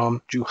people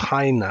from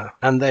Juhayna,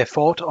 and they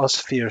fought us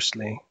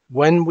fiercely.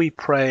 When we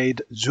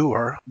prayed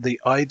Zuhr,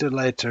 the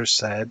idolaters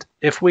said,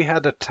 if we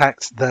had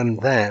attacked them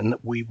then,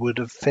 we would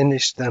have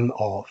finished them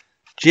off.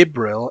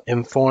 Jibril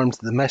informed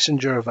the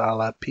Messenger of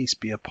Allah, peace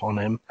be upon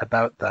him,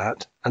 about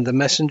that, and the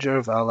Messenger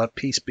of Allah,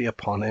 peace be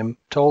upon him,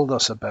 told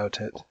us about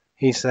it.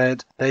 He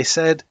said, they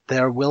said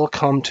there will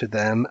come to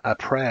them a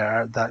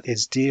prayer that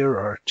is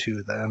dearer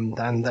to them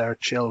than their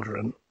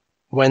children.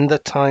 When the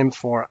time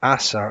for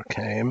Asr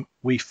came,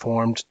 we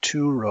formed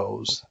 2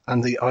 rows,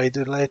 and the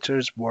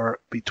idolaters were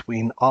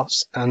between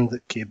us and the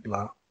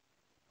Qibla.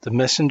 The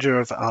Messenger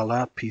of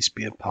Allah, peace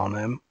be upon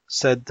him,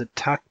 said the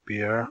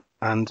takbir,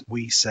 and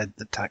we said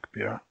the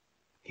takbir.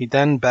 He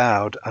then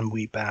bowed, and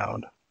we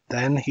bowed.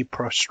 Then he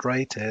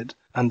prostrated,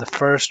 and the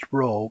first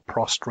row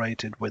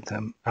prostrated with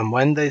him. And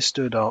when they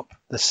stood up,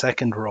 the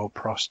second row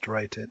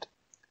prostrated.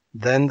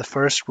 Then the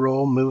first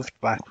row moved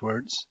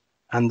backwards,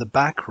 and the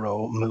back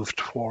row moved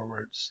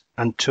forwards,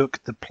 and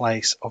took the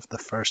place of the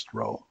first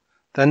row.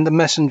 Then the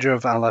Messenger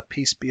of Allah,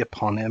 peace be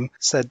upon him,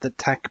 said the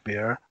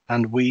takbir,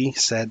 and we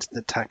said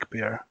the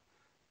takbir.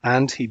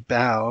 And he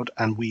bowed,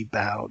 and we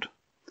bowed.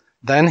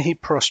 Then he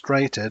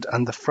prostrated,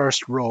 and the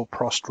first row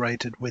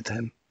prostrated with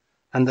him,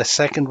 and the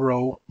second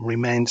row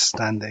remained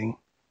standing.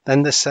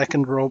 Then the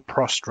second row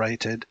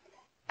prostrated.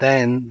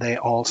 Then they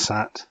all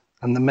sat,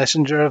 and the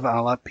Messenger of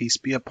Allah, peace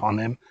be upon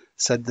him,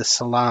 said the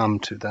salam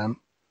to them.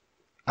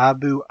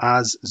 Abu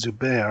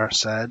az-Zubair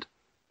said,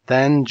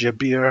 then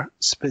Jabir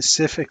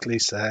specifically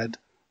said,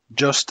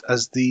 just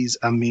as these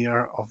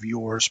Amir of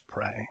yours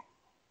pray.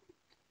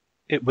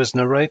 It was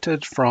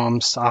narrated from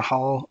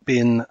Sahal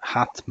bin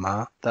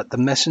Hatma that the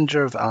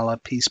Messenger of Allah,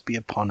 peace be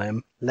upon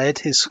him, led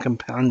his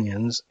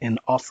companions in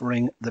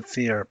offering the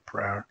fear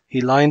prayer.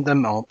 He lined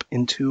them up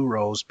in 2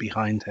 rows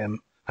behind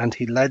him, and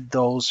he led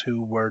those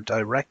who were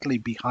directly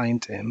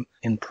behind him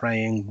in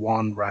praying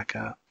 1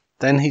 rak'ah.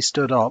 Then he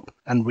stood up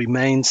and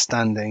remained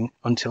standing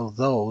until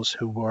those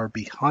who were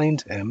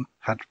behind him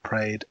had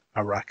prayed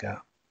a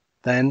rak'ah.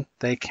 Then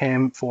they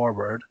came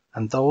forward,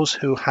 and those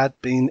who had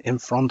been in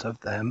front of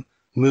them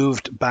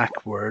moved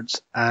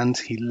backwards, and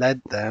he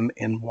led them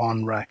in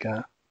one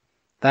rak'ah.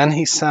 Then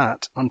he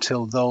sat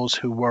until those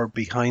who were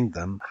behind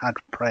them had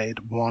prayed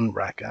one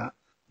rak'ah.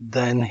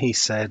 Then he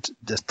said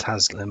the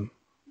taslim.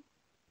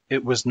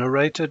 It was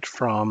narrated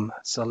from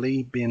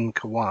Salih bin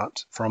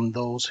Kawat from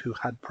those who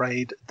had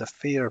prayed the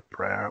fear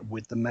prayer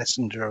with the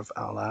Messenger of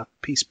Allah,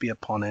 peace be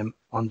upon him,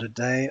 on the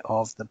day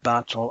of the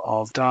Battle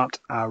of Dat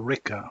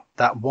Arika,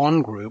 that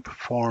one group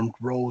formed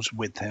rows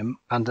with him,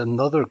 and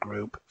another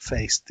group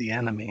faced the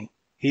enemy.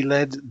 He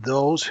led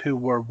those who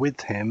were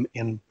with him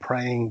in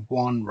praying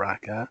one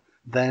rak'ah,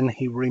 then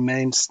he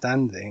remained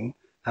standing,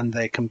 and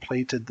they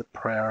completed the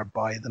prayer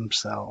by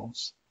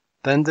themselves.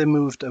 Then they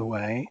moved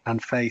away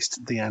and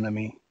faced the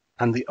enemy,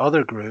 and the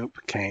other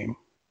group came.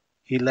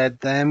 He led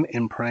them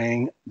in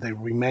praying the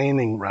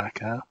remaining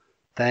rak'ah,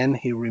 then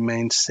he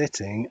remained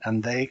sitting,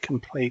 and they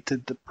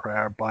completed the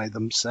prayer by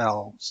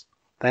themselves.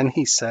 Then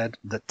he said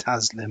the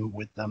taslim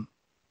with them.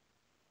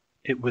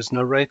 It was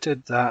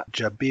narrated that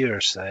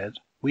Jabir said,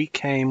 "We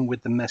came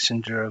with the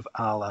Messenger of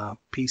Allah,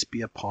 peace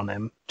be upon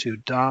him, to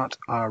Dat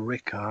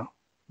Arika.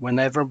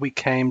 Whenever we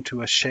came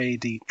to a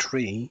shady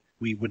tree,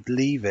 we would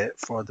leave it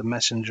for the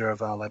Messenger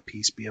of Allah,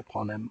 peace be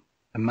upon him.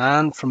 A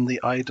man from the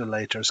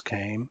idolaters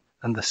came,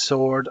 and the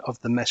sword of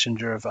the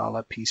Messenger of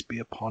Allah, peace be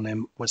upon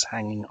him, was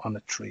hanging on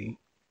a tree.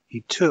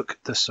 He took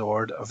the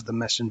sword of the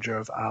Messenger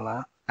of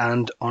Allah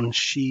and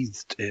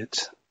unsheathed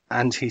it,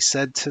 and he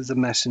said to the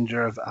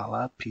Messenger of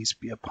Allah, peace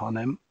be upon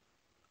him,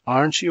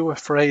 'Aren't you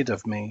afraid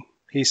of me?'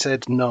 He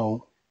said,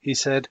 'No.' He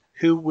said,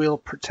 'Who will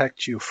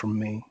protect you from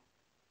me?'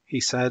 He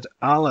said,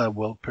 'Allah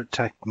will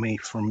protect me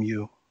from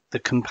you.' The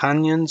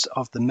companions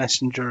of the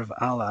Messenger of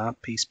Allah,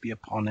 peace be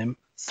upon him,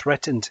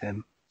 threatened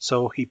him,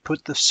 so he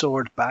put the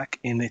sword back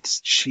in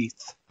its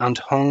sheath and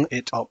hung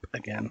it up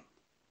again.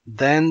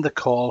 Then the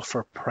call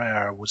for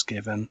prayer was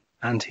given,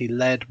 and he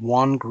led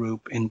one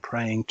group in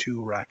praying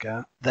 2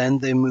 rak'ah. Then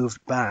they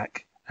moved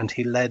back, and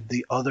he led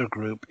the other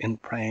group in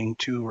praying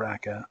 2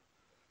 rak'ah.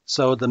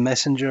 So the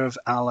Messenger of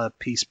Allah,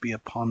 peace be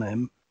upon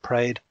him,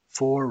 prayed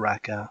 4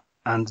 rak'ah,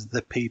 and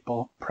the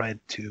people prayed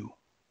 2.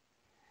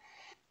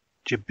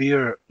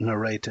 Jabir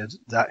narrated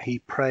that he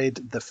prayed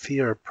the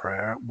fear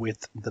prayer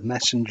with the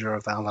Messenger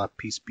of Allah,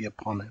 peace be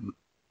upon him.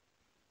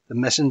 The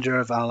Messenger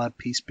of Allah,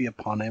 peace be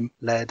upon him,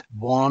 led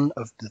one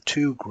of the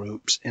 2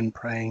 groups in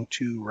praying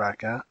 2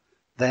 rak'ah.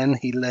 Then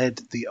he led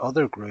the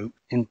other group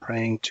in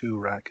praying 2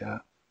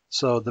 rak'ah.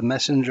 So the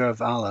Messenger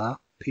of Allah,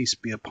 peace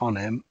be upon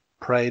him,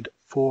 prayed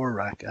 4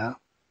 rak'ah,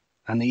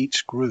 and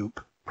each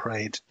group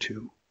prayed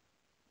 2.